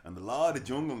 and the law of the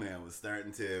jungle now is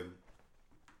starting to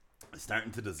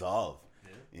dissolve.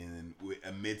 Yeah.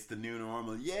 Amidst the new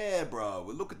normal. Yeah, bro.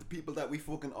 Well, look at the people that we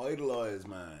fucking idolize,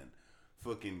 man.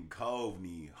 Fucking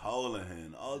Coveney,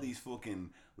 Holohan, all these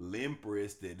fucking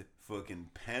limp-wristed, fucking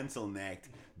pencil-necked,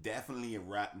 definitely a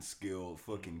rat in school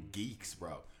fucking geeks,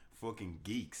 bro. Fucking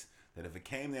geeks. That if it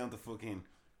came down to fucking,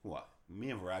 what?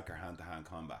 Me and Varak are hand-to-hand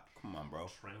combat. Come on, bro.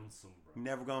 Trounce him, bro.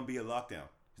 Never gonna be a lockdown.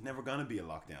 There's never gonna be a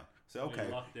lockdown. So, okay.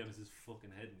 Lockdown is his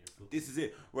fucking head in your foot. This is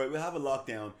it. Right, we'll have a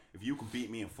lockdown. If you can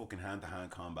beat me in fucking hand-to-hand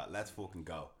combat, let's fucking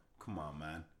go. Come on,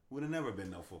 man. Would have never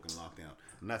been no fucking lockdown.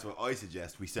 And that's what I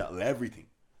suggest. We settle everything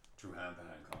through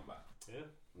hand-to-hand combat. Yeah.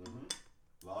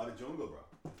 Law of the jungle, bro.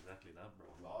 Exactly that, bro.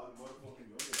 Law of the motherfucking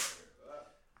jungle out here.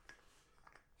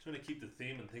 Trying to keep the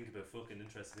theme and think about fucking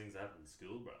interesting things that happen in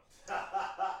school, bro.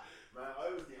 Man, I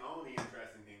was the only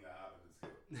interesting thing that happened in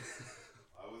school.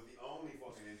 I was the only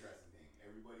fucking interesting thing.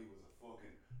 Everybody was a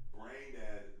fucking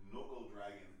brain-dead,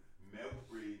 knuckle-dragging,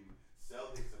 mouth-breathing,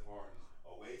 Celtic supporting,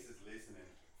 Oasis listening,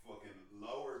 fucking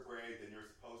lower grade than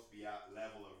you're supposed to be at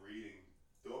level of reading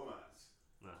dumbass.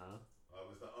 Uh-huh. I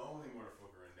was the only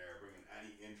motherfucker in there bringing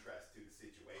any interest to the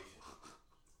situation.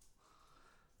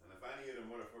 And if any of the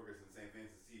motherfuckers in St.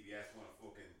 Vincent CBS want to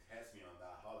fucking test me on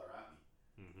that, holler at me.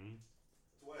 Mm-hmm.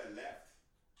 That's why I left.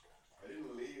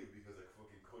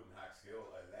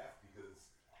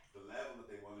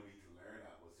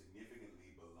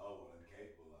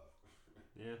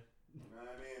 Yeah. You know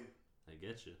what I mean? I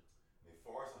get you. They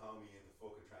forced a homie into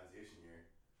fucking transition year.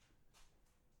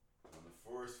 On the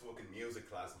first fucking music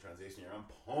class in transition year, I'm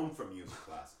pumped for music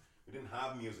class. We didn't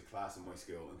have music class in my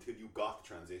school until you got to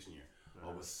transition year.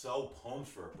 I was so pumped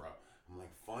for it, bro. I'm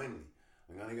like, finally,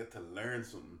 I'm gonna get to learn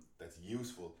something that's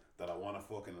useful that I want to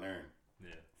fucking learn. Yeah.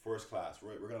 First class,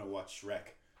 right? We're gonna watch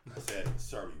Shrek. I said,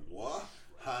 sorry, what?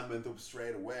 Hand went up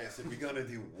straight away. I said, we're gonna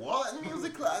do what in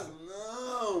music class?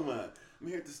 No, man. I'm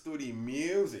here to study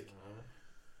music.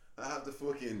 I have the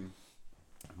fucking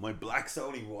my black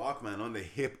Sony Walkman on the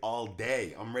hip all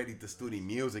day. I'm ready to study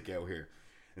music out here.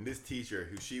 And this teacher,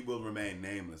 who she will remain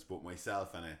nameless, but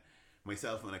myself and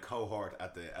a cohort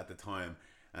at the time,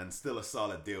 and still a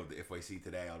solid dude that if I see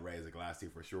today I'll raise a glass to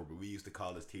for sure. But we used to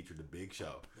call this teacher the Big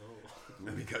Show.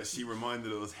 Because she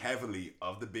reminded us heavily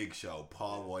of the Big Show.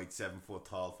 Paul White, 7 foot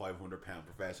tall, 500 pound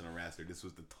professional wrestler. This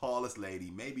was the tallest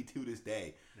lady, maybe to this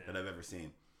day, that I've ever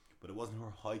seen. But it wasn't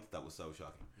her height that was so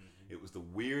shocking. It was the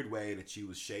weird way that she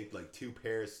was shaped like two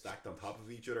pears stacked on top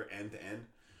of each other, end to end.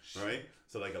 Right?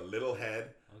 So like a little head,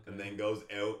 and then goes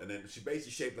out, and then she's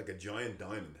basically shaped like a giant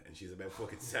diamond, and she's about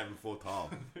fucking 7 foot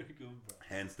tall. Very good, bro.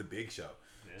 Hence the Big Show.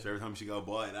 Yeah. So every time she go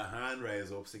by, that hand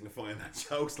raise up signifying that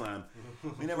choke slam.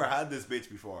 We never had this bitch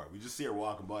before. We just see her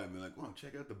walking by and be like, "Wow,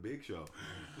 check out the Big Show."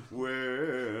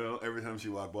 Well, every time she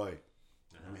walked by.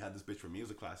 And we had this bitch for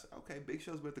music class. Okay, Big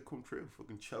Show's about to come true.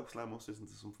 Fucking choke slam us into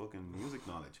some fucking music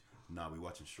knowledge. Nah, we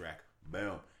watching Shrek.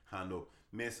 Boom. Hand up.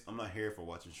 Miss, I'm not here for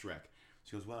watching Shrek.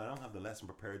 She goes, well, I don't have the lesson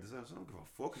prepared. I don't give a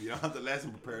fuck if you don't have the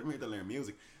lesson prepared. I'm here to learn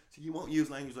music. So you won't use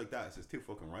language like that. I says, too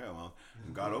fucking right, man.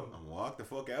 And got up and walked the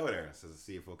fuck out of there. I says, I'll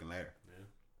see you fucking later.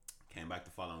 Yeah. Came back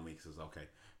the following week. Says, okay,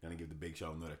 gonna give the Big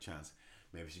Show another chance.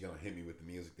 Maybe she's gonna hit me with the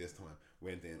music this time.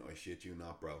 Went in, I shit you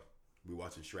not, bro. We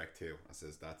watching Shrek 2. I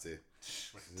says, that's it.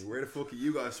 Says, where the fuck are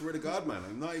you guys? I swear to God, man.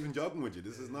 I'm not even joking with you.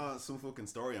 This is not some fucking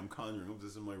story I'm conjuring up.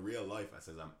 This is my real life. I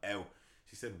says, I'm out.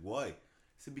 She said, why? I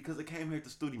said, because I came here to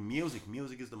study music.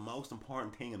 Music is the most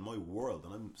important thing in my world.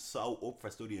 And I'm so up for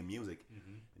studying music.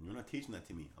 And you're not teaching that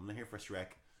to me. I'm not here for Shrek.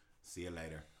 See you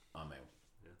later. I'm out.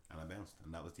 Yeah. And I bounced.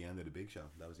 And that was the end of the Big Show.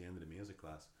 That was the end of the music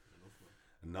class.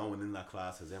 And no one in that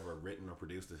class has ever written or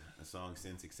produced a song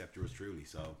since except yours truly.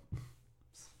 So...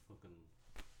 fucking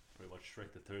probably watch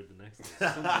Shrek the Third the next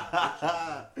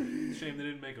day. Shame they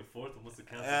didn't make a fourth one. What's the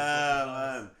cancel?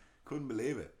 Man, couldn't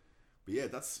believe it. But yeah,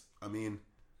 that's. I mean,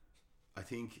 I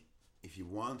think if you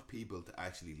want people to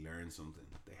actually learn something,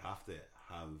 they have to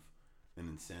have an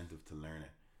incentive to learn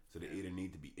it. So they either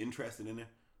need to be interested in it,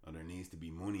 or there needs to be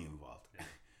money involved. Yeah.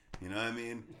 You know what I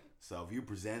mean? So if you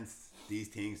present these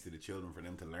things to the children for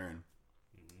them to learn,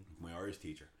 my Irish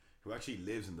teacher, who actually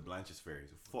lives in the Blanchardsphere,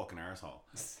 he's a fucking arsehole.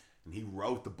 And he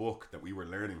wrote the book that we were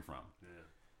learning from.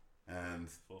 Yeah. And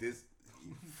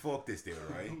fuck this dude,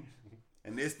 right?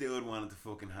 And this dude wanted to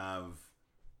fucking have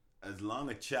as long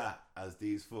a chat as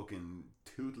these fucking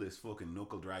toothless fucking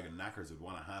knuckle dragging knackers would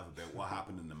want to have about what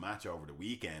happened in the match over the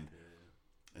weekend.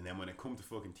 Yeah. And then when it come to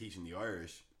fucking teaching the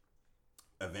Irish,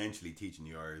 eventually teaching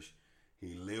the Irish,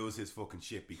 he loses his fucking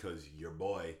shit because your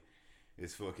boy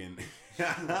is fucking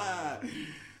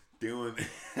doing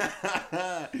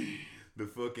the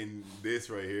fucking this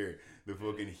right here, the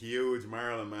fucking huge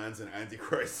Marilyn Manson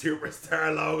Antichrist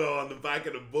Superstar logo on the back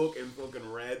of the book in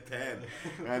fucking red pen,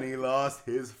 and he lost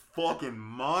his fucking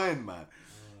mind, man.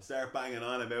 Start banging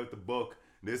on about the book,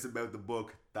 this about the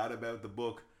book, that about the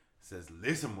book. Says,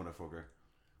 listen, motherfucker,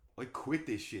 I quit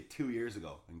this shit 2 years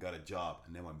ago and got a job,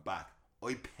 and then went back.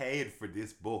 I paid for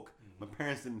this book. My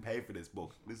parents didn't pay for this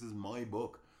book. This is my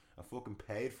book. I fucking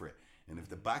paid for it. And if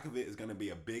the back of it is going to be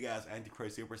a big ass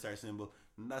Antichrist Superstar symbol,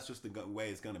 then that's just the way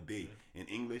it's going to be. In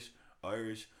English,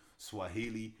 Irish,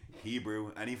 Swahili,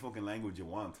 Hebrew, any fucking language you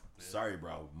want. Yeah. Sorry,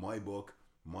 bro. My book,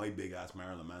 my big ass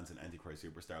Marilyn Manson Antichrist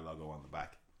Superstar logo on the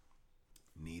back.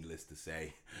 Needless to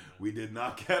say, we did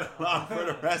not get along for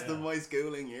the rest of my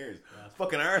schooling years.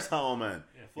 Fucking arsehole, man.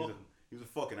 Yeah, he was a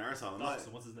fucking arsehole.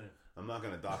 What's his name? I'm not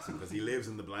going to dox him because he lives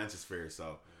in the Blanchardsphere,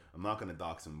 so I'm not going to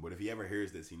dox him. But if he ever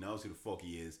hears this, he knows who the fuck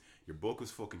he is. Your book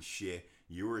was fucking shit.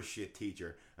 You were a shit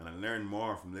teacher. And I learned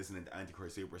more from listening to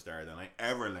Antichrist Superstar than I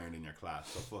ever learned in your class.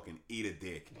 So fucking eat a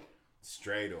dick.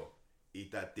 Straight up.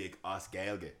 Eat that dick os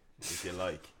Gaelge, if you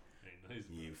like. Hey, nice,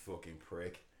 you fucking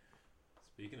prick.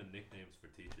 Speaking of nicknames for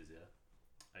teachers, yeah.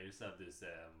 I used to have this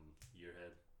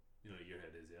yearhead. You know what a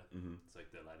yearhead is, yeah? Mm-hmm. It's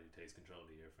like the lad who takes control of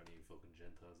the year for any fucking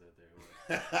Gentiles out there.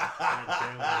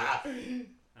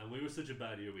 And we were such a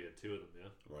bad year, we had two of them, yeah?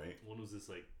 Right. One was this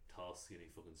like tall, skinny,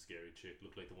 fucking scary chick.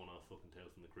 Looked like the one off fucking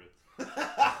Tales from the Crypt.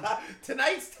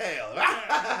 Tonight's Tale.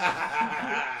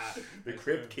 The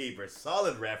Crypt Keeper.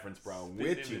 Solid reference, bro. I'm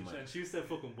with you, man. And she used to have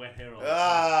fucking wet hair on.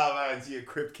 Man, see a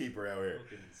Crypt Keeper out here.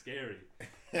 Fucking scary.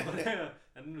 And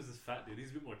then there's this fat dude.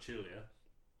 He's a bit more chill, yeah.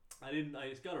 I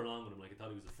got along with him. Like, I thought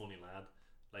he was a funny lad.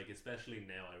 Like, especially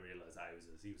now I realise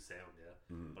he was sound, yeah.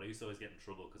 But I used to always get in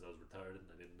trouble because I was retarded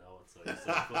and I didn't know it. So I used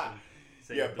to fucking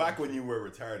say back when you were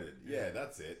retarded. Yeah,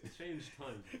 that's it. Changed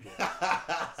times.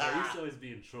 So I used to always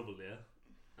be in trouble, yeah.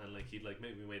 And like he'd like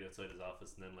make me wait outside his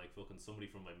office, and then like fucking somebody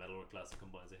from my metalwork class would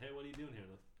come by and say, "Hey, what are you doing here?"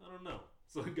 And I don't know.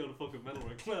 So I'd go to fucking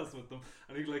metalwork class with them,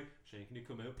 and he'd like, "Shane, can you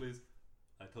come out, please?"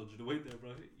 I told you to wait there,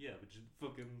 bro. Yeah, but you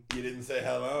fucking... You didn't say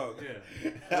hello.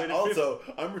 Yeah. Also,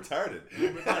 I'm retarded. I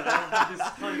don't have this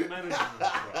time management,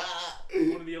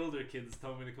 bro. One of the older kids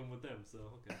told me to come with them, so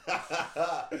okay.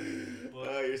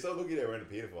 But, you're so lucky they weren't a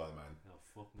pedophile, man. Oh,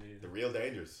 fuck me. The real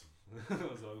dangers.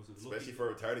 Especially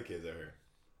for retarded kids out here.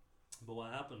 But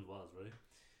what happened was, right,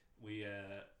 we,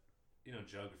 you know,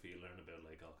 geography, you learn about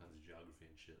like all kinds of geography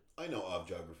and shit. I know of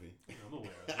geography. I'm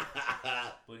aware of it.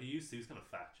 But he was kind of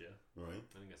fat, yeah. Right.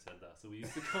 I think I said that. So we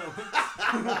used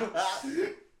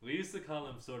to call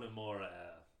him sort of more,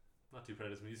 not too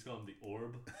proud of him, we used to call him the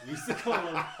orb. We used to call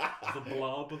him the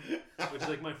blob, which is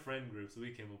like my friend group, so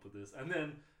we came up with this. And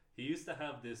then he used to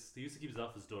keep his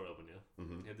office door open, yeah.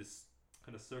 He had this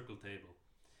kind of circle table.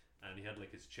 And he had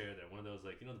like his chair there, one of those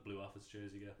like, you know, the blue office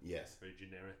chairs you get? Yes. Very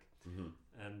generic.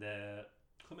 And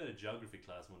come out of geography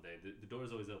class one day, the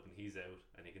door's always open, he's out,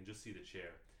 and you can just see the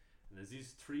chair. And there's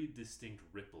these 3 distinct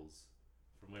ripples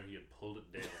from where he had pulled it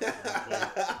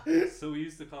down. So we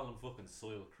used to call him fucking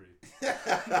soil creep.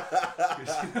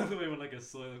 Because you know the way when like a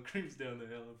soil creeps down the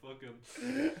hill and fucking...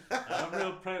 I'm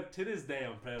real proud, to this day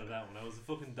I'm proud of that one. I was a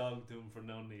fucking dog to him for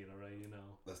no need, alright, you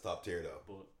know. That's top tier though.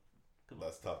 But,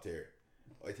 that's top tier.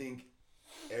 I think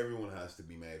everyone has to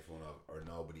be made fun of, or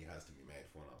nobody has to be made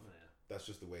fun of. Yeah. That's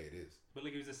just the way it is. But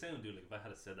like, he was a sound dude. Like, if I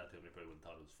had said that to him, he probably would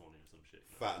have thought it was funny or some shit.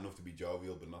 You know? Fat enough to be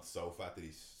jovial, but not so fat that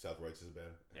he's self-righteous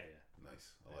about it. Yeah.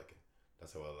 Nice. I like it.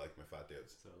 That's how I like my fat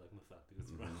dudes. So I like my fat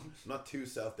dudes, bro. Not too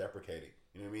self-deprecating.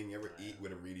 You know what I mean? You ever eat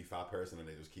with a really fat person and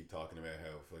they just keep talking about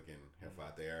how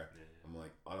fat they are? Yeah. I'm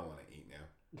like, I don't want to eat now.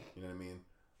 You know what I mean?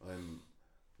 I'm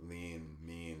lean,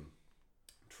 mean,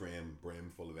 trim,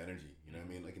 brim, full of energy. You know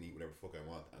what I mean? I can eat whatever fuck I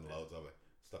want and loads of it.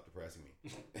 Stop depressing me.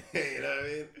 You know what I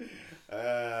mean?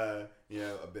 You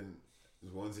know,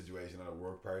 there's one situation at a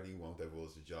work party, won't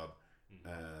divulge the job,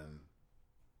 and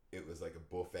it was like a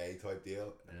buffet type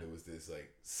deal, and there was this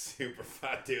like super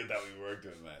fat dude that we worked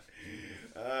with, man.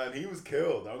 And he was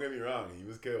cool, don't get me wrong, he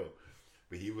was cool.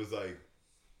 But he was like,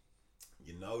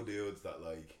 you know, dudes that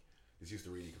like, this used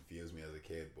to really confuse me as a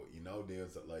kid, but you know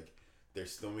dudes that like, their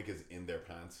stomach is in their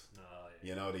pants. Oh, yeah.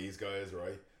 You know these guys,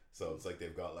 right? So it's like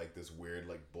they've got like this weird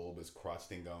like bulbous crotch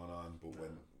thing going on, but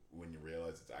when you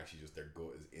realize it's actually just their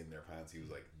gut is in their pants, he was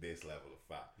like this level of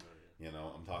fat. Oh, yeah. You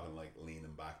know, I'm talking like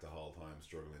leaning back the whole time,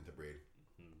 struggling to breathe.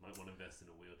 Might want to invest in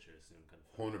a wheelchair soon, kind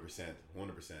of. 100%.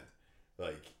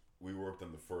 Like we worked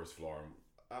on the first floor, and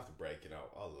after break, you know,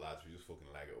 all the lads we just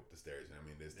fucking leg it up the stairs. You know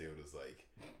what I mean? This dude was like,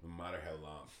 no matter how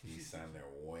long, he's standing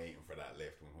there waiting for that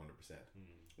lift. 100%.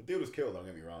 The dude was cool. Don't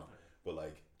get me wrong. But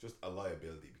like, just a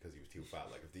liability because he was too fat.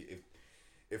 Like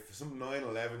if some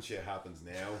 9/11 shit happens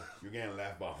now, you're getting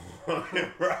left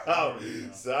behind, bro.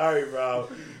 Sorry, bro.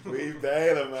 We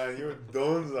bailed him, man. You were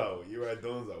dunzo.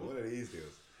 One of these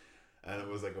dudes. And it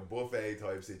was like a buffet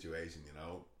type situation, you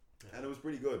know. And it was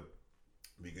pretty good.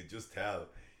 We could just tell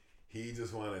he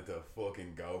just wanted to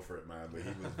fucking go for it, man. But he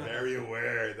was very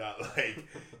aware that like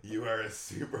you are a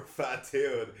super fat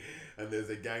dude, and there's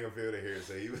a gang of food here.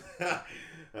 So he was.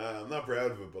 I'm not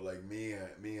proud of it, but like me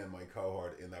and my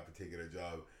cohort in that particular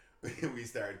job, we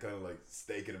started kind of like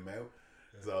staking him out.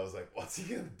 So I was like, "What's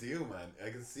he gonna do, man?" I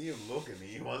can see him looking.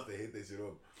 He wants to hit this shit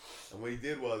up. And what he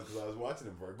did was, because I was watching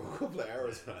him for a couple of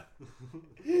hours, man.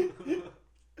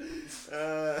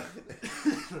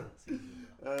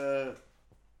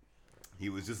 He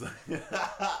was just like,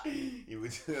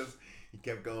 he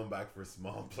kept going back for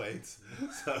small plates.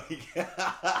 So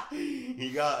he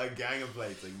got a gang of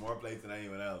plates, like more plates than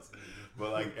anyone else.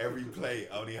 But like every plate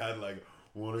only had like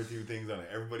 1 or 2 things on it.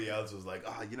 Everybody else was like,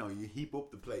 you know, you heap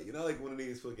up the plate. You know, like one of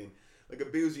these fucking, like a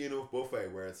bougie enough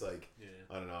buffet where it's like,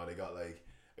 I don't know, they got like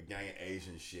a gang of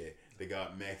Asian shit. They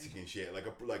got Mexican shit, like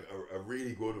a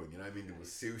really good one. You know what I mean? There was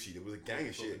sushi. There was a gang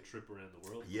of shit. Trip around the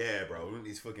world. Yeah, bro. One of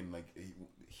these fucking like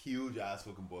huge ass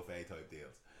fucking buffet type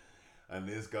deals. And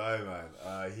this guy,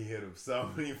 man, he hit him so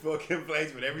many fucking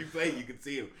plates. But every plate you could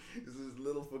see him. This is this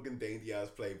little fucking dainty ass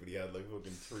plate, but he had like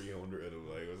fucking 300 of them.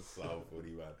 Like, it was so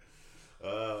funny, man.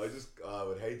 I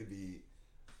would hate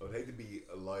to be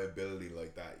a liability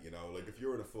like that, you know. Like, if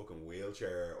you're in a fucking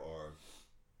wheelchair, or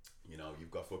you know,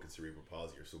 you've got fucking cerebral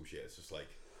palsy or some shit, it's just like,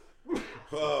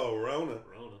 oh, Rona.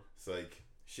 It's like,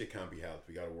 shit can't be helped.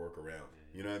 We gotta work around.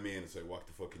 You know what I mean? It's like, what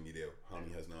the fuck can you do?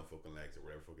 Homie has no fucking legs or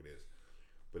whatever the fuck it is.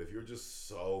 But if you're just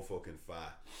so fucking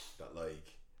fat that,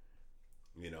 like,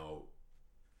 you know,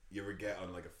 you ever get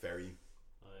on like a ferry,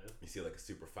 you see like a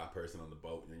super fat person on the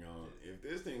boat, and you're going, if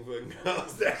this thing fucking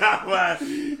goes down, man,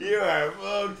 you are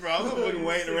fucked, bro. I'm not fucking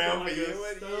waiting around for you.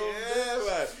 Yeah,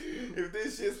 man. If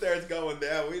this shit starts going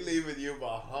down, we leaving you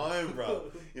behind,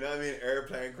 bro. You know what I mean?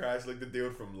 Airplane crash like the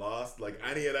dude from Lost. Like,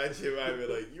 any of that shit, man, be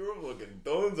like, you're fucking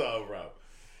donezo, bro.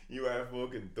 You are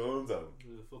fucking donezo.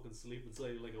 Fucking sleep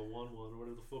inside like a 1-1 or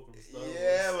whatever the fucking style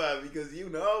yeah, was. man, because you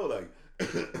know, like,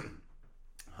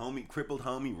 homie, crippled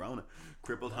homie, Rona,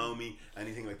 crippled homie,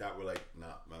 anything like that, we're like, nah,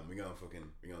 man, we're gonna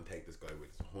take this guy with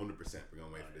us 100%. We're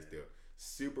gonna wait for this dude.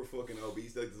 Super fucking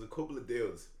obese. Like, there's a couple of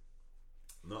dudes,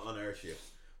 not on our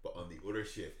shift, but on the other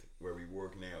shift where we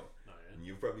work now. And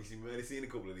you've probably might have seen a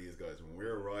couple of these guys. When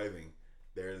we're arriving,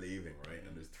 they're leaving, right?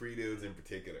 And there's 3 dudes in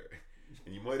particular.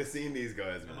 And you might have seen these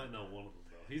guys, man. I might know one of them,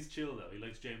 though. He's chill, though. He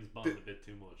likes James Bond a bit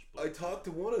too much. But I talked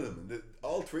to one of them, and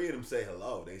all 3 of them say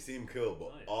hello. They seem cool,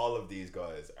 but all of these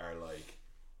guys are like,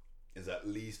 is at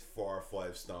least 4 or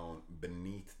 5 stone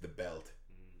beneath the belt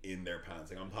in their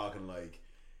pants. Like, I'm talking like,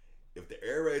 if the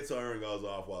air raid siren goes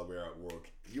off while we're at work,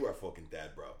 you are fucking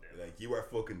dead, bro. Yeah. Like, you are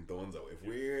fucking donezo. If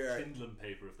we're kindling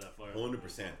paper, if that fire 100%.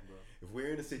 If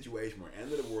we're in a situation where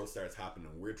end of the world starts happening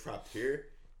and we're trapped here,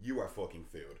 you are fucking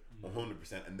food.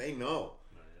 100%. And they know.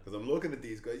 Because I'm looking at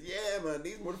these guys. Yeah, man,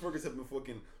 these motherfuckers have been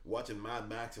fucking watching Mad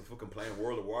Max and fucking playing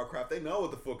World of Warcraft. They know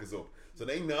what the fuck is up. So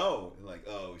they know. Like,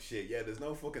 oh shit, yeah, there's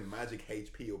no fucking magic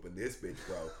HP up in this bitch,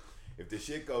 bro. If the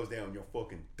shit goes down, you're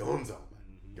fucking donezo, man.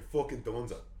 You're fucking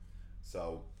donezo.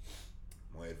 So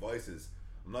my advice is,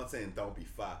 I'm not saying don't be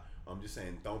fat. I'm just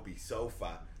saying don't be so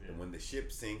fat that when the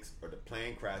ship sinks or the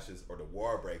plane crashes or the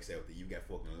war breaks out, that you get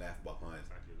fucking left behind.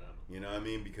 Exactly that. You know what I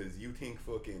mean? Because you think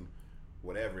fucking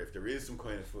whatever, if there is some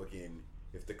kind of fucking,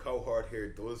 if the cohort here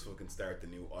does fucking start the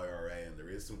new IRA and there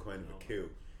is some kind of a coup,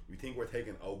 you think we're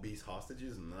taking obese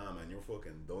hostages? Nah, man, you're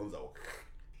fucking donezo.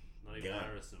 Not even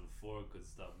Harrison Ford could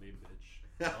stop me, bitch.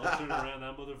 I'll turn around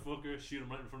that motherfucker, shoot him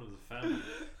right in front of his family.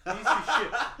 Piece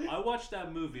of shit. I watched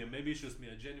that movie, and maybe it's just me,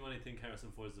 I genuinely think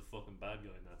Harrison Ford's the fucking bad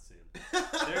guy in that scene.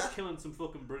 They're killing some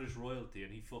fucking British royalty,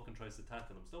 and he fucking tries to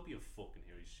tackle them. So don't be a fucking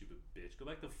hero, you stupid bitch. Go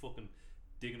back to fucking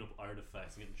digging up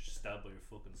artifacts and getting stabbed by your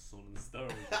fucking son and Star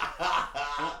Wars.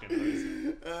 Fucking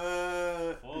Harrison.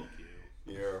 Fuck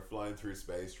you. You're flying through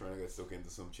space trying to get stuck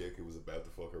into some chick who was about to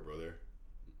fuck her brother.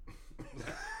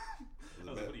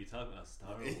 What are you talking about,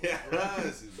 Star Wars? Yeah,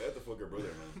 she's about to fuck her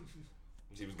brother, man.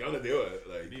 She was gonna do it.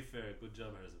 Like, to be fair, good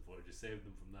job, Harrison Ford. You saved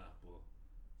them from that, but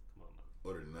come on, man.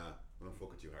 Other than that, I don't fuck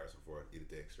with you, Harrison Ford. Eat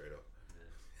a dick straight up.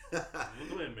 Yeah. Look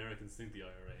the way Americans think the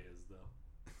IRA is, though.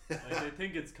 Like, they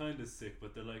think it's kind of sick,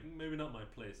 but they're like, maybe not my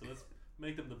place. So let's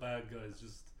make them the bad guys.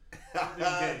 Just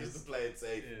to play it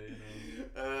safe. Yeah, you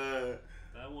know.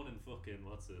 That one in fucking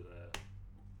what's it?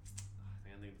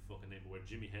 I think the fucking name, where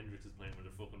Jimi Hendrix is playing, where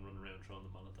they're fucking running around throwing the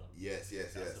Molotov. That's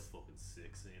a fucking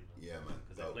sick scene, man. Yeah, man.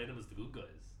 Because they play them as the good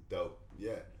guys. Dope.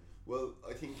 Yeah. Well,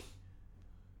 I think,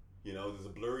 you know, there's a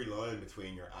blurry line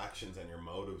between your actions and your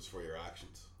motives for your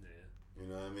actions. Yeah. You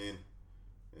know what I mean?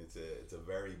 It's a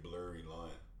very blurry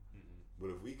line. But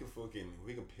if we can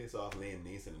piss off Liam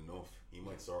Neeson enough, he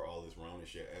might sort all this Rona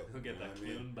shit out. He'll get that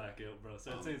clown back out, bro.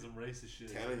 Start saying some racist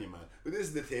shit. Telling you, man. But this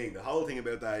is the thing. The whole thing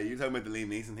about that, you're talking about the Liam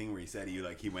Neeson thing where he said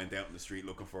he went out in the street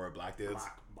looking for black dudes.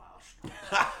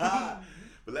 But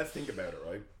let's think about it,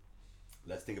 right?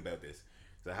 Let's think about this.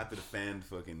 So I had to defend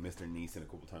fucking Mr. Neeson a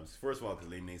couple times. First of all,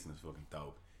 because Liam Neeson is fucking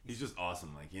dope. He's just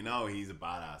awesome. Like, you know, he's a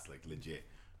badass, like, legit,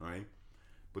 right?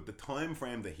 But the time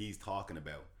frame that he's talking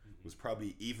about was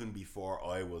probably even before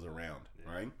I was around,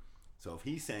 right? So if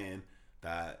he's saying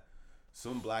that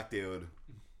some black dude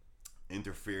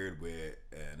interfered with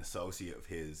an associate of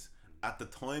his at the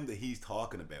time that he's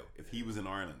talking about, if he was in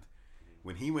Ireland,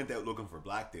 when he went out looking for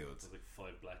black dudes, there's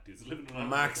like 5 black dudes living in Ireland.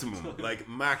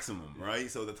 maximum, right?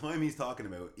 So the time he's talking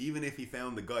about, even if he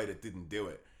found the guy that didn't do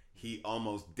it, he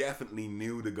almost definitely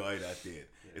knew the guy that did.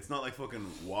 Yeah. It's not like fucking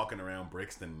walking around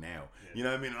Brixton now. Yeah. You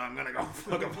know what I mean? I'm gonna go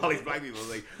fuck up all these black people.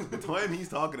 Like, the time he's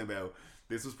talking about,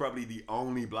 this was probably the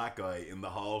only black guy in the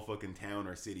whole fucking town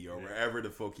or city or wherever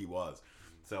the fuck he was.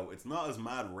 So it's not as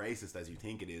mad racist as you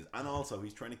think it is. And also,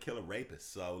 he's trying to kill a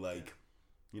rapist. So, like,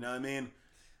 you know what I mean?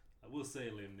 I will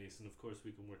say, Liam Neeson, of course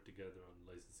we can work together on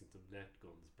licensing some net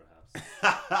guns, perhaps.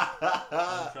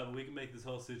 We can make this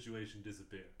whole situation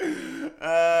disappear.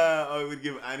 I would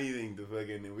give anything to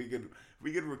fucking... If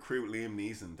we could recruit Liam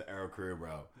Neeson to our crew,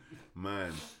 bro.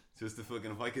 Man... Just to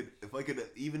fucking, if I could,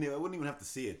 even if I wouldn't even have to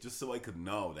see it, just so I could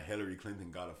know that Hillary Clinton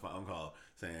got a phone call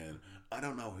saying, I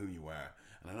don't know who you are,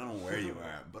 and I don't know where you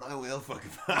are, but I will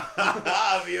fucking,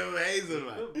 that'd be amazing,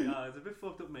 man. Yeah, it's a bit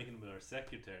fucked up making him our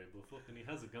secretary, but fucking he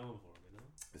has it going for him, you know?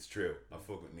 It's true. I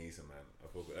fuck with Neeson, man.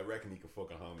 I reckon he could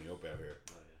fucking hold me up out here.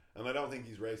 Oh, yeah. And I don't think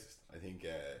he's racist. I think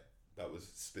that was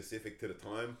specific to the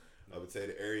time. I would say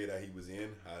the area that he was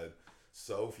in had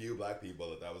so few black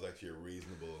people that was actually a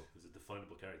reasonable... It was a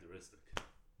definable characteristic.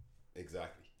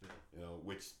 Exactly. Yeah. You know,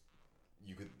 which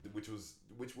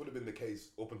would have been the case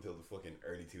up until the fucking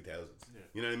early 2000s. Yeah.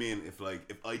 You know what I mean? If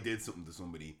I did something to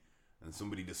somebody and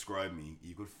somebody described me,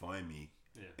 you could find me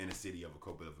in a city of a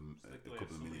couple of like a couple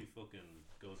of somebody million. fucking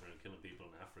goes around killing people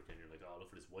in Africa and you're like, oh, look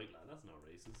for this white lad. That's not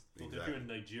racist. Exactly. If you're in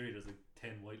Nigeria, there's like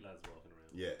 10 white lads walking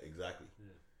around. Yeah, exactly.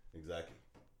 Yeah. Exactly.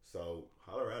 So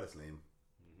holler at us, Liam.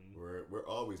 We're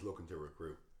always looking to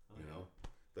recruit. You know,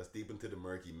 that's deep into the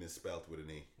murky, misspelt with an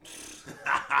E.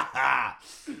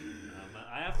 Man,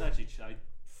 I have to actually. I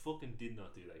fucking did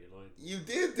not do that. You're lying. You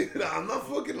did do that. I'm not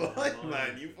fucking lying,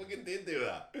 man. You fucking did do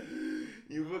that.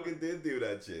 You fucking did do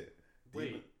that shit.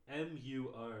 Wait,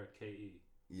 M-U-R-K-E.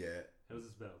 Yeah. How's it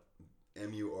spelled?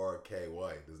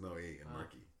 M-U-R-K-Y. There's no E in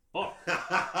murky. Fuck.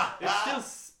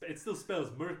 It still spells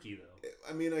murky though.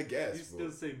 I mean, I guess. You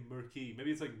still say murky.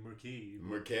 Maybe it's like murky.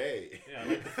 Murky. Yeah, I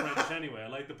like the French anyway. I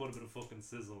like to put a bit of fucking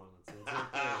sizzle on it. So it's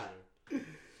okay. Do you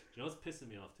know what's pissing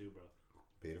me off too, bro?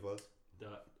 Pedophiles?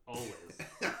 Always.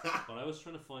 But I was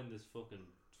trying to find this fucking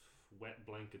wet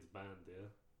blankets band, yeah?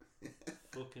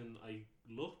 Fucking, I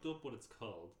looked up what it's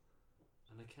called,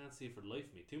 and I can't see it for the life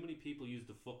of me. Too many people use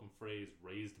the fucking phrase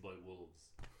 "raised by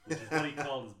wolves," which is what he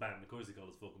called his band. Of course, he called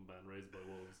his fucking band "Raised by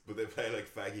Wolves." But they play like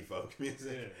faggy folk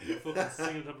music. Yeah, they're fucking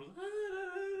singing top of.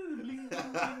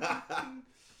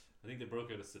 I think they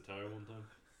broke out a sitar one time.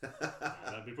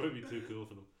 That'd be probably too cool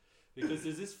for them. Because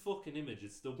there's this fucking image.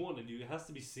 It's the one, and it has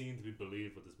to be seen to be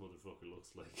believed what this motherfucker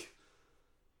looks like.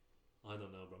 I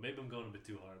don't know, bro. Maybe I'm going a bit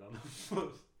too hard on him.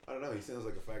 I don't know. He sounds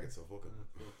like a faggot, so fuck him.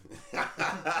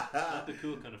 Not the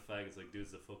cool kind of faggots like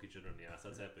dudes that fuck each other in the ass.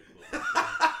 That's epic. But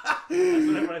that's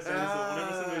whenever I say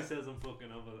whenever somebody says I'm fucking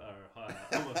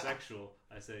homosexual,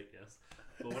 I say yes.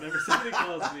 But whenever somebody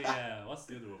calls me, what's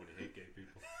the other one when you hate gay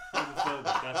people?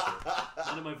 Homophobic, that's it.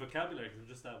 None of my vocabulary because I'm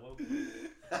just that woke.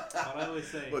 But I always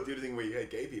say. What do you think when you hate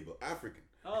gay people? African.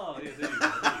 Oh yeah, there you go.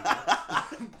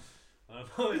 I'm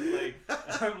always like,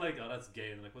 oh, that's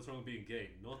gay. And I'm like, what's wrong with being gay?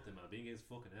 Nothing, man. Being gay is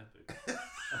fucking epic.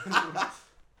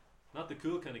 Not the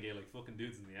cool kind of gay, like fucking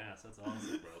dudes in the ass. That's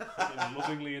awesome, bro. Fucking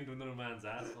lovingly into another man's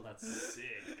ass. Oh, that's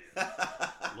sick, dude.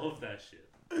 Love that shit.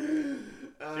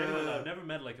 Genuinely, I've never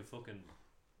met like a fucking,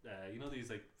 you know these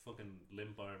like fucking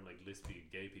limp arm, like lispy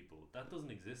gay people. That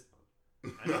doesn't exist, man.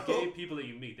 And the gay people that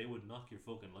you meet, they would knock your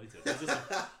fucking lights out. They're just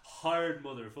like hard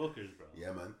motherfuckers, bro.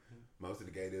 Yeah, man. Most of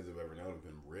the gay dudes I've ever known have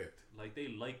been ripped. Like, they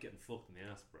like getting fucked in the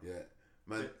ass, bro. Yeah.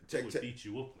 Man, they would beat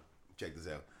you up, man. Check this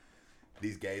out.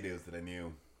 These gay dudes that I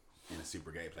knew in a super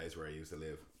gay place where I used to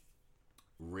live,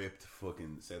 ripped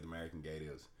fucking South American gay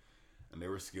dudes. And they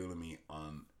were schooling me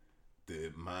on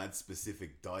the mad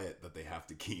specific diet that they have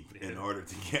to keep in order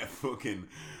to get fucking,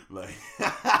 like...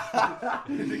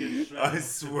 I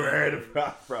swear to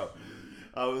God, bro.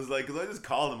 I was like, because I just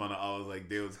called them on it. I was like,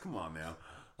 dudes, come on now.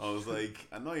 I was like,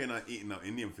 I know you're not eating no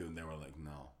Indian food. And they were like,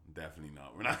 no, definitely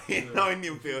not. We're not eating no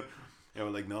Indian food. They were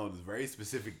like, no, there's a very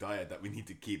specific diet that we need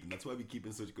to keep. And that's why we keep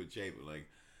in such good shape. We're like,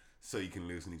 so you can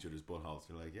loosen each other's buttholes.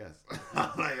 They're like, yes.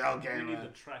 I'm like, okay, we man. need the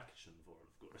traction for it,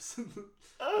 of course.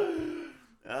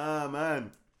 Ah,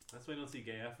 man. That's why I don't see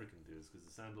gay African dudes, because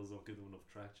the sandals don't give them enough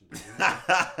traction.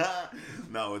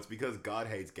 No, it's because God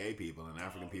hates gay people and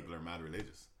African people are mad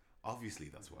religious. Obviously,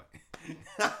 that's why.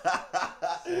 So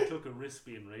I took a risk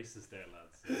being racist there,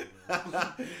 lads.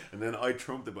 And then I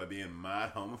trumped it by being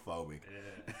mad homophobic.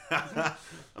 Yeah.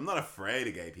 I'm not afraid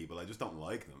of gay people. I just don't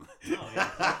like them. No, yeah,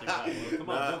 exactly that. Well, come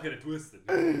on, don't get it twisted.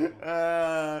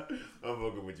 I'm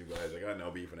fucking with you guys. I got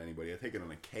no beef with anybody. I take it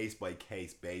on a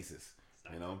case-by-case basis,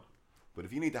 you know? But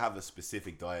if you need to have a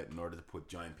specific diet in order to put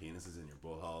giant penises in your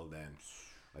butthole, then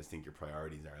I just think your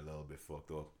priorities are a little bit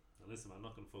fucked up. Now listen, I'm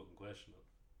not going to fucking question it.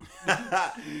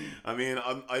 I mean,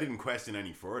 I didn't question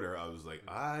any further. I was like,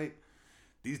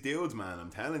 these dudes, man, I'm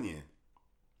telling you,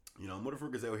 you know,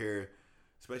 motherfuckers out here,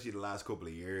 especially the last couple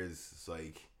of years, it's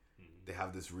like, they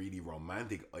have this really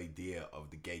romantic idea of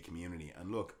the gay community.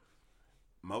 And look,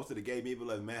 most of the gay people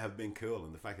I've met have been cool,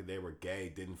 and the fact that they were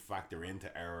gay didn't factor into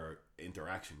our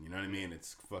interaction. You know what I mean?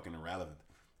 It's fucking irrelevant.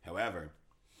 However,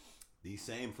 these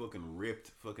same fucking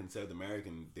ripped fucking South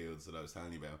American dudes that I was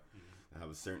telling you about, that have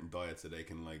a certain diet so they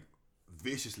can like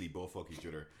viciously buttfuck each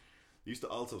other, used to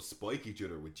also spike each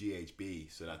other with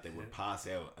GHB so that they would pass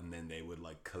out, and then they would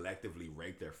like collectively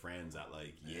rape their friends at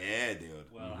like, yeah, dude.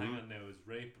 Well, hang on now, is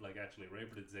rape like actually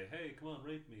rape, or did they say, hey, come on,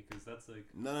 rape me? Because that's like...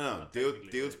 No.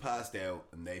 Dude's passed out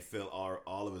and they fill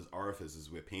all of his orifices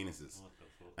with penises. What the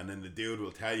fuck? And then the dude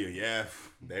will tell you, yeah,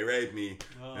 they raped me.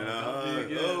 Oh,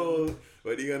 And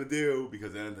what are you gonna do?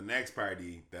 Because then at the next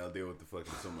party, they'll deal with the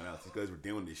fucking someone else. These guys were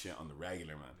doing this shit on the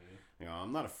regular, man. You know,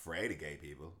 I'm not afraid of gay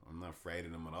people. I'm not afraid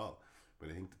of them at all. But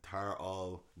I think to tar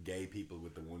all gay people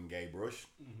with the one gay brush,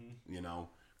 you know,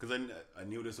 because I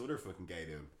knew this other fucking gay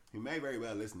dude who may very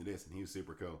well listen to this, and he was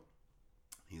super cool.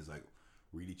 He was like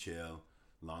really chill,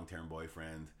 long-term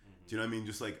boyfriend. Do you know what I mean?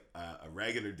 Just like a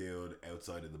regular dude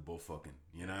outside of the butt fucking.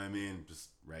 You know what I mean? Just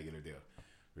regular dude.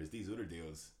 Whereas these other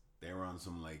dudes, they were on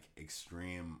some like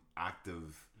extreme,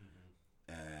 active,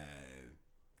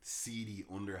 seedy,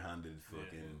 underhanded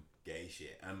fucking gay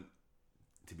shit. And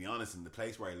to be honest, in the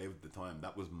place where I lived at the time,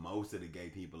 that was most of the gay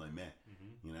people I met.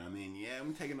 You know what I mean? Yeah,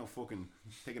 I'm taking no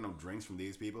drinks from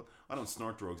these people. I don't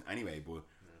snort drugs anyway, but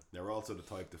they're also the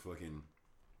type to fucking,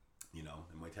 you know,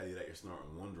 it might tell you that you're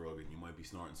snorting one drug and you might be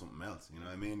snorting something else. You know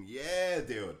what I mean? Yeah,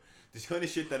 dude. This kind of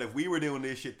shit that if we were doing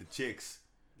this shit to chicks,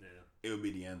 it would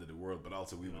be the end of the world. But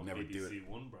also we would never do it.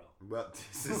 One, bro. Well,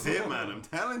 this is it, man. I'm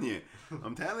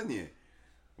telling you.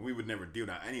 We would never do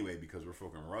that anyway because we're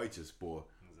fucking righteous, but...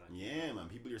 Yeah, man.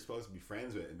 People you're supposed to be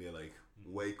friends with and be like,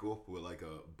 wake up with like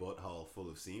a butthole full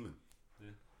of semen.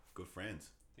 Yeah. Good friends.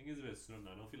 The thing is about snorting,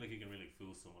 I don't feel like you can really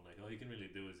fool someone. Like, all you can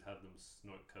really do is have them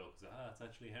snort coke. So, it's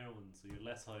actually heroin, so you're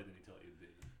less high than you thought you'd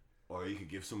be. Or you could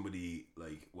give somebody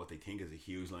like what they think is a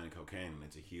huge line of cocaine, and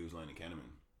it's a huge line of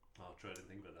ketamine. Oh, try to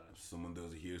think about that. If someone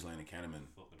does a huge line of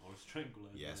ketamine. Fucking horse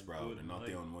tranquilizer. Yes, bro. They're not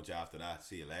doing much after that.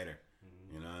 See you later.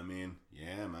 You know what I mean?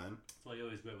 Yeah, man. That's why you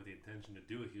always go out with the intention to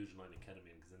do a huge line of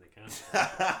ketamine, because then they can't.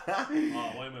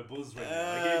 Oh, why am I buzzed right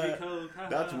now? I gave you coke.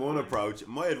 That's one approach.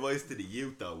 My advice to the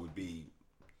youth, though, would be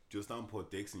just don't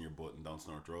put dicks in your butt and don't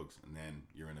snort drugs, and then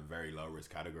you're in a very low risk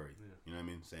category. Yeah. You know what I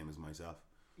mean? Same as myself.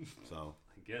 So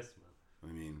I guess, man.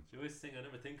 I mean, you always think I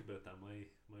never think about that. My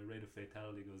rate of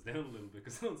fatality goes down a little bit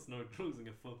because I don't snort drugs and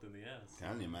get fucked in the ass.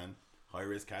 Telling you, man. High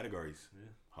risk categories. Yeah.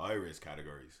 High risk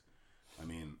categories. I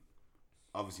mean,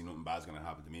 obviously nothing bad's gonna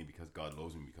happen to me because God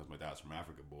loves me because my dad's from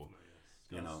Africa, but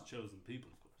you know, chosen people,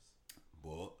 of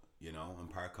course. But you know, I'm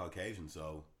part Caucasian,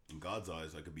 so in God's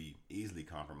eyes, I could be easily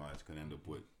compromised. Could end up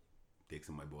with dicks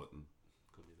in my butt and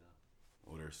could be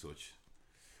that other such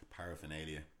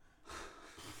paraphernalia.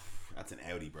 That's an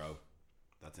Audi, bro.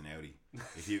 That's an Audi.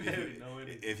 If you've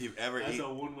ever that's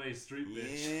a one-way street,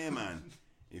 bitch. Yeah, man.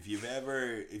 If you've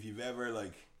ever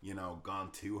like, you know,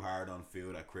 gone too hard on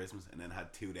food at Christmas and then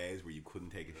had 2 days where you couldn't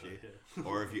take a shit,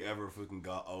 or if you ever fucking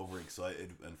got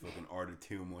overexcited and fucking ordered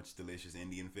too much delicious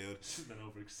Indian food, just been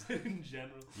overexcited in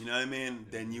general. You know what I mean?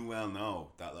 Then you well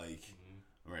know that, like,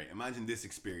 right. Imagine this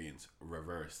experience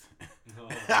reversed.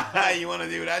 You want to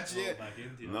do that shit?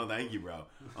 No, thank you, bro.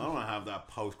 I don't want to have that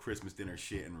post Christmas dinner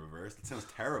shit in reverse. That sounds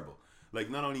terrible. Like,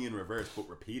 not only in reverse but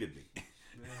repeatedly.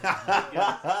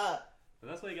 But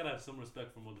that's why you gotta have some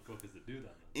respect for motherfuckers that do that,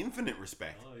 man. Infinite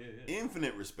respect. Oh, yeah.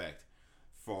 Infinite respect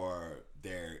for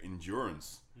their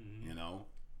endurance, you know.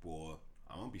 But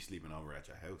I won't be sleeping over at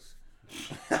your house.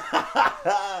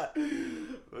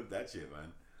 Look that shit,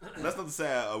 man. That's not to say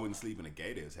I wouldn't sleep in a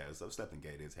gay dude's house. I've slept in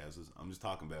gay dude's houses. I'm just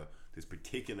talking about this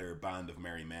particular band of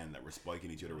merry men that were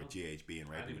spiking each other with GHB and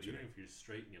raping each other. Even if you're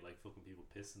straight and you like fucking people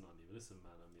pissing on you, listen,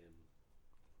 man. I mean,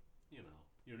 you know,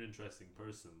 you're an interesting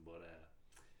person, but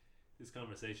this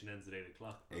conversation ends at 8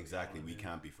 o'clock. Exactly, we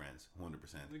can't be friends,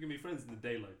 100%. We can be friends in the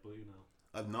daylight, but you know.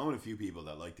 I've known a few people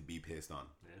that like to be pissed on,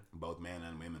 both men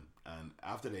and women, and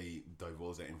after they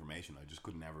divulge that information, I just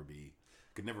could never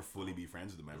fully be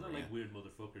friends with them ever. It's not like weird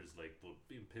motherfuckers, like, but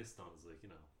being pissed on is like, you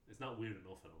know, it's not weird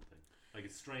enough, I don't think. Like,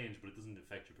 it's strange, but it doesn't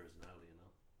affect your personality, you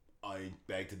know. I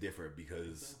beg to differ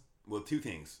because, well, two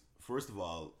things. First of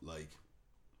all,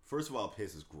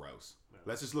 piss is gross. Yeah.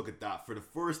 Let's just look at that for the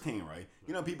first thing, right?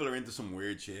 You know, people are into some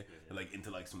weird shit, like into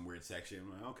like some weird section.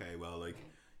 Like, okay, well, like,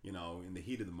 you know, in the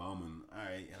heat of the moment, all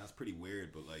right, yeah, that's pretty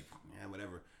weird, but like, yeah,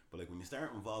 whatever. But like when you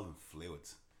start involving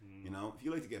fluids, you know, if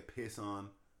you like to get piss on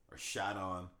or shat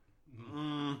on,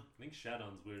 I think shat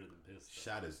on's weirder than piss.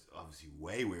 Shat is obviously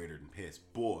way weirder than piss,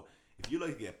 but if you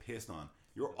like to get pissed on,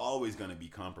 you're always going to be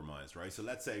compromised, right? So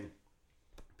let's say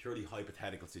purely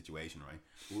hypothetical situation, right?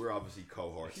 We're obviously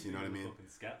cohorts, you know what I mean? Fucking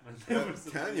Scatman.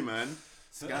 I'm telling you, man.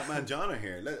 Scatman John are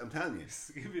here. I'm telling you.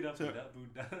 Give me that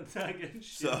boot tag and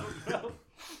shit. So- bro.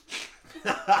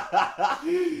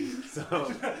 So,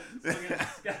 Fucking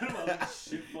Scatman and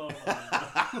shit fall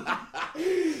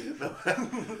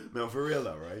no, for real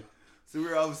though, right? So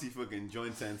we're obviously fucking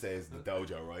joint senseis in the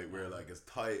dojo, right? We're like as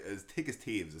tight, as thick as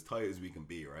thieves, as tight as we can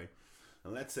be, right?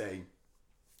 And let's say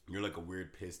you're like a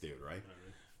weird piss dude, right?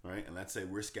 Right? And let's say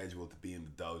we're scheduled to be in the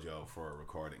dojo for a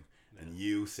recording, and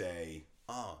you say,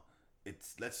 "Oh,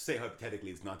 it's let's say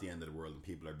hypothetically it's not the end of the world, and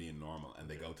people are being normal, and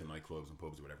they go to nightclubs and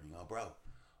pubs or whatever." And you go, "Bro,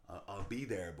 I'll be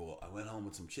there, but I went home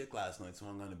with some chick last night, so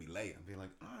I'm gonna be late." I'm being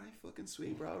like, "All right, fucking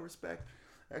sweet, bro, respect,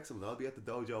 excellent. I'll be at the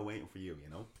dojo waiting for you, you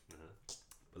know."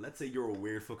 But let's say you're a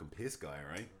weird fucking piss guy,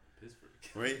 right? Piss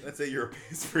freak. Right? Let's say you're a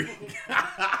piss freak,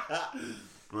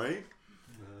 right?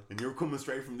 And you're coming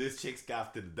straight from this chick's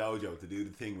gaff to the dojo to do the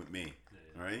thing with me,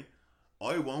 right?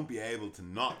 I won't be able to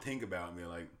not think about it and be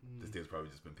like, this dude's probably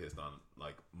just been pissed on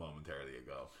like momentarily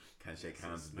ago. Can't shake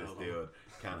hands with this dude.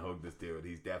 Can't hug this dude.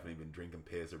 He's definitely been drinking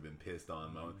piss or been pissed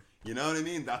on. You know what I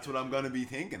mean? That's what I'm going to be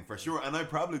thinking for sure. And I'd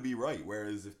probably be right.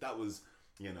 Whereas if that was,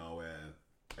 you know,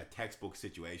 a textbook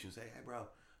situation, say, "Hey, bro,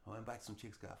 I went back to some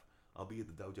chick's gaff. I'll be at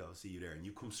the dojo. I'll see you there." And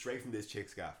you come straight from this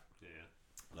chick's gaff. Yeah.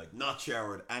 Like, not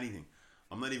showered, anything.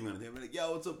 I'm not even going to think, like, "Yo,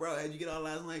 what's up, bro? How'd you get on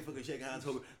last night? Fucking shake hands,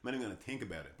 hug." I'm not even going to think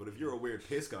about it. But if you're a weird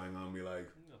piss going on, be like,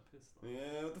 I got pissed off.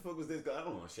 "Yeah, what the fuck was this guy? I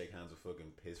don't want to shake hands with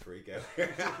fucking piss freak out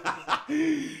here."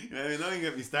 You know what I mean? Don't even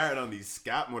get me started on these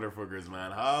scat motherfuckers,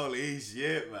 man. Holy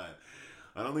shit, man.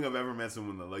 I don't think I've ever met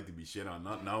someone that liked to be shit on,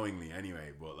 not knowingly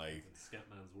anyway, but like...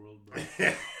 Scatman's world, bro.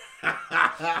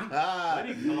 Why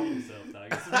did he call himself that? I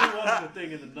guess it really wasn't a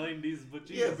thing in the 90s, but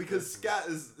Jesus. Yeah, because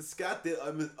scat did,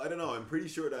 I don't know, I'm pretty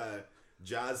sure that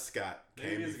jazz scat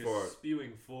came maybe it's before. like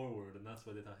spewing forward, and that's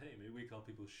why they thought, hey, maybe we call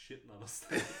people shitting on us.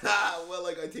 Well,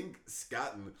 like I think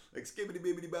scatting, like skibbity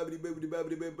bibbity babbity bibbity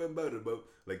babbity bibbity babbity,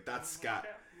 like that's scat.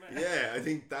 Yeah, I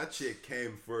think that shit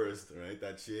came first, right?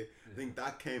 That shit. I think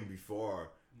that came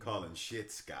before calling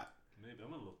shit scat. Maybe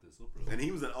I'm gonna look this up, bro. And he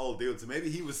was an old dude, so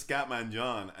maybe he was Scatman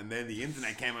John, and then the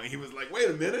internet came out. And he was like, "Wait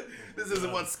a minute, this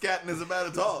isn't what scatting is about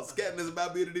at all. Scatting is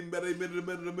about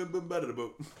better.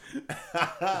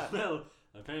 Well,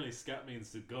 apparently scat means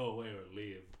to go away or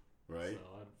leave. Right? So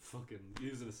I'm fucking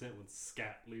using a sentence,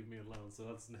 scat, leave me alone. So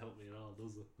that doesn't help me at all,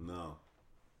 does it? No.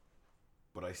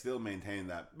 But I still maintain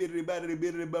that. Well,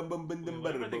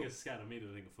 whenever I think of scat, I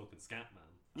immediately think of fucking scat man.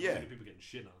 Yeah. Think of people getting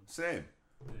shit on. Same.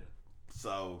 Yeah.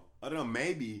 So I don't know.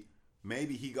 Maybe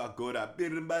he got good at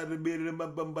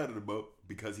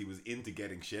because he was into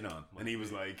getting shit on, and he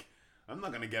was like, "I'm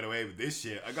not gonna get away with this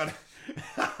shit. I gotta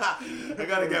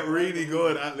get really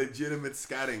good at legitimate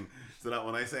scatting, so that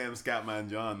when I say I'm Scatman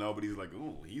John, nobody's like,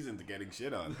 ooh, he's into getting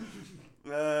shit on."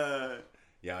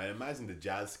 Yeah, I imagine the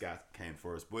jazz scat came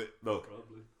first, but look,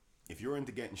 Probably. if you're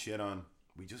into getting shit on,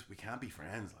 we can't be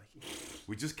friends. Like,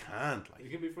 we just can't. Like, You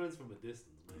can be friends from a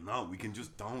distance, man. no, we can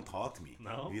just don't talk to me.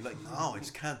 No? You're like, no, I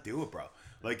just can't do it, bro.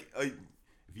 Like, if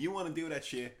you want to do that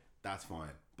shit, that's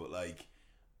fine. But like,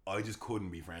 I just couldn't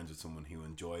be friends with someone who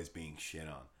enjoys being shit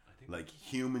on, I think like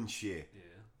human shit yeah.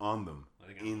 on them, I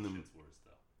think in animal them. shit's worse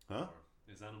though. Huh?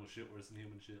 Or is animal shit worse than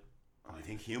human shit? I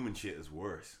think human shit is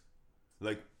worse.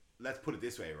 Like, let's put it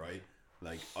this way, right?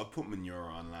 Like, I've put manure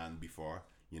on land before,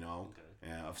 you know.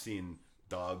 Okay. I've seen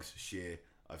dogs shit.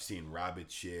 I've seen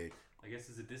rabbit shit. I guess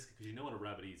it's a disc because you know what a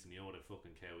rabbit eats and you know what a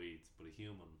fucking cow eats, but a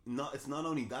human. No, it's not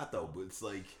only that though, but it's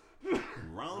like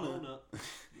Rona. Rona.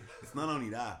 It's not only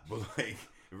that, but like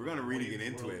if we're gonna really get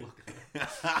into it.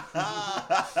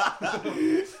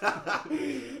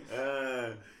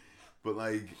 But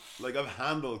like I've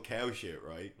handled cow shit,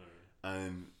 right?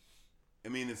 And I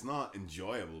mean it's not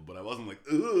enjoyable, but I wasn't like,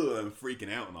 ugh, I'm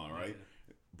freaking out and all, right?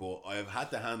 But I've had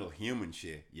to handle human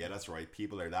shit. Yeah, that's right.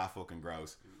 People are that fucking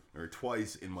gross. Or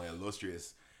twice in my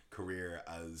illustrious career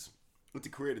as it's a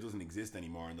career that doesn't exist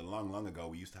anymore. And long ago,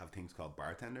 we used to have things called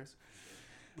bartenders.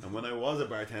 And when I was a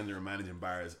bartender and managing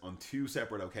bars on 2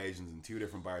 separate occasions in 2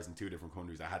 different bars in 2 different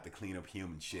countries, I had to clean up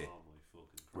human shit. Oh my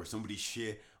fucking. Where somebody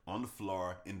shit on the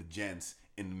floor in the gents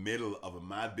in the middle of a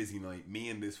mad busy night. Me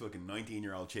and this fucking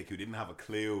 19-year-old chick who didn't have a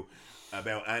clue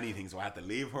about anything, so I had to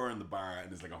leave her in the bar, and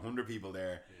there's like 100 people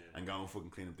there, and go and fucking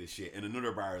clean up this shit. In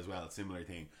another bar as well, a similar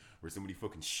thing, where somebody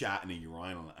fucking shat in a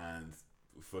urinal, and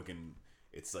fucking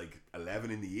it's like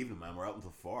 11 in the evening, man. We're out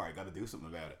until 4. I got to do something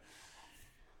about it.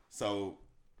 So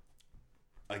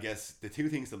I guess the 2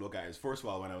 things to look at is, first of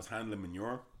all, when I was handling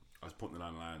manure, I was putting it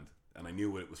on land. and I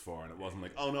knew what it was for, and it wasn't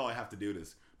like, oh no, I have to do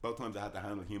this. Both times I had to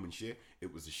handle human shit,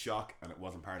 it was a shock, and it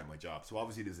wasn't part of my job. So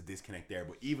obviously there's a disconnect there,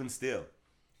 but even still,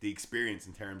 the experience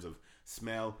in terms of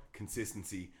smell,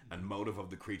 consistency, and motive of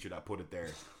the creature that put it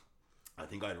there, I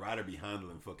think I'd rather be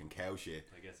handling fucking cow shit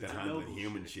than handling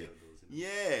human shit.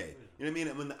 Yeah, you know what I mean.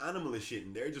 And when the animal is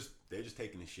shitting, they're just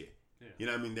taking a shit. Yeah. You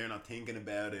know what I mean? They're not thinking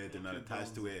about it. They're not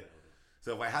attached to it.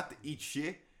 So if I had to eat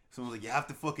shit, someone's like, you have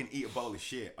to fucking eat a bowl of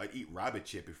shit. I'd eat rabbit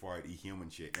shit before I'd eat human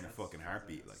shit in a fucking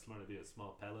heartbeat. Like smart idea.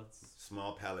 Small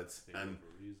pellets and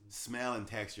smell and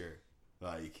texture.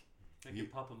 Like you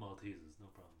pop a Maltesers, no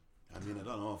problem. I mean, I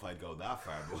don't know if I'd go that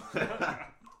far, but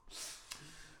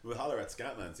we'll holler at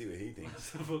Scatman and see what he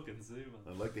thinks. Fucking see, man.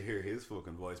 I'd like to hear his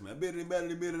fucking voice, man. I think he's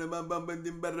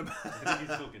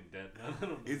fucking dead,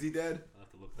 man. Is he dead? I'll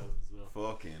have to look that up as well.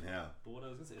 Fucking hell. But what I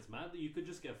was gonna say, it's mad that you could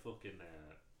just get fucking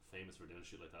famous for doing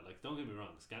shit like that. Like, don't get me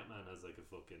wrong, Scatman has like a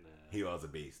fucking. He was a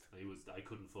beast. I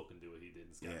couldn't fucking do what he did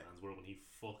in Scatman's world when he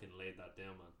fucking laid that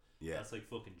down, man. Yeah. That's like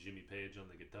fucking Jimmy Page on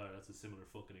the guitar. That's a similar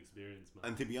fucking experience, man.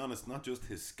 And to be honest, not just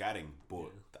his scatting,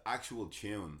 but the actual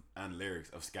tune and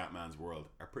lyrics of Scatman's world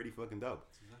are pretty fucking dope.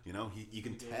 Exactly. You know, you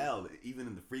can tell, even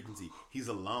in the frequency, he's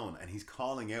alone and he's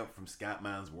calling out from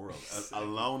Scatman's world. A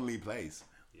lonely place.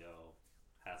 Yo,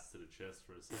 hats to the chest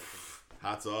for a second.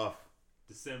 Hats off.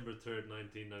 December 3rd,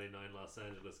 1999, Los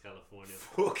Angeles, California.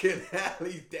 Fucking hell,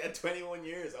 he's dead 21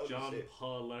 years. Holy John shit.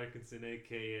 Paul Larkinson,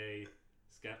 a.k.a.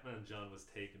 Scatman John, was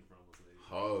taken from us, ladies.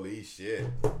 Holy shit.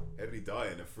 How did he die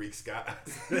in a freak scat?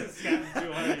 Scatting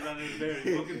too hard, he ran out of there,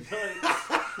 he fucking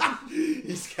died.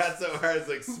 He scat so hard, it's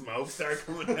like smoke start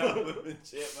coming out of him and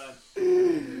shit,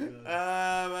 man.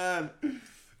 Man.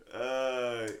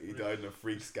 He died in a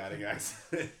freak scatting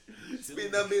accident.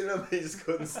 Spin up, he just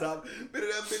couldn't stop. And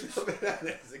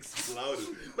it just exploded.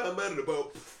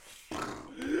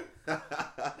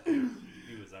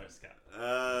 He was our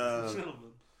Scatman.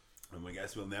 And I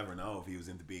guess we'll never know if he was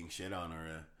into being shit on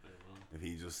or if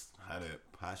he just had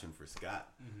a passion for scat.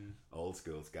 Mm-hmm. Old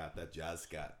school scat, that jazz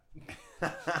scat.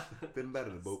 Been better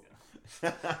than both.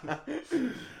 So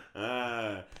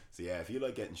yeah, if you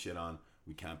like getting shit on,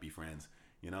 we can't be friends.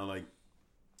 You know, like,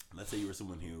 let's say you were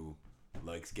someone who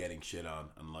likes getting shit on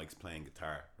and likes playing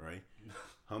guitar, right?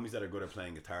 Homies that are good at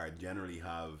playing guitar generally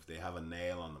have a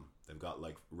nail on them. They've got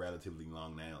like relatively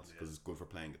long nails because it's good for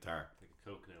playing guitar. Like a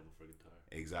coke nail for guitar.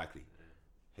 Exactly. Yeah.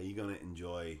 How you gonna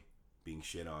enjoy being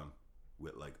shit on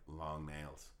with like long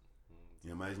nails?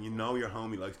 You imagine, you know your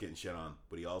homie likes getting shit on,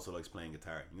 but he also likes playing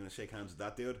guitar. You gonna shake hands with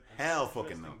that dude? Hell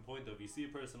fucking no. Point though, if you see a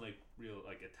person like real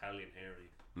like Italian hairy,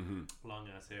 long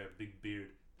ass hair, big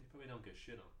beard, they probably don't get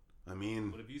shit on. I mean,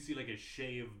 but if you see like a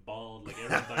shaved, bald, like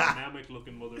aerodynamic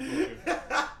looking motherfucker,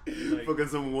 like, fucking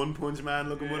some One Punch Man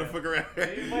looking motherfucker out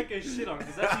here, you might get shit on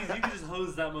because that's easy. You can just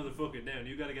hose that motherfucker down.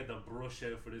 You gotta get the brush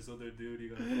out for this other dude. You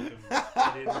gotta fucking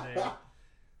get in there.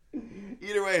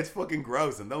 Either way, it's fucking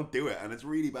gross and don't do it, and it's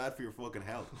really bad for your fucking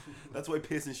health. That's why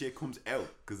piss and shit comes out,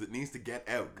 because it needs to get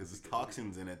out, because there's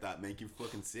toxins in it that make you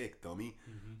fucking sick, dummy.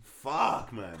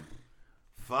 Fuck, man.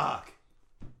 Fuck.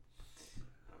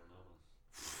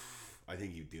 I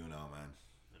think you do know, man.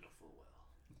 I know full well.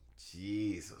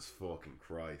 Jesus fucking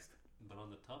Christ. But on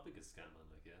the topic of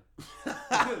Scatman, like, yeah.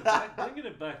 Bringing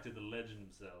it back to the legend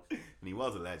himself. And he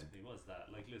was a legend. He was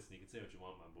that. Like, listen, you can say what you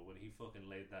want, man, but when he fucking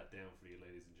laid that down for you,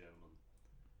 ladies and gentlemen,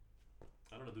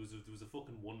 I don't know, there was a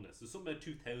fucking oneness. There's something about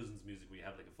 2000s music where you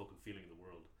have like a fucking feeling in the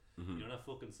world. Mm-hmm. You know that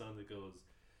fucking song that goes,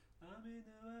 I'm in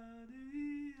the and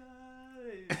you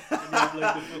have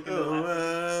like the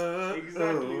fucking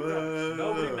exactly that.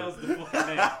 Nobody knows the fucking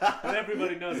name, but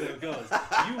everybody knows how it goes.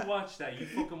 You watch that, you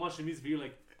fucking watch the music, but you're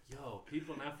like, yo,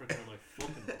 people in Africa are my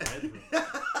fucking brethren.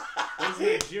 Those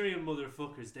Nigerian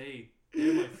motherfuckers,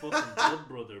 they're my fucking blood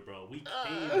brother, bro. We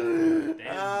came from them.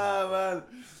 Man.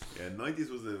 Yeah, 90s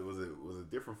was a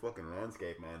different fucking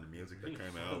landscape, man. The music that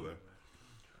came out,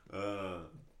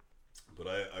 but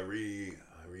I really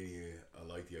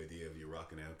like the idea of you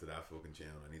rocking out to that fucking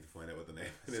channel. I need to find out what the name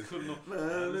is. I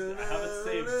have it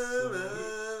saved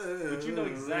somewhere. But you know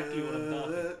exactly what I'm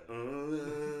talking about.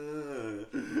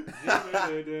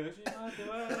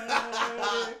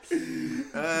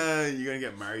 You're gonna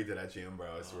get married to that tune, bro.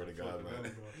 I swear to God, man.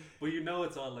 Bro. But you know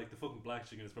it's all like the fucking black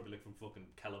chicken is probably like from fucking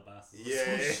Calabasas.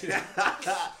 Yeah.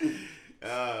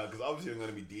 Because obviously I'm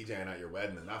gonna be DJing at your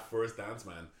wedding, and that first dance,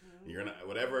 man. You're gonna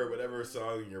whatever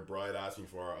song your bride asks me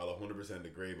for, I'll 100%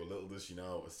 agree. But little does she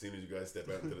know, as soon as you guys step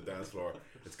out into the dance floor,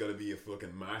 it's gonna be a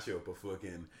fucking mashup of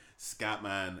fucking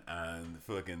Scatman and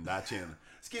fucking that tune.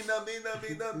 Skin up, be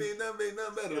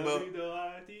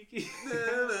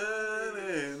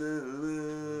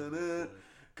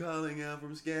Calling out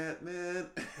from Scatman.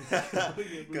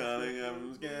 Calling out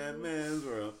from Scatman's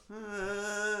world.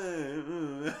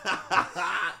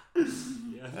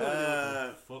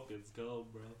 Yeah, fuck it's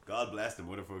called, bro. God bless the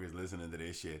motherfuckers listening to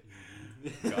this shit.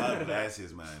 God bless you,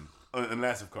 man.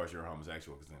 Unless, of course, you're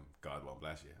homosexual, because then God won't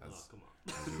bless you. As, come on.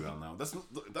 as you well know.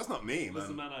 That's not me, man.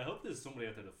 Listen, man, I hope there's somebody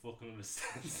out there that fucking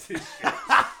understands this shit.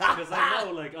 Because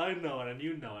I know it and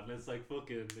you know it, and it's like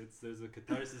fucking, there's a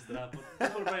catharsis to that. But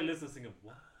people are probably listening thinking,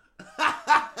 what?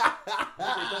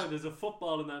 There's a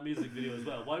football in that music video as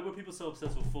well. Why were people so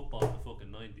obsessed with football in the fucking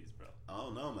 90s, bro?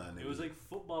 Oh, no, man. It was like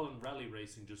football and rally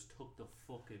racing just took the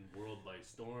fucking world by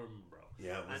storm, bro.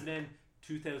 Yeah. And then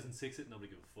 2006, nobody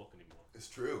give a fuck anymore. It's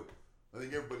true. I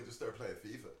think everybody just started playing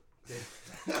FIFA.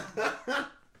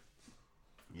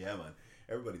 Yeah, man.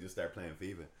 Everybody just started playing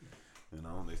FIFA. You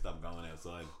know, they stopped going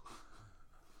outside.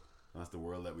 That's the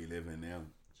world that we live in now.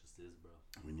 It just is, bro.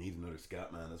 We need another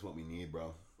scat man. That's what we need,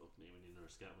 bro. Fuck me, we need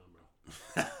another Scatman, bro.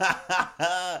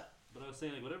 But I was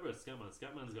saying, like, whatever it's Scatman's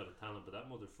got a talent, but that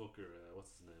motherfucker,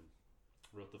 what's his name?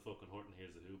 Wrote the fucking Horton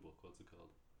Hears a Who book. What's it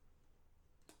called?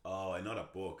 Oh, I know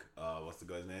that book. What's the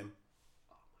guy's name?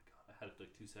 Oh my god, I had it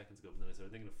like 2 seconds ago, but then I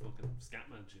started thinking of fucking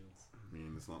Scatman tunes. I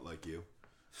mean, it's not like you.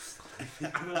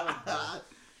 No,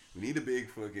 We need a big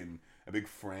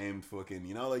framed fucking,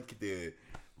 you know, like the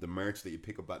merch that you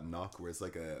pick up at Knock, where it's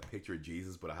like a picture of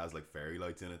Jesus, but it has like fairy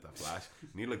lights in it that flash.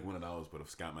 You need like one of those, but of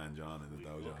Scatman John in the we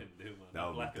dojo. fucking do, man. That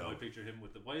would be Black and white dope. picture of him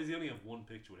with the. Why does he only have one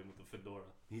picture with him with the fedora?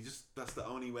 That's the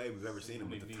only way we've ever seen him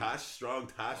with the Only strong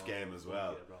Tash game as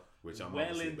well. Yeah, bro. Which I'm well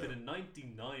obviously into about. the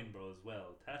 99, bro, as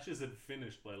well. Tash isn't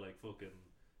finished by like fucking.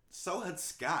 So had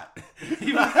Scat.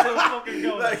 He was still fucking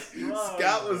going like strong,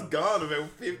 Scat was bro. gone about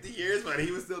 50 years, man.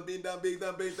 He was still being down, big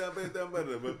down, big down, big down, but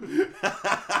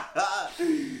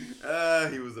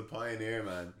he was a pioneer,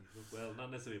 man. Well,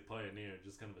 not necessarily a pioneer,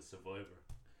 just kind of a survivor.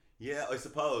 Yeah, I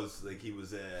suppose. Like he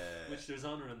was. Which there's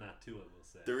honor in that too, I will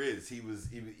say. There is.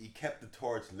 He kept the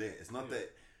torch lit. It's not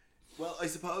that. Well, I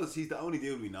suppose he's the only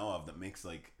dude we know of that makes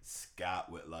like scat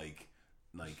with like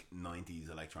 90s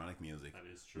electronic music. That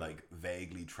is true. Like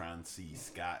vaguely trancey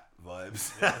scat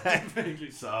vibes.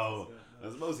 Vaguely So scat, I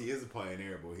suppose he is a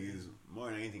pioneer, but he's more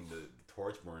than anything the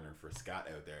torch burner for scat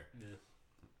out there. Yeah.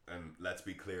 And let's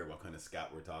be clear what kind of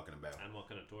scat we're talking about. And what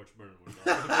kind of torch burning we're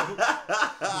talking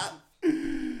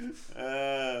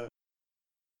about.